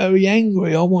come out very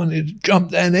angry. I wanted to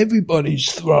jump down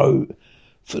everybody's throat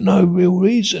for no real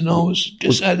reason. I was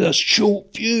just had a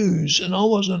short fuse, and I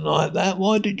wasn't like that.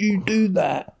 Why did you do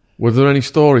that? Were there any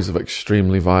stories of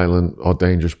extremely violent or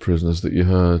dangerous prisoners that you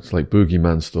heard, like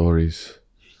boogeyman stories?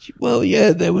 Well,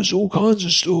 yeah, there was all kinds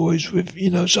of stories with,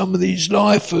 some of these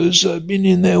lifers that had been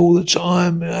in there all the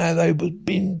time, how they were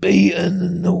being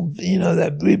beaten and,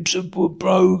 their ribs were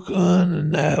broken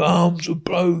and their arms were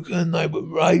broken, they were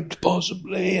raped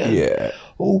possibly, and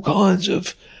all kinds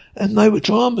of, and they were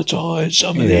traumatised,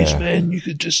 some of these men. You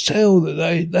could just tell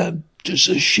that they're just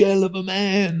a shell of a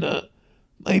man that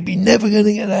maybe never going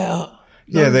to get out.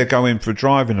 Yeah, they go in for a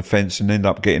driving offence and end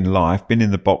up getting life. Been in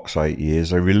the box 8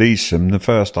 years. They release them. The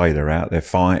first day they're out, they're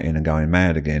fighting and going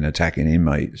mad again, attacking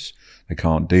inmates. They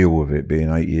can't deal with it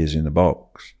being 8 years in the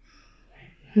box.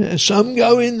 Yeah, some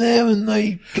go in there and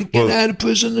they get out of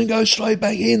prison and go straight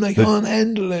back in. They can't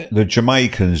handle it. The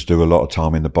Jamaicans do a lot of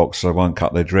time in the box, so they won't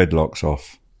cut their dreadlocks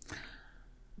off.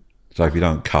 So if you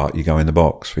don't cut, you go in the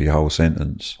box for your whole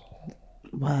sentence.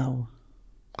 Wow.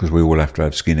 Because we all have to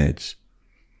have skinheads.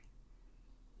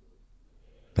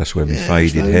 That's where my Yeah,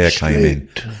 faded it's hair very came in.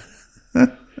 strict.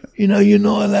 You're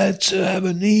not allowed to have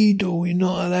a needle. You're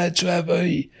not allowed to have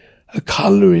a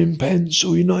colouring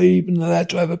pencil. You're not even allowed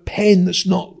to have a pen that's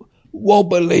not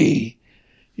wobbly.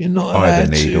 You're not allowed I had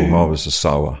a needle. to. I was a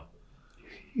sewer.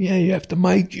 Yeah, you have to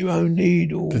make your own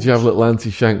needles. Did you have little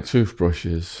anti-shank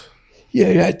toothbrushes? Yeah,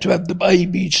 you had to have the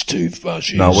baby's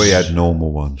toothbrushes. No, we had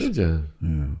normal ones. Did you?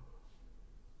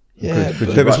 Yeah,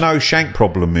 There was no shank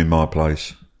problem in my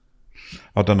place.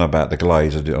 I don't know about the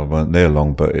glaze. I weren't there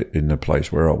long, but in the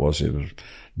place where I was, it was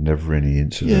never any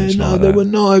incidents like there that. were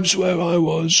knives where I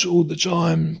was all the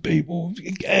time. People,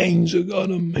 gangs have got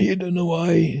them hidden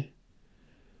away.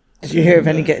 Did you hear of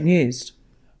any getting used?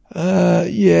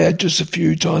 Yeah, just a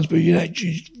few times, but you don't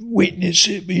actually witness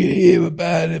it, but you hear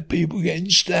about it, people getting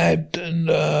stabbed and,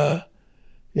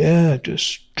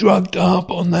 just drugged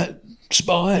up on that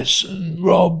spice and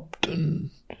robbed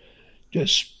and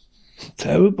just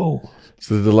terrible.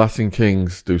 So did the Latin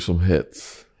Kings do some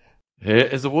hits? Here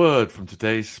is a word from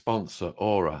today's sponsor,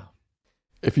 Aura.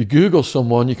 If you Google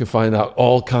someone, you can find out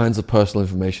all kinds of personal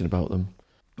information about them.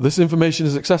 This information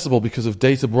is accessible because of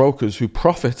data brokers who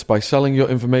profit by selling your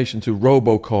information to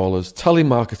robocallers,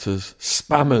 telemarketers,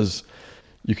 spammers.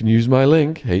 You can use my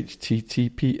link,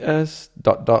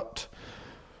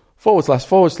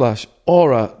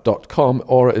 https://aura.com.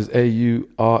 Aura is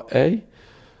AURA.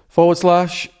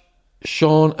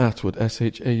 /Sean Atwood,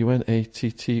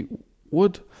 SHAUNATT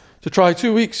Wood, to try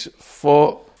 2 weeks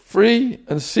for free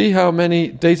and see how many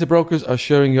data brokers are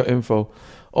sharing your info.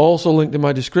 Also linked in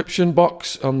my description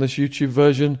box on this YouTube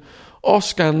version, or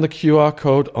scan the QR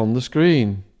code on the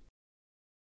screen.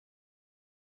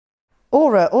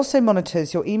 Aura also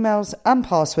monitors your emails and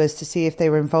passwords to see if they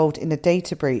were involved in a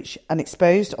data breach and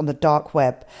exposed on the dark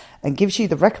web, and gives you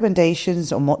the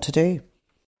recommendations on what to do.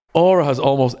 Aura has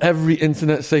almost every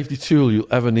internet safety tool you'll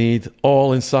ever need,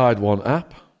 all inside one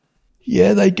app.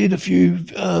 Yeah, they did a few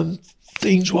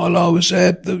things while I was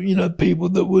there. People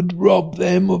that would rob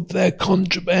them of their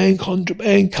contraband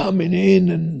coming in,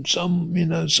 and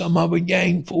some other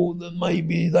gang thought that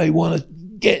maybe they want to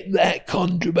get that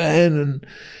contraband, and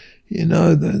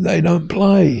they don't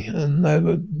play, and they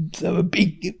were they were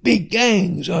big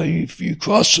gangs. So if you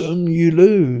cross them, you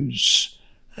lose.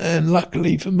 And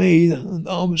luckily for me,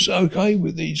 I was okay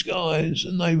with these guys,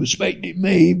 and they respected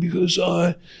me because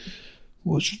I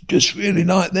was just really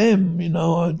like them.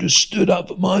 I just stood up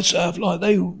for myself like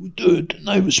they do, and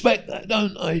they respect that,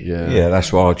 don't they? Yeah,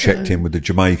 that's why I checked in with the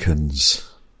Jamaicans.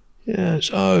 Yeah,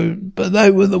 but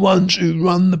they were the ones who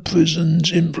run the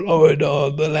prisons in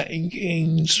Florida, the Latin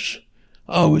Kings,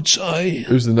 I would say.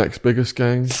 Who's the next biggest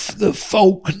gang? The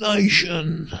Folk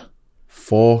Nation.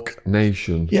 Folk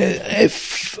Nation. Yeah,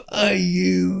 F-A-U-K,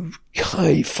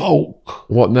 Folk.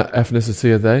 What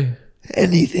ethnicity are they?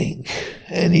 Anything.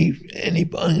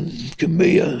 Anybody can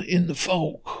be in the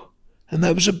Folk. And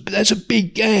that's a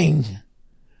big gang.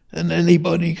 And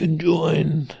anybody can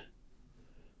join.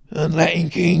 And Latin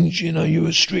Kings, you're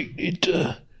restricted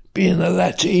to being a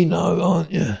Latino,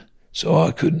 aren't you? So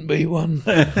I couldn't be one.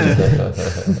 But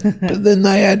then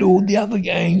they had all the other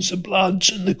gangs, the Bloods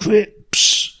and the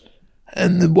Crips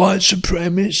and the white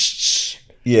supremacists.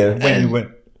 Yeah, when you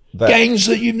went... gangs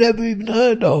that you've never even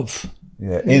heard of.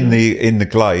 Yeah, in the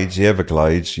Glades, the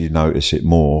Everglades, you notice it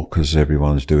more because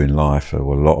everyone's doing life.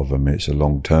 Well, a lot of them, it's a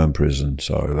long-term prison.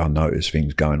 So I notice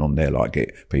things going on there, like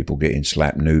people getting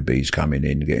slapped, newbies coming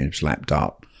in, getting slapped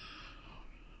up.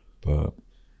 But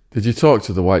did you talk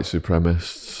to the white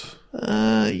supremacists?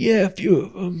 Yeah, a few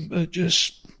of them, but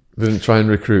just... They didn't try and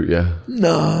recruit you?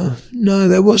 No,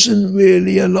 there wasn't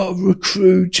really a lot of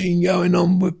recruiting going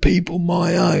on with people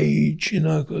my age,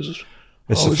 because...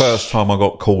 It's the first time I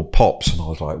got called Pops, and I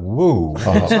was like, whoa.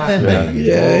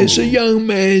 Yeah, it's a young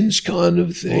man's kind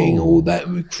of thing, all that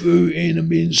recruiting and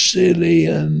being silly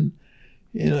and,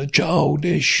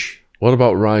 childish. What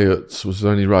about riots? Was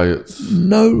there any riots?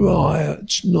 No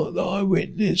riots, not that I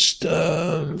witnessed.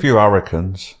 A few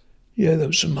hurricanes. Yeah, there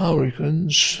were some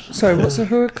hurricanes. Sorry, what's a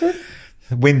hurricane?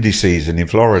 Windy season in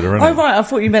Florida, isn't it? Oh, right. I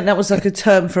thought you meant that was like a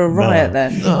term for a riot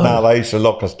then. No, they used to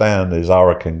lock us down. There's a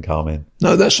hurricane coming.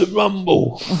 No, that's a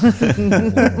rumble.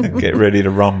 Get ready to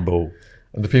rumble.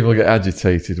 And do people get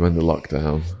agitated when they're locked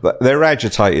down? They're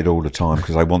agitated all the time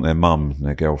because they want their mums and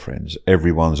their girlfriends.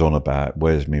 Everyone's on about,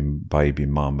 where's my baby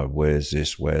mama? Where's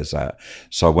this? Where's that?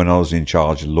 So when I was in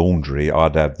charge of laundry,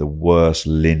 I'd have the worst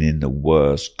linen, the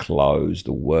worst clothes,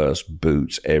 the worst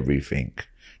boots, everything,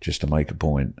 just to make a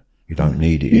point. You don't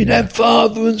need it. You'd have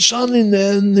father and son in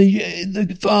there, and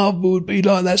the father would be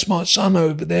like, that's my son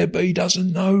over there, but he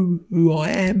doesn't know who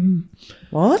I am.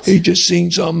 What? He just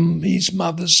thinks I'm his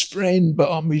mother's friend, but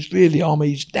I'm his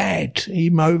dad.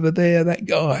 Him over there, that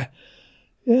guy.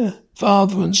 Yeah,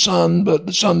 father and son, but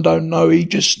the son don't know. He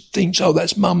just thinks, oh,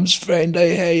 that's mum's friend.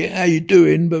 Hey, how you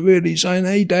doing? But really saying,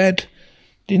 hey, dad.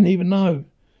 Didn't even know.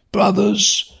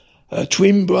 Brothers,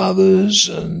 twin brothers,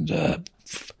 and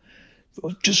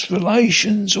just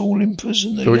relations all in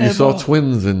prison. So you saw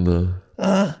twins in there?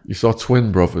 You saw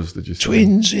twin brothers, did you say?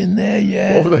 Twins in there,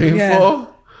 yeah. What were they in for?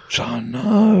 I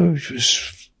know, it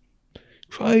was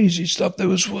crazy stuff. There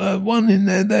was one in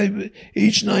there,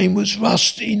 each name was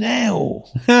Rusty Nail.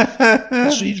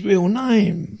 That's his real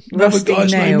name. Another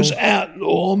guy's name was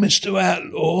Outlaw, Mr.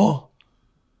 Outlaw.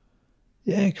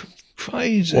 Yeah,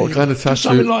 crazy. What kind of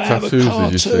tattoos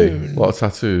did you see? What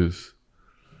tattoos?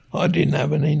 I didn't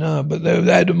have any, no, but they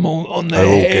had them all on their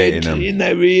head, in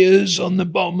their ears, on the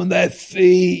bottom of their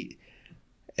feet,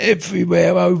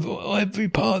 everywhere, over every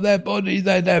part of their body.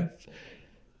 They'd have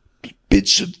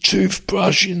bits of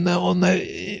toothbrush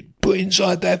put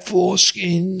inside their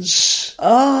foreskins.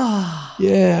 Oh.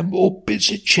 Yeah, or bits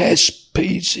of chest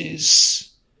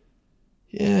pieces.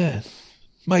 Yeah.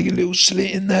 Make a little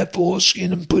slit in their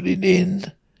foreskin and put it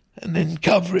in. And then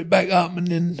cover it back up, and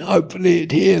then hopefully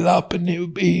it'd heal up, and it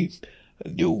would be a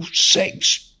little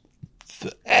sex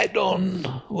add-on,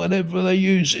 whatever they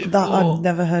use it for. I've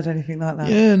never heard anything like that.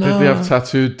 Yeah, no. Did they have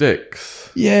tattooed dicks?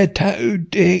 Yeah,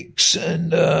 tattooed dicks,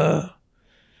 and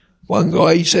one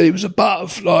guy, he said it was a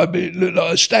butterfly, but it looked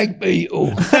like a stag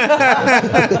beetle.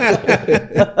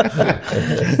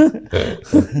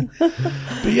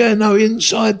 But yeah, no,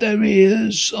 inside their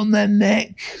ears, on their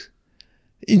neck,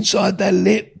 inside their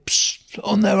lips,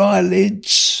 on their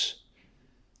eyelids,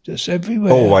 just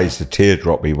everywhere. Always the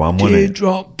teardroppy one, wasn't it?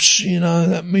 Teardrops,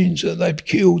 that means that they've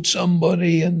killed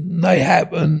somebody and they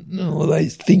haven't, or they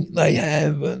think they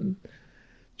have, and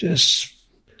just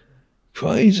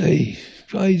crazy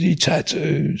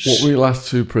tattoos. What were your last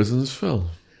two prisons, Phil?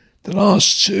 The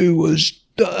last two was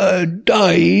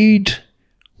Dade,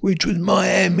 which was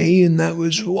Miami, and that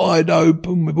was wide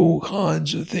open with all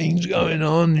kinds of things going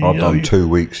on. I've done 2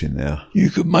 weeks in there.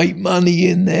 You could make money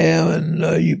in there,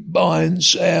 and you buy and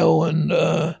sell, and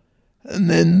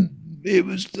then it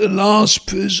was the last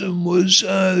prison was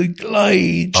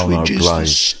Glades, which is the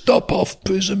stop-off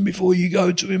prison before you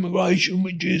go to immigration,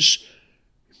 which is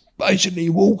basically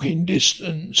walking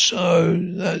distance. So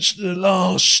that's the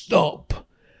last stop.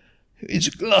 It's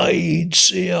Glades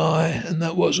CI, and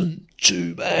that wasn't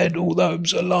too bad, although it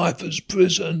was a lifers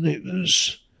prison. It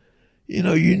was, you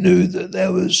knew that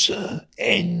there was an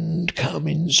end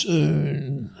coming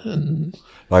soon. And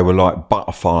they were like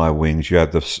butterfly wings. You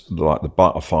had the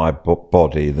butterfly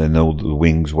body, then all the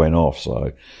wings went off.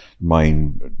 So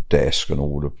main desk and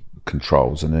all the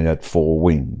controls, and then you had 4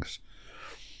 wings.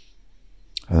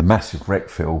 And a massive rec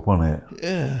field, wasn't it?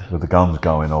 Yeah. With the guns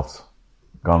going off,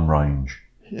 gun range.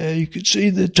 Yeah, you could see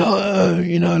the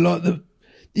like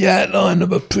the outline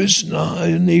of a prisoner,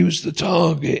 and he was the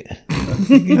target.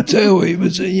 You could tell he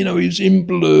was, he was in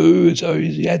blue, so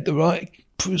he had the right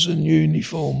prison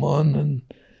uniform on. And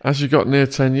as you got near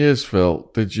 10 years, Phil,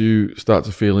 did you start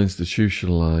to feel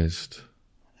institutionalised?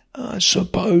 I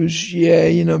suppose,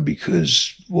 yeah,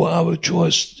 because our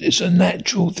choice, it's a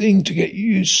natural thing to get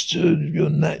used to your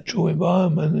natural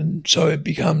environment, and so it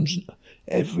becomes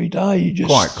every day. You just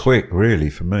quite quick, really,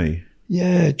 for me.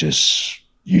 Yeah,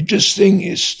 you just think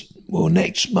it's, well,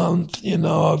 next month,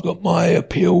 I've got my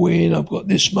appeal in, I've got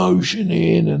this motion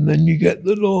in, and then you get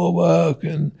the law work,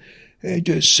 and it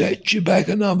just sets you back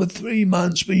another 3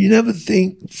 months, but you never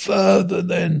think further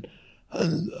than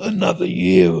another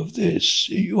year of this.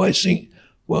 You always think,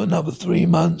 well, another 3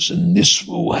 months and this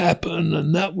will happen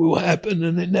and that will happen,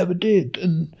 and it never did.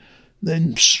 And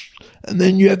then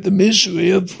you have the misery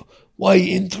of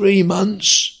waiting 3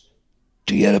 months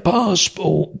to get a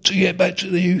passport to get back to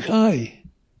the UK.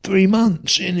 3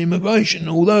 months in immigration,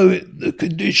 although the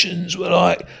conditions were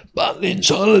like Butlins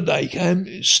holiday camp,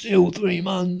 it's still 3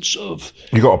 months of...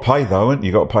 You got to pay though, haven't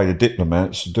you? You got to pay the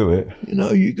diplomats to do it.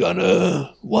 You got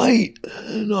to wait,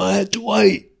 and I had to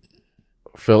wait.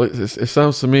 Phil, it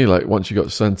sounds to me like once you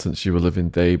got sentenced, you were living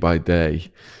day by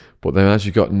day. But then as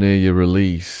you got near your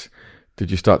release, did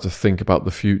you start to think about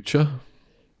the future?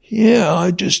 Yeah,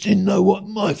 I just didn't know what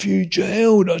my future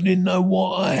held. I didn't know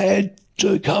what I had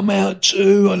to come out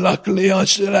to. And luckily I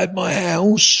still had my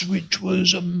house, which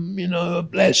was, a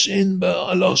blessing, but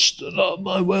I lost a lot of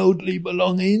my worldly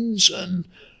belongings and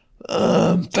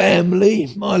family.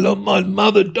 My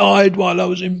mother died while I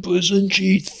was in prison.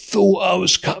 She thought I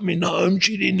was coming home.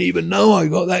 She didn't even know I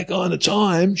got that kind of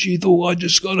time. She thought I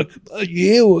just got a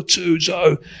year or two.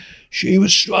 So she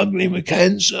was struggling with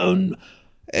cancer, and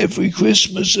every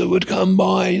Christmas that would come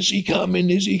by, is he coming?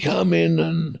 Is he coming?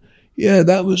 And yeah,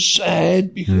 that was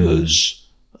sad because,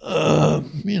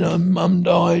 Mum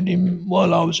died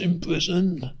while I was in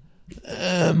prison.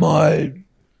 My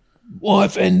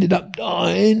wife ended up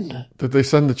dying. Did they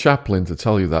send the chaplain to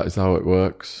tell you that? Is that how it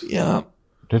works? Yeah.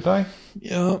 Did they?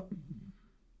 Yeah.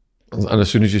 And as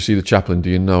soon as you see the chaplain, do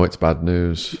you know it's bad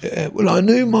news? Yeah, well, I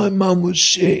knew my mum was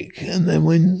sick, and then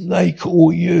when they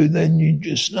call you, then you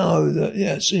just know that,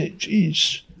 yeah, that's it,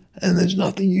 and there's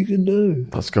nothing you can do.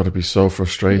 That's got to be so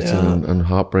frustrating and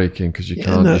heartbreaking, because you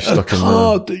can't be stuck in there. A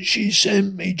card that she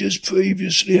sent me just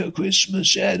previously at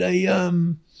Christmas had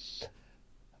a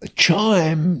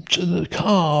chime to the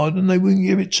card, and they wouldn't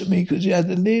give it to me because it had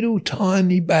a little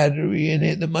tiny battery in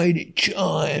it that made it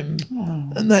chime.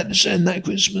 And they had to send that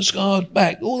Christmas card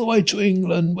back all the way to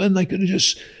England when they could have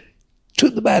just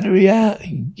took the battery out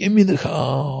and give me the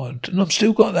card. And I've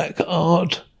still got that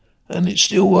card, and it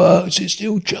still works, it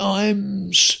still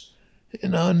chimes,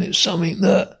 and it's something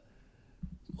that,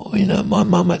 my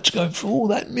mum had to go through all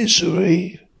that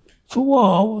misery. For a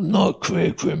while, I'm not a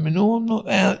career criminal. I'm not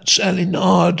out selling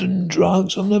hardened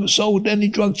drugs. I've never sold any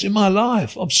drugs in my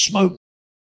life. I've smoked,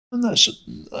 and that's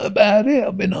about it.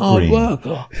 I've been a hard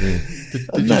worker.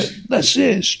 And that's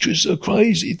it. It's just a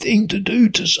crazy thing to do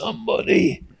to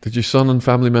somebody. Did your son and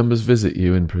family members visit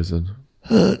you in prison?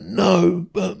 No,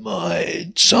 but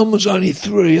my son was only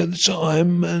 3 at the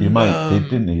time. And, your mate did,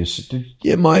 didn't he?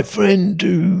 Yeah, my friend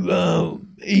who...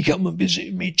 he come and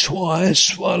visited me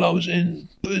twice while I was in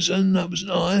prison. That was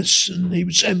nice. And he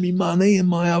would send me money, and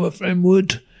my other friend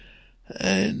would.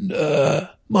 And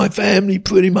my family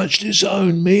pretty much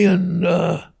disowned me and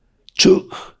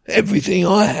took everything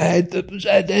I had that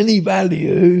had any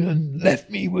value and left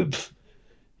me with,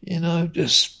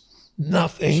 just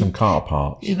nothing. Some car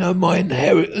parts. My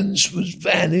inheritance was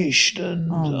vanished,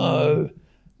 and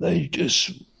they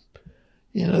just...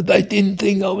 they didn't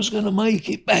think I was going to make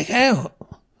it back out.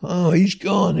 Oh, he's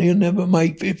gone. He'll never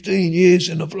make 15 years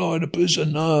in a Florida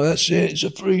prison. No, that's it. It's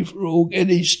a free-for-all. Get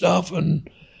his stuff. And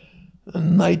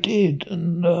they did.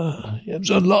 And it was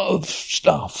a lot of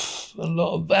stuff, a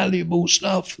lot of valuable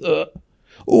stuff that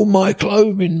All my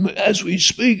clothing, as we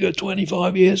speak, are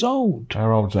 25 years old.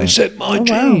 How old's that? Except my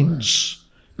jeans.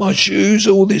 My shoes,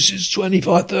 all this is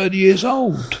 25, 30 years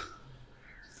old.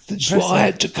 That's what I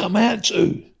had to come out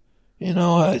to. You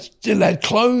know, I still had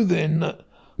clothing.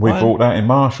 We bought that in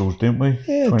Marshalls, didn't we?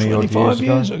 Yeah, 25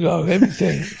 years ago,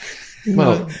 everything.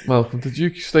 Malcolm, did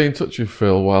you stay in touch with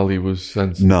Phil while he was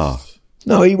sentenced?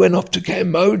 No, he went off to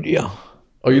Cambodia.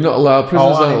 Oh, you're not allowed.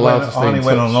 Prisoners aren't allowed to stay in touch. I only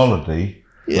went on holiday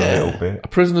for a little bit. A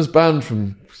prisoner's banned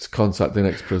from contacting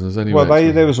ex-prisoners anyway.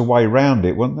 Well, there was a way round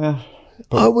it, wasn't there?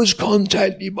 I was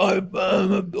contacted by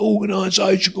an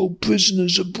organisation called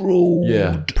Prisoners Abroad.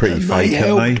 Yeah, pretty fake, they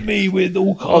helped me with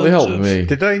all kinds of... Oh, they helped me.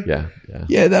 Did they? Yeah.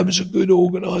 Yeah, that was a good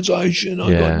organisation.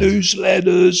 I got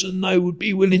newsletters and they would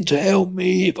be willing to help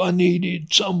me if I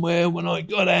needed somewhere when I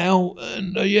got out.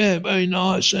 And, very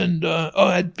nice. And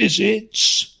I had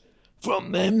visits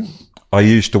from them. I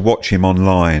used to watch him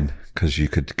online because you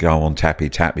could go on Tappy,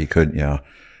 couldn't you?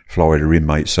 Florida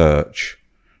Inmate Search.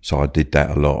 So I did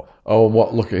that a lot. Oh, and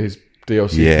look at his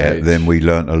DOC page. Then we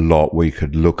learnt a lot. We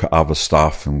could look at other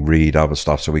stuff and read other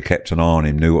stuff. So we kept an eye on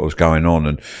him, knew what was going on,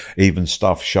 and even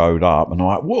stuff showed up. And I'm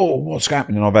like, whoa, what's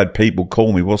happening? I've had people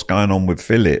call me, what's going on with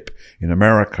Philip in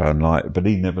America? And but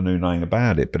he never knew nothing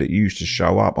about it. But it used to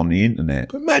show up on the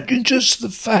internet. Imagine just the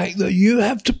fact that you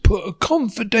have to put a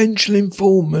confidential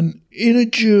informant in a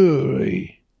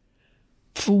jury.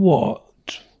 For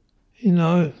what? You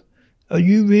know? Are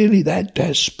you really that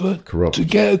desperate to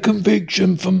get a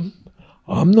conviction from...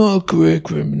 I'm not a career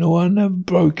criminal. I never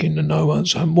broke into no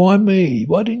one's home. Why me?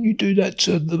 Why didn't you do that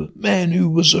to the man who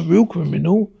was a real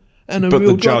criminal and a real drug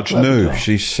But the judge knew. trafficker?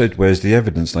 She said, where's the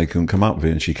evidence? They couldn't come up with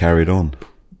it, and she carried on.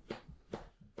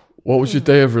 What was your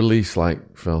day of release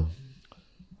like, Phil?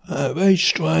 Very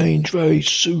strange, very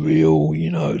surreal,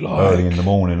 you know, like... Early in the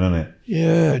morning, isn't it?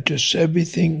 Yeah, just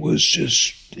everything was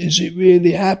just... Is it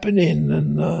really happening?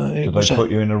 And Did they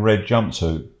put you in a red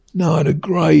jumpsuit? No, I had a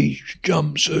grey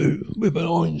jumpsuit with an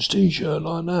orange T-shirt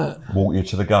like that. Walk you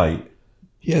to the gate?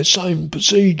 Yeah, same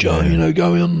procedure, you know,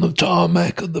 going on the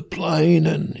tarmac of the plane,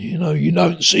 and, you know, you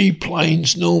don't see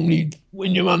planes normally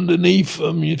when you're underneath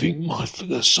them. You think, my, look at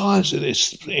the size of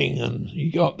this thing, and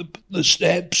you go up the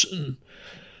steps, and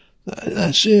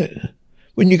that's it.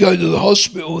 When you go to the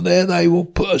hospital there, they will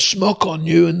put a smock on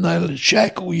you and they'll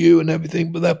shackle you and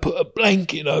everything, but they'll put a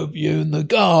blanket over you, and the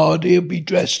guard, he'll be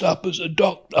dressed up as a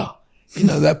doctor. You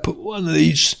know, they'll put one of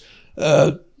these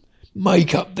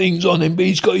makeup things on him, but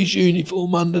he's got his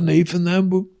uniform underneath, and they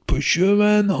will push you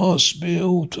around the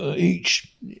hospital to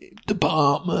each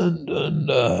department and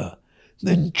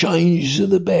then change you to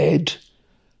the bed.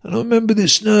 And I remember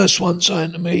this nurse once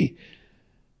saying to me,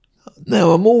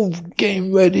 now I'm all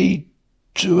getting ready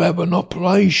to have an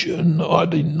operation that I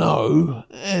didn't know,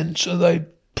 and so they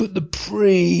put the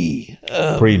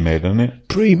pre-med, isn't it?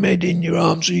 Pre-med in your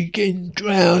arm, so you're getting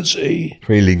drowsy.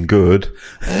 Feeling good.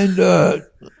 And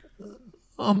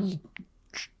I'm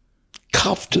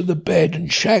cuffed to the bed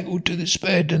and shackled to this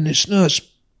bed, and this nurse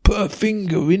put her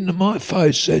finger into my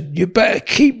face, said, you better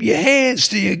keep your hands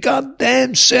to your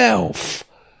goddamn self.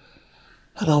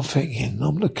 And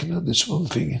I'm looking at this one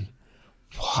thinking,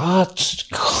 what?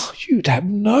 God, you'd have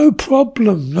no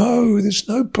problem. No, there's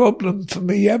no problem for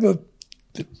me ever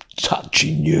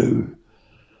touching you.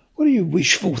 What are you,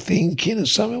 wishful thinking or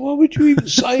something? Why would you even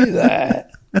say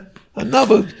that?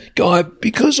 Another guy,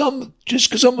 because I'm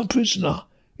a prisoner,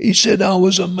 he said I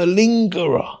was a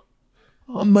malingerer.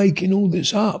 I'm making all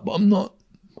this up. I'm not.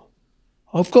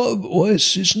 I've got a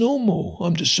voice. It's normal.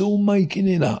 I'm just all making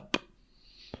it up.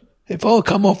 If I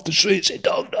come off the street and say,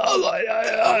 doctor,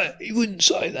 he wouldn't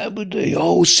say that, would he?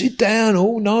 Oh, sit down.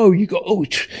 Oh, no,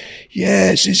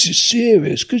 yes, this is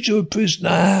serious. Because you're a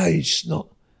prisoner. He's not.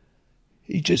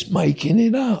 He's just making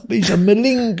it up. He's a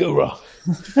malingerer.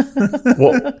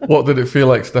 What did it feel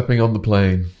like stepping on the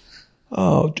plane?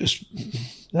 Oh,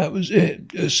 that was it.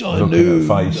 Just I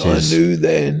knew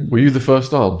then. Were you the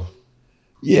first on?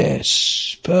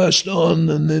 Yes, first on,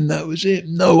 and then that was it.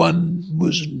 No one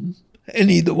was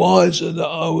any the wiser that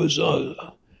I was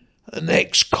an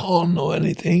ex-con or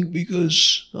anything,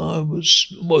 because I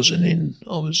was in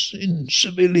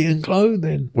civilian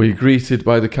clothing. Were you greeted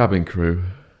by the cabin crew?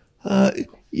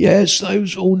 Yes, they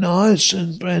was all nice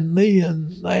and friendly,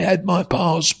 and they had my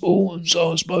passport, and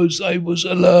so I suppose they was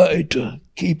alerted to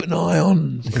keep an eye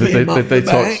on. Did they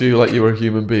talk to you like you were a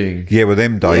human being? Yeah, well,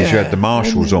 them days you had the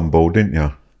marshals on board, didn't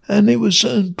you? And it was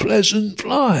a pleasant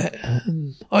flight.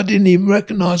 And I didn't even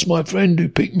recognise my friend who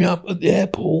picked me up at the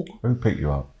airport. Who picked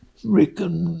you up? Rick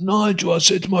and Nigel. I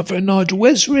said to my friend Nigel,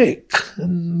 where's Rick?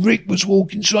 And Rick was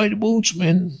walking straight towards me,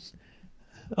 and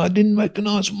I didn't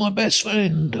recognise my best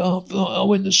friend. I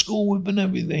went to school with and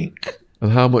everything.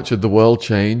 And how much had the world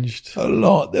changed? A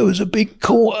lot. There was a big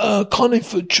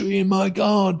conifer tree in my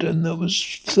garden that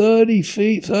was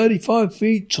 35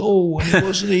 feet tall, and it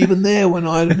wasn't even there when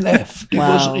I left. It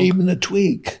wasn't even a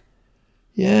twig.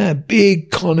 Yeah, big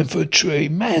conifer tree,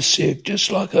 massive, just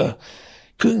like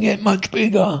couldn't get much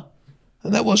bigger.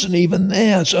 And that wasn't even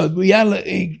there, so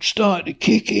reality started to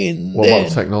kick in. What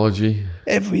about technology?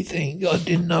 Everything. I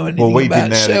didn't know anything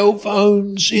about cell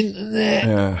phones, internet.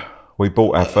 Yeah. We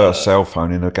bought our first cell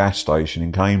phone in a gas station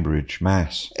in Cambridge,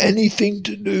 Mass. Anything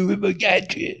to do with a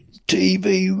gadget,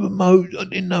 TV, remote, I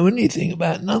didn't know anything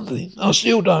about nothing. I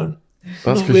still don't.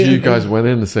 That's because you guys went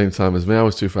in the same time as me. I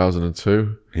was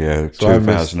 2002. Yeah, so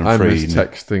 2003. I missed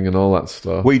texting and all that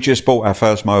stuff. We just bought our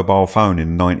first mobile phone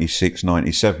in 96,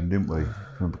 97, didn't we?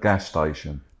 From a gas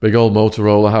station. Big old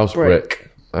Motorola house brick.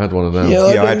 I had one of them.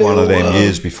 Yeah, I had one of them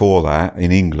years before that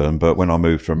in England, but when I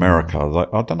moved to America,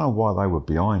 I don't know why they were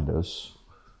behind us.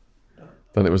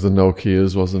 Then it was the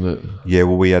Nokias, wasn't it? Yeah,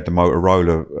 well, we had the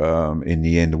Motorola in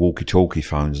the end, the walkie-talkie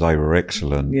phones. They were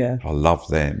excellent. Yeah. I love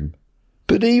them.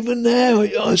 But even now,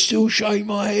 I still shake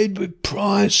my head with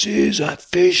prices.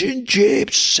 Fish and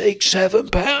chips,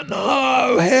 £6-7.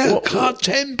 No, haircut,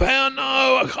 £10. No,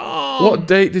 I can't. What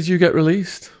date did you get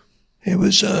released? It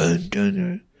was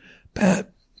about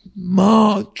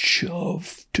March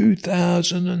of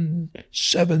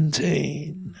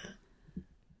 2017.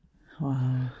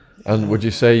 Wow. And would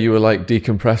you say you were like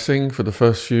decompressing for the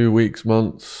first few weeks,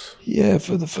 months? Yeah,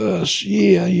 for the first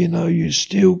year, you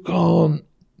still can't.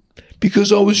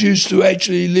 Because I was used to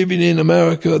actually living in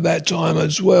America at that time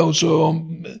as well. So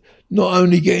I'm not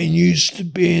only getting used to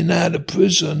being out of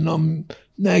prison, I'm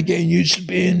now getting used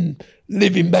to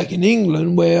living back in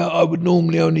England, where I would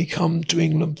normally only come to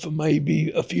England for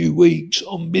maybe a few weeks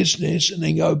on business and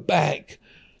then go back.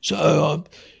 So,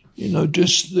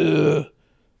 just the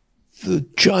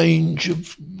change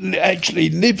of actually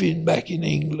living back in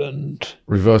England.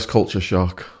 Reverse culture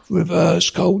shock, pulling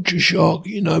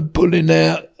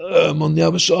out on the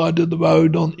other side of the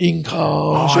road in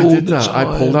cars. I did that.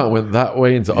 I pulled out and went that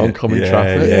way into oncoming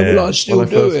traffic. Yeah, well, I still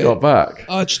do it. Got back.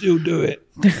 I'd still do it.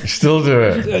 You still do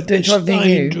it? It's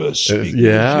dangerous.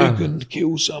 Yeah. You can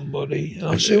kill somebody.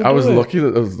 I was lucky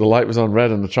that the light was on red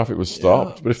and the traffic was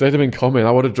stopped. Yeah. But if they'd have been coming,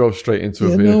 I would have drove straight into a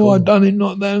vehicle. No, I'd done it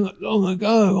not that long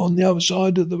ago on the other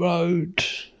side of the road.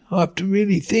 I have to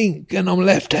really think. And I'm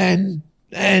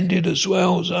left-handed as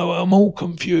well, so I'm all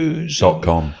confused.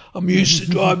 I'm used to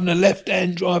driving a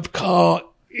left-hand drive car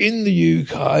in the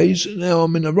UK, so now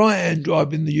I'm in a right-hand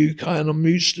drive in the UK, and I'm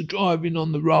used to driving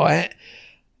on the right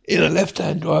in a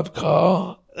left-hand drive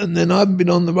car, and then I haven't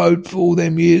been on the road for all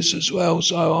them years as well,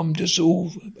 so I'm just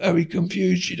all very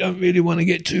confused. You don't really want to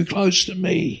get too close to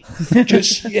me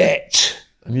just yet.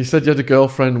 And you said you had a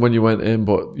girlfriend when you went in,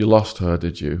 but you lost her,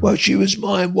 did you? Well, she was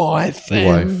my wife,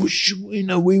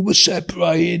 we were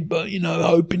separated, but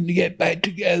hoping to get back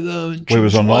together. And we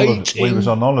was on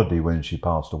holiday when she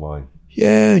passed away.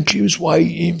 Yeah, and she was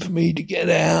waiting for me to get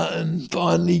out, and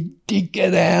finally did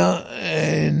get out,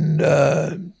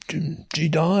 and she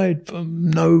died for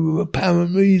no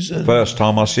apparent reason. First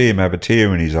time I see him have a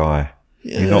tear in his eye.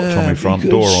 He knocked on my front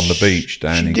door on the beach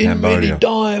down in Cambodia. She didn't really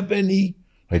die of any.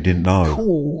 They didn't know.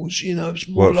 Cause, it's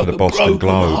more Worked like for the a Boston broken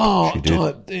Globe. heart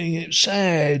type thing. It's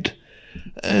sad.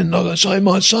 And like I say,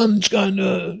 my son's going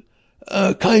to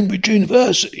Cambridge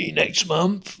University next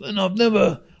month, and I've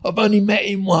only met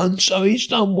him once, so he's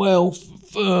done well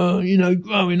for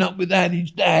growing up without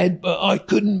his dad, but I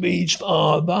couldn't be his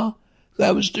father.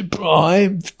 That was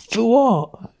deprived. For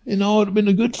what? I'd have been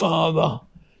a good father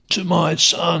to my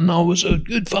son. I was a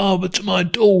good father to my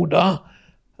daughter,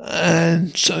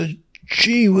 and so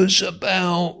she was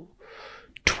about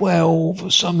 12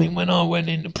 or something when I went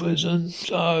into prison.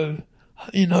 So,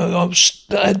 I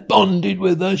had bonded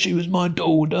with her. She was my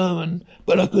daughter,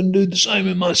 but I couldn't do the same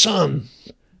with my son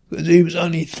because he was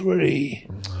only 3.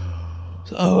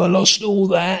 So I lost all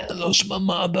that. I lost my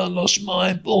mother, lost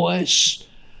my voice.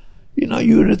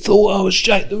 You would have thought I was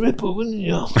Jack the Ripper, wouldn't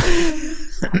you?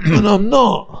 And I'm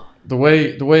not. The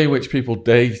way in which people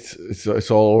date,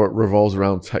 it's all revolves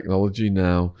around technology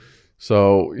now.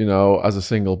 So, as a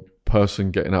single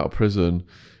person getting out of prison,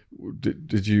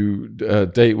 did you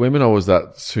date women, or was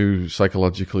that too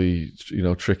psychologically,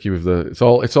 tricky with it's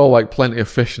all like Plenty of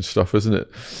Fish and stuff, isn't it?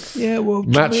 Yeah, well,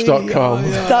 Match.com.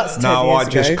 That's 10 no, years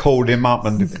I just ago. called him up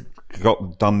and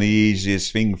done the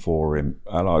easiest thing for him.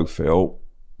 Hello, Phil.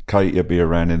 Kate will be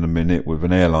around in a minute with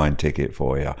an airline ticket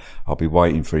for you. I'll be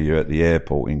waiting for you at the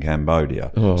airport in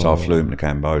Cambodia. So I flew him to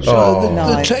Cambodia. So the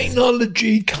nice.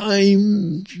 technology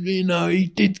came,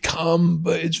 it did come,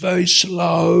 but it's very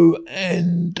slow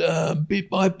and bit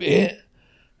by bit.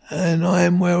 And I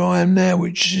am where I am now,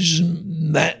 which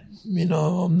isn't that,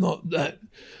 I'm not that,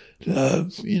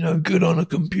 good on a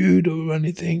computer or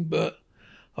anything, but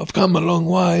I've come a long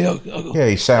way. Yeah,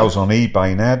 he sells on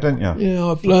eBay now, don't you? Yeah,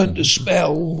 I've learned to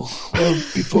spell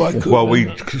before I could. Well, we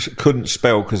couldn't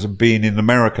spell because of being in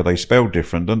America. They spell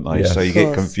different, don't they? Yes. So you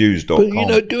get confused.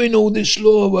 But, doing all this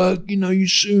law work, you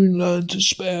soon learn to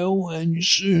spell and you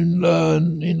soon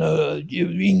learn, your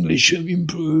English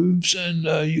improves and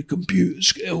your computer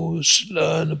skills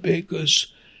learn a bit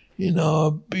because,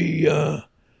 I'll be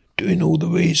doing all the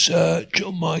research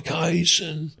on my case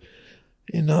and,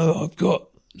 I've got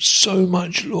so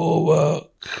much law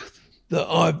work that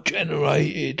I've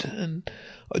generated and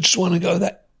I just want to go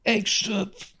that extra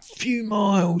few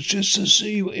miles just to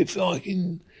see if I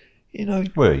can,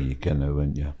 Well, you're going to,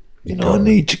 aren't you? I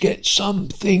need to get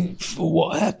something for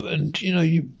what happened.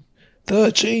 You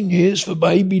 13 years for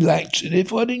baby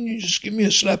laxative. Why didn't you just give me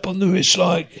a slap on the wrist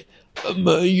like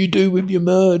you do with your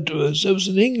murderers? There was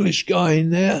an English guy in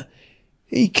there.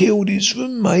 He killed his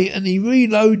roommate and he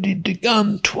reloaded the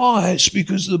gun twice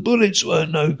because the bullets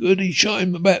weren't no good. He shot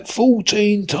him about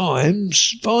 14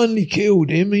 times, finally killed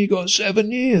him, and he got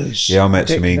 7 years. Yeah, I met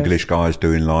some English guys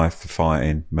doing life for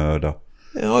fighting murder.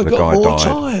 Yeah, I The got guy more died.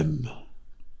 time.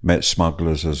 Met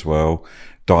smugglers as well,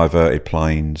 diverted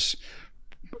planes,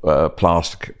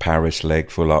 plaster Paris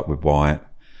leg full up with white,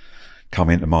 come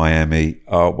into Miami,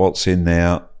 what's in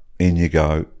there? In you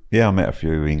go. Yeah, I met a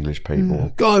few English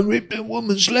people. Guy ripped a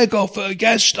woman's leg off at a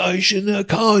gas station. Her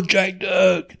car jacked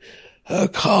her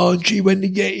car and she went to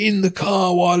get in the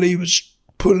car while he was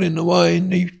pulling away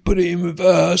and he put it in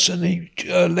reverse and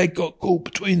her leg got caught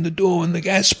between the door and the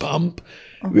gas pump.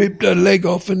 Ripped her leg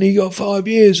off and he got 5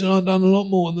 years and I've done a lot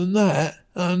more than that.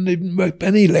 And didn't rip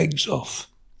any legs off.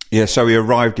 Yeah, so he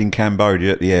arrived in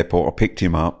Cambodia at the airport. I picked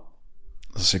him up.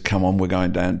 I said, come on, we're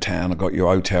going downtown. I got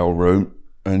your hotel room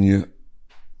and you're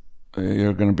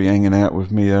going to be hanging out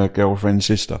with me girlfriend's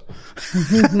sister.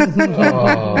 So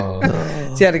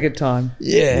you had a good time.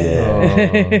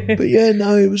 Yeah. But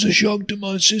no, it was a shock to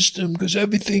my system because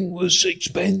everything was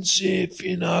expensive,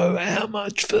 how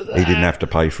much for that? He didn't have to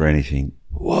pay for anything.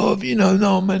 Well,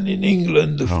 no, man, in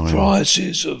England, the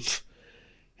prices of,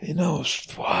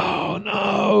 wow,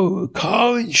 no,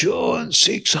 car insurance,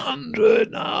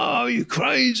 600, no, you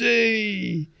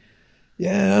crazy.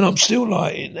 Yeah, and I'm still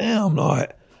like it now. I'm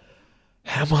like,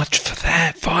 how much for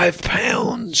that?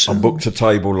 £5? I booked a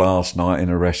table last night in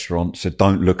a restaurant, said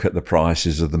don't look at the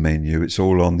prices of the menu, it's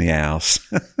all on the house.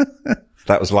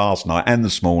 That was last night and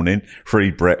this morning,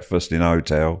 free breakfast in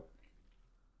hotel.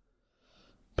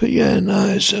 But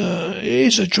it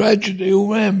is a tragedy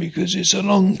all round because it's a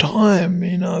long time,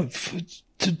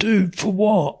 to do for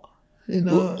what?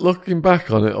 Looking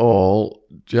back on it all,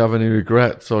 do you have any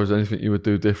regrets or is there anything you would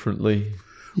do differently?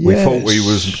 We thought we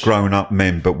was grown-up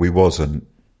men, but we wasn't.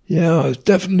 Yeah, I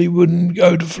definitely wouldn't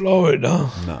go to Florida.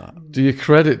 No. Do you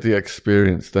credit the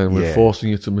experience then with forcing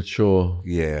you to mature?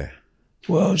 Yeah.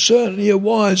 Well, certainly a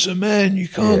wiser man. You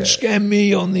can't scam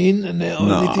me on the internet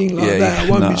or anything like that. I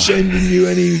won't be sending you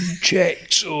any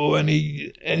checks or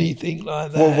anything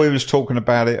like that. Well, we was talking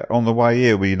about it on the way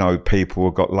here. We know people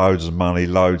have got loads of money,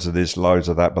 loads of this, loads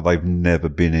of that, but they've never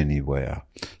been anywhere.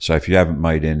 So if you haven't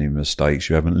made any mistakes,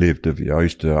 you haven't lived, have you? I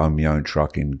used to own my own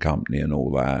trucking company and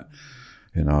all that,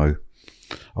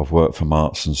 I've worked for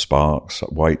Marks and Sparks.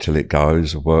 Wait till it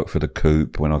goes. I worked for the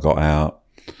Coop when I got out.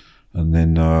 And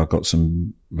then I got a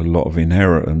lot of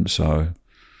inheritance,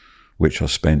 which I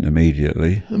spent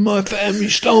immediately. And my family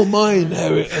stole my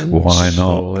inheritance. Why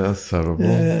not? Oh, that's terrible.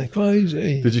 Yeah,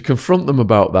 crazy. Did you confront them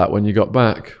about that when you got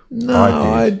back? No,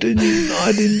 I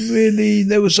didn't really.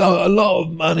 There was a lot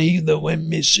of money that went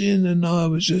missing and I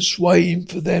was just waiting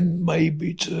for them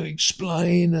maybe to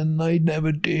explain and they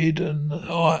never did and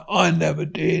I never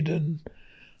did and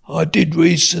I did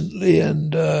recently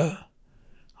and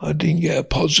I didn't get a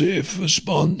positive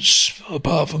response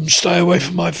apart from stay away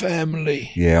from my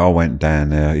family. Yeah, I went down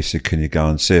there. He said, can you go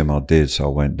and see him? I did. So I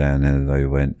went down there and they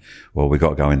went, well, we got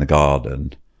to go in the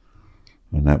garden.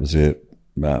 And that was it.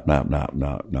 No.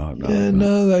 Yeah,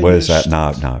 no. Where's that?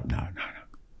 No.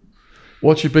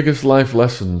 What's your biggest life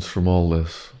lessons from all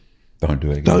this? Don't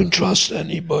do it again. Don't trust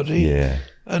anybody. Yeah.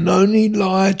 And only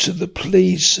lie to the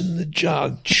police and the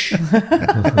judge.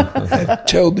 And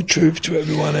tell the truth to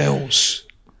everyone else.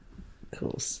 Of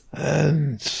course.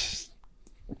 And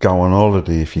go on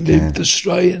holiday if you live can. the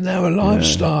straight and narrow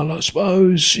lifestyle, I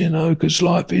suppose, because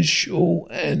life is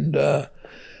short and,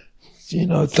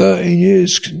 13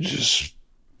 years can just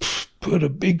put a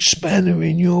big spanner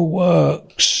in your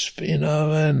works,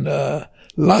 and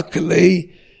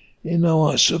luckily,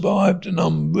 I survived and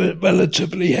I'm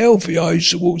relatively healthy. I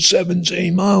used to walk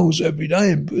 17 miles every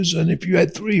day in prison. If you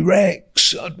had 3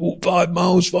 wrecks, I'd walk 5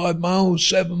 miles,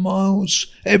 7 miles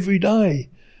every day.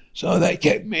 So that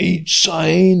kept me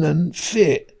sane and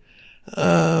fit.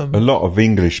 A lot of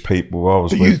English people I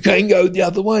was But with, you can go the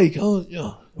other way, can't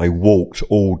you? they walked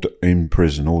in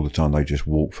prison all the time. They just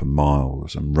walked for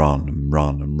miles and run and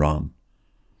run and run.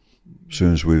 As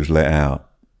soon as we was let out,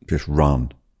 just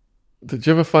run. Did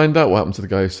you ever find out what happened to the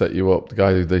guy who set you up? The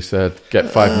guy who they said, get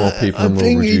 5 more people and I we'll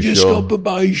think he reduce just your... got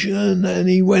probation and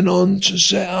he went on to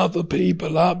set other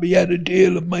people up. He had a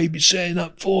deal of maybe setting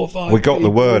up 4 or 5 We got the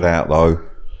people. word out, though,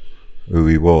 who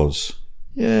he was.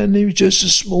 Yeah, and he was just a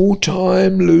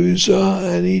small-time loser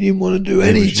and he didn't want to do He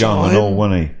any was young and time. all,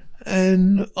 wasn't he?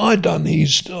 And I done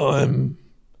his time,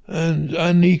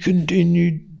 and he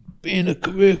continued being a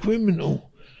career criminal.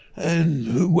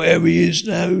 And where he is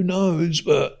now, who knows?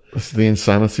 But This is the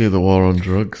insanity of the war on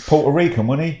drugs. Puerto Rican,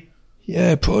 wasn't he?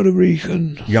 yeah, Puerto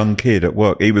Rican. Young kid at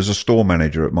work. He was a store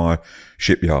manager at my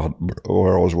shipyard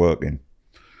where I was working.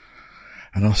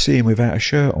 And I see him without a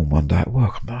shirt on one day at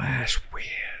work. I'm like, that's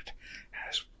weird.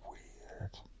 That's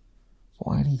weird.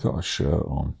 Why ain't he got a shirt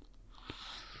on?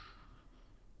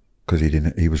 Because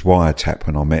he was wiretapped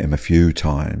when I met him a few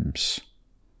times.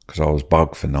 Because I was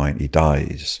bugged for 90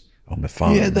 days on the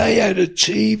phone. Yeah, they had a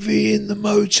TV in the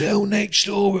motel next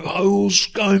door with holes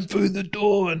going through the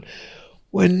door. And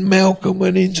when Malcolm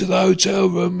went into the hotel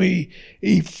room,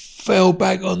 he fell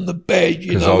back on the bed.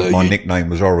 Because my nickname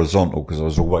was Horizontal because I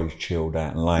was always chilled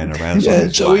out and laying around. Yeah,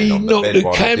 so he laying on knocked bed the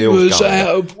while cameras deal's going.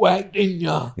 out of whack, didn't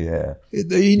you? Yeah.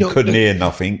 He knocked Couldn't the- hear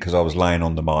nothing because I was laying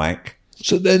on the mic.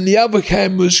 So then the other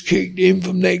cameras kicked in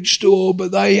from next door,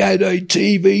 but they had a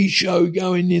TV show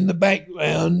going in the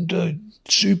background,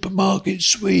 supermarket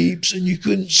sweeps, and you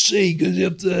couldn't see because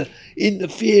of the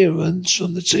interference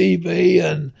from the TV.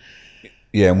 And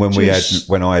Yeah, and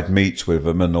when I had meets with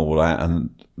them and all that,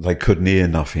 and they couldn't hear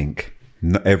nothing.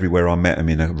 Everywhere I met them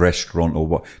in a restaurant or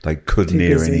what, they couldn't Too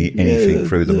hear busy. anything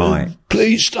through the mic.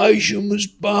 police station was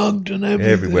bugged and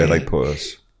everything. Everywhere they put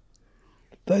us.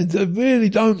 They really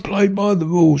don't play by the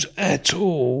rules at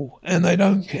all, and they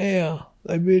don't care.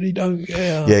 They really don't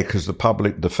care. Yeah, because the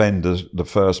public defenders, the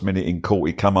first minute in court,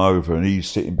 he come over and he's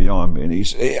sitting behind me and he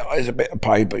said, here's a bit of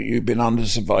paper. You've been under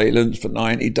surveillance for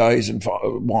 90 days and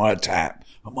wiretap.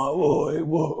 I'm like,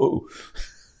 whoa.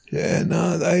 Yeah,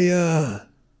 no, they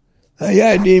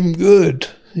had him good.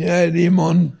 They had him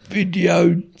on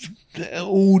video,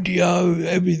 audio,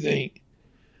 everything.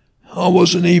 I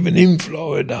wasn't even in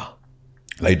Florida.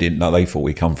 They didn't know. They thought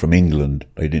we come from England.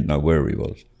 They didn't know where he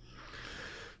was.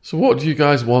 So what do you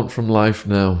guys want from life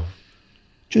now?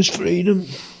 Just freedom.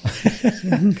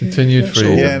 Continued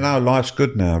freedom. Yeah, no, life's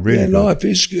good now. Really Yeah, good. life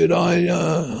is good.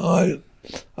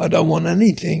 I don't want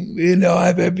anything. Really, I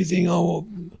have everything I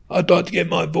want. I'd like to get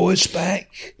my voice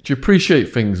back. Do you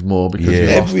appreciate things more because you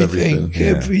Yeah. lost everything?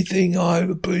 Everything I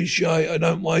appreciate. I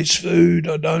don't waste food.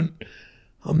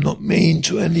 I'm not mean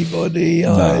to anybody.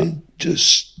 I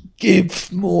just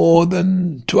give more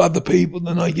to other people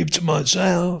than I give to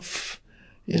myself.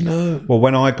 Well,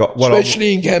 when I got...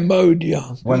 Especially in Cambodia.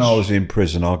 When I was in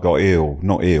prison, I got ill.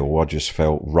 Not ill, I just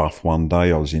felt rough one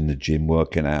day. I was in the gym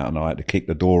working out and I had to kick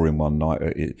the door in one night.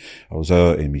 I was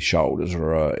hurting, my shoulders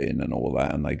were hurting and all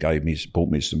that. And they bought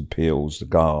me some pills, the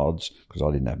guards, because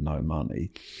I didn't have no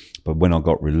money. But when I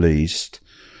got released,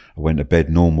 I went to bed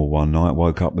normal one night,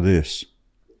 woke up with this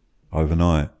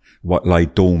overnight. Lay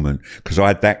dormant. Because I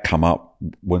had that come up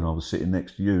when I was sitting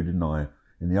next to you, didn't I?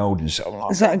 In the old cell.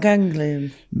 Like, Is that a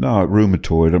ganglion? no,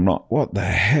 rheumatoid. I'm like, what the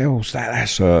hell's that?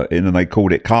 That's hurting. And they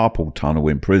called it carpal tunnel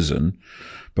in prison.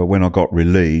 But when I got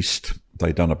released,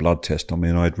 they done a blood test on me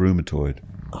and I had rheumatoid.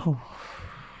 Oh.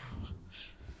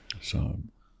 So.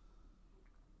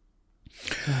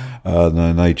 And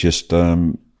then they just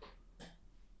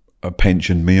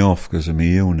pensioned me off because of my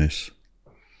illness.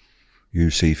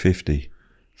 UC50.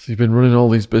 So you've been running all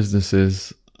these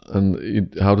businesses,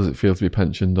 and how does it feel to be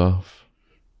pensioned off?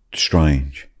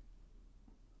 Strange.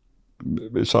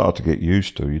 It's hard to get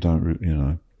used to. You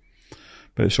don't,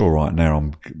 But it's all right now.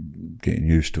 I'm getting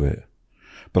used to it.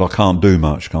 But I can't do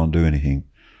much. Can't do anything.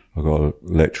 I've got an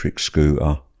electric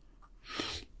scooter.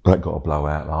 That got a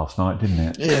blowout last night, didn't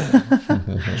it?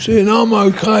 Yeah. See, and I'm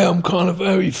okay. I'm kind of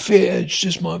very fit. It's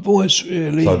just my voice,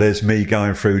 really. So there's me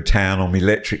going through town on my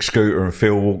electric scooter and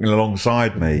Phil walking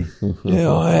alongside me.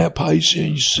 Yeah, I outpace you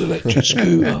in your electric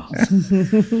scooter.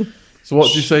 So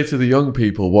what do you say to the young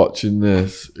people watching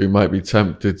this who might be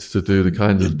tempted to do the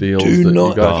kind of deals Do that you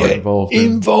not guys are get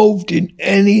involved in?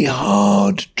 any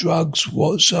hard drugs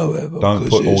whatsoever. Don't 'cause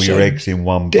put all it's your a eggs in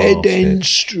one dead basket. end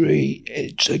street.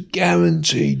 It's a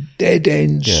guaranteed dead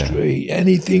end Yeah. street.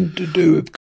 Anything to do with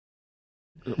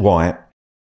White,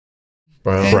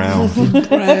 brown,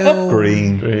 brown,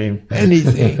 green.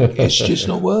 anything, it's just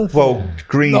not worth it. Well,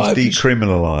 green's Life is-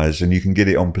 decriminalised and you can get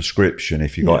it on prescription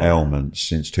if you've got ailments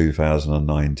since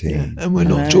 2019. And we're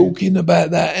not talking about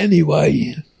that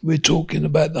anyway. We're talking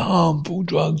about the harmful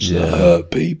drugs that hurt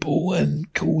people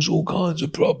and cause all kinds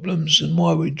of problems. And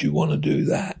why would you want to do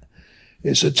that?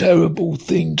 It's a terrible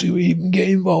thing to even get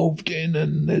involved in,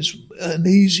 and there's an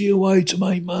easier way to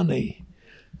make money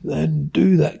than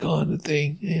do that kind of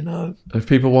thing, you know. If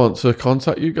people want to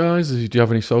contact you guys, do you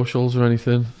have any socials or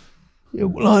anything? Yeah,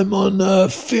 well, I'm on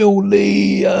Phil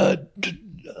Lee, I'm just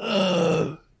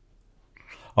on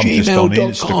gmail.com.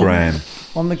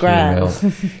 Instagram. On the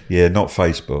ground. Yeah, not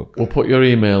Facebook. We'll put your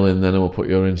email in then and we'll put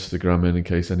your Instagram in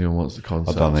case anyone wants to I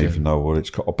contact don't you. even know what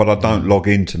it's called. But I don't log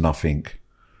into nothing.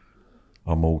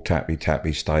 I'm all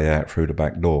tappy, stay out through the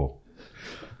back door.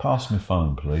 Pass me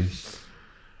phone, please.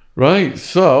 Right,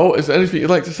 so is there anything you'd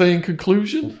like to say in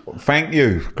conclusion? Thank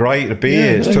you. Great to be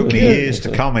here. It's took me years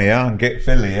to come here and get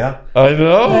Phil here. I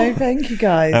know. No, thank you,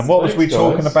 guys. And what was we Thanks,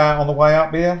 talking guys. about on the way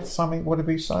up here? Something, what did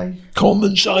we say?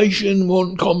 Compensation,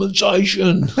 want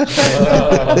compensation.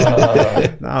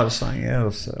 No, it's something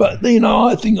else. But, you know,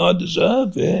 I think I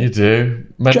deserve it. You do.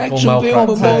 Medical Jacksonville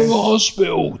malpractice. Memorial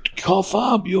Hospital, cough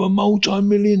up, you're a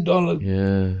multi-million-dollar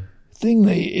Yeah. thing.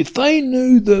 If they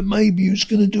knew that maybe you was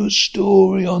going to do a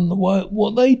story on the way,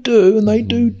 what they do, and they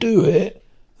do it,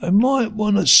 they might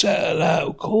want to settle out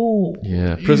of court.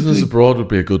 Yeah. Prisoners Abroad would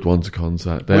be a good one to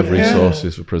contact. They have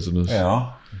resources for prisoners.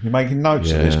 Yeah. You're making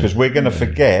notes of this Yeah. because we're going to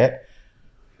forget.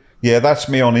 Yeah, that's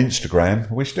me on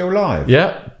Instagram. Are we still live?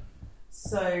 Yeah.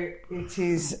 So it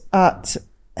is at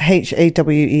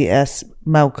HAWES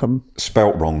Malcolm.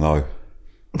 Spelt wrong though.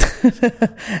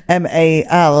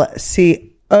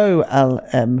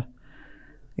 MALCOLM.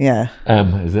 Yeah.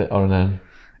 M, is it? Or an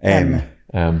M.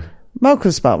 N?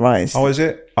 Malcolm's spelled right. Oh, is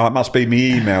it? Oh, it must be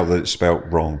me email that it's spelt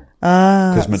wrong.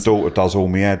 Because my daughter does all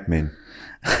my admin.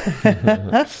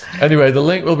 Anyway, the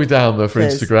link will be down there for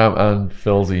Cheers. Instagram and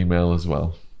Phil's email as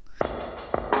well.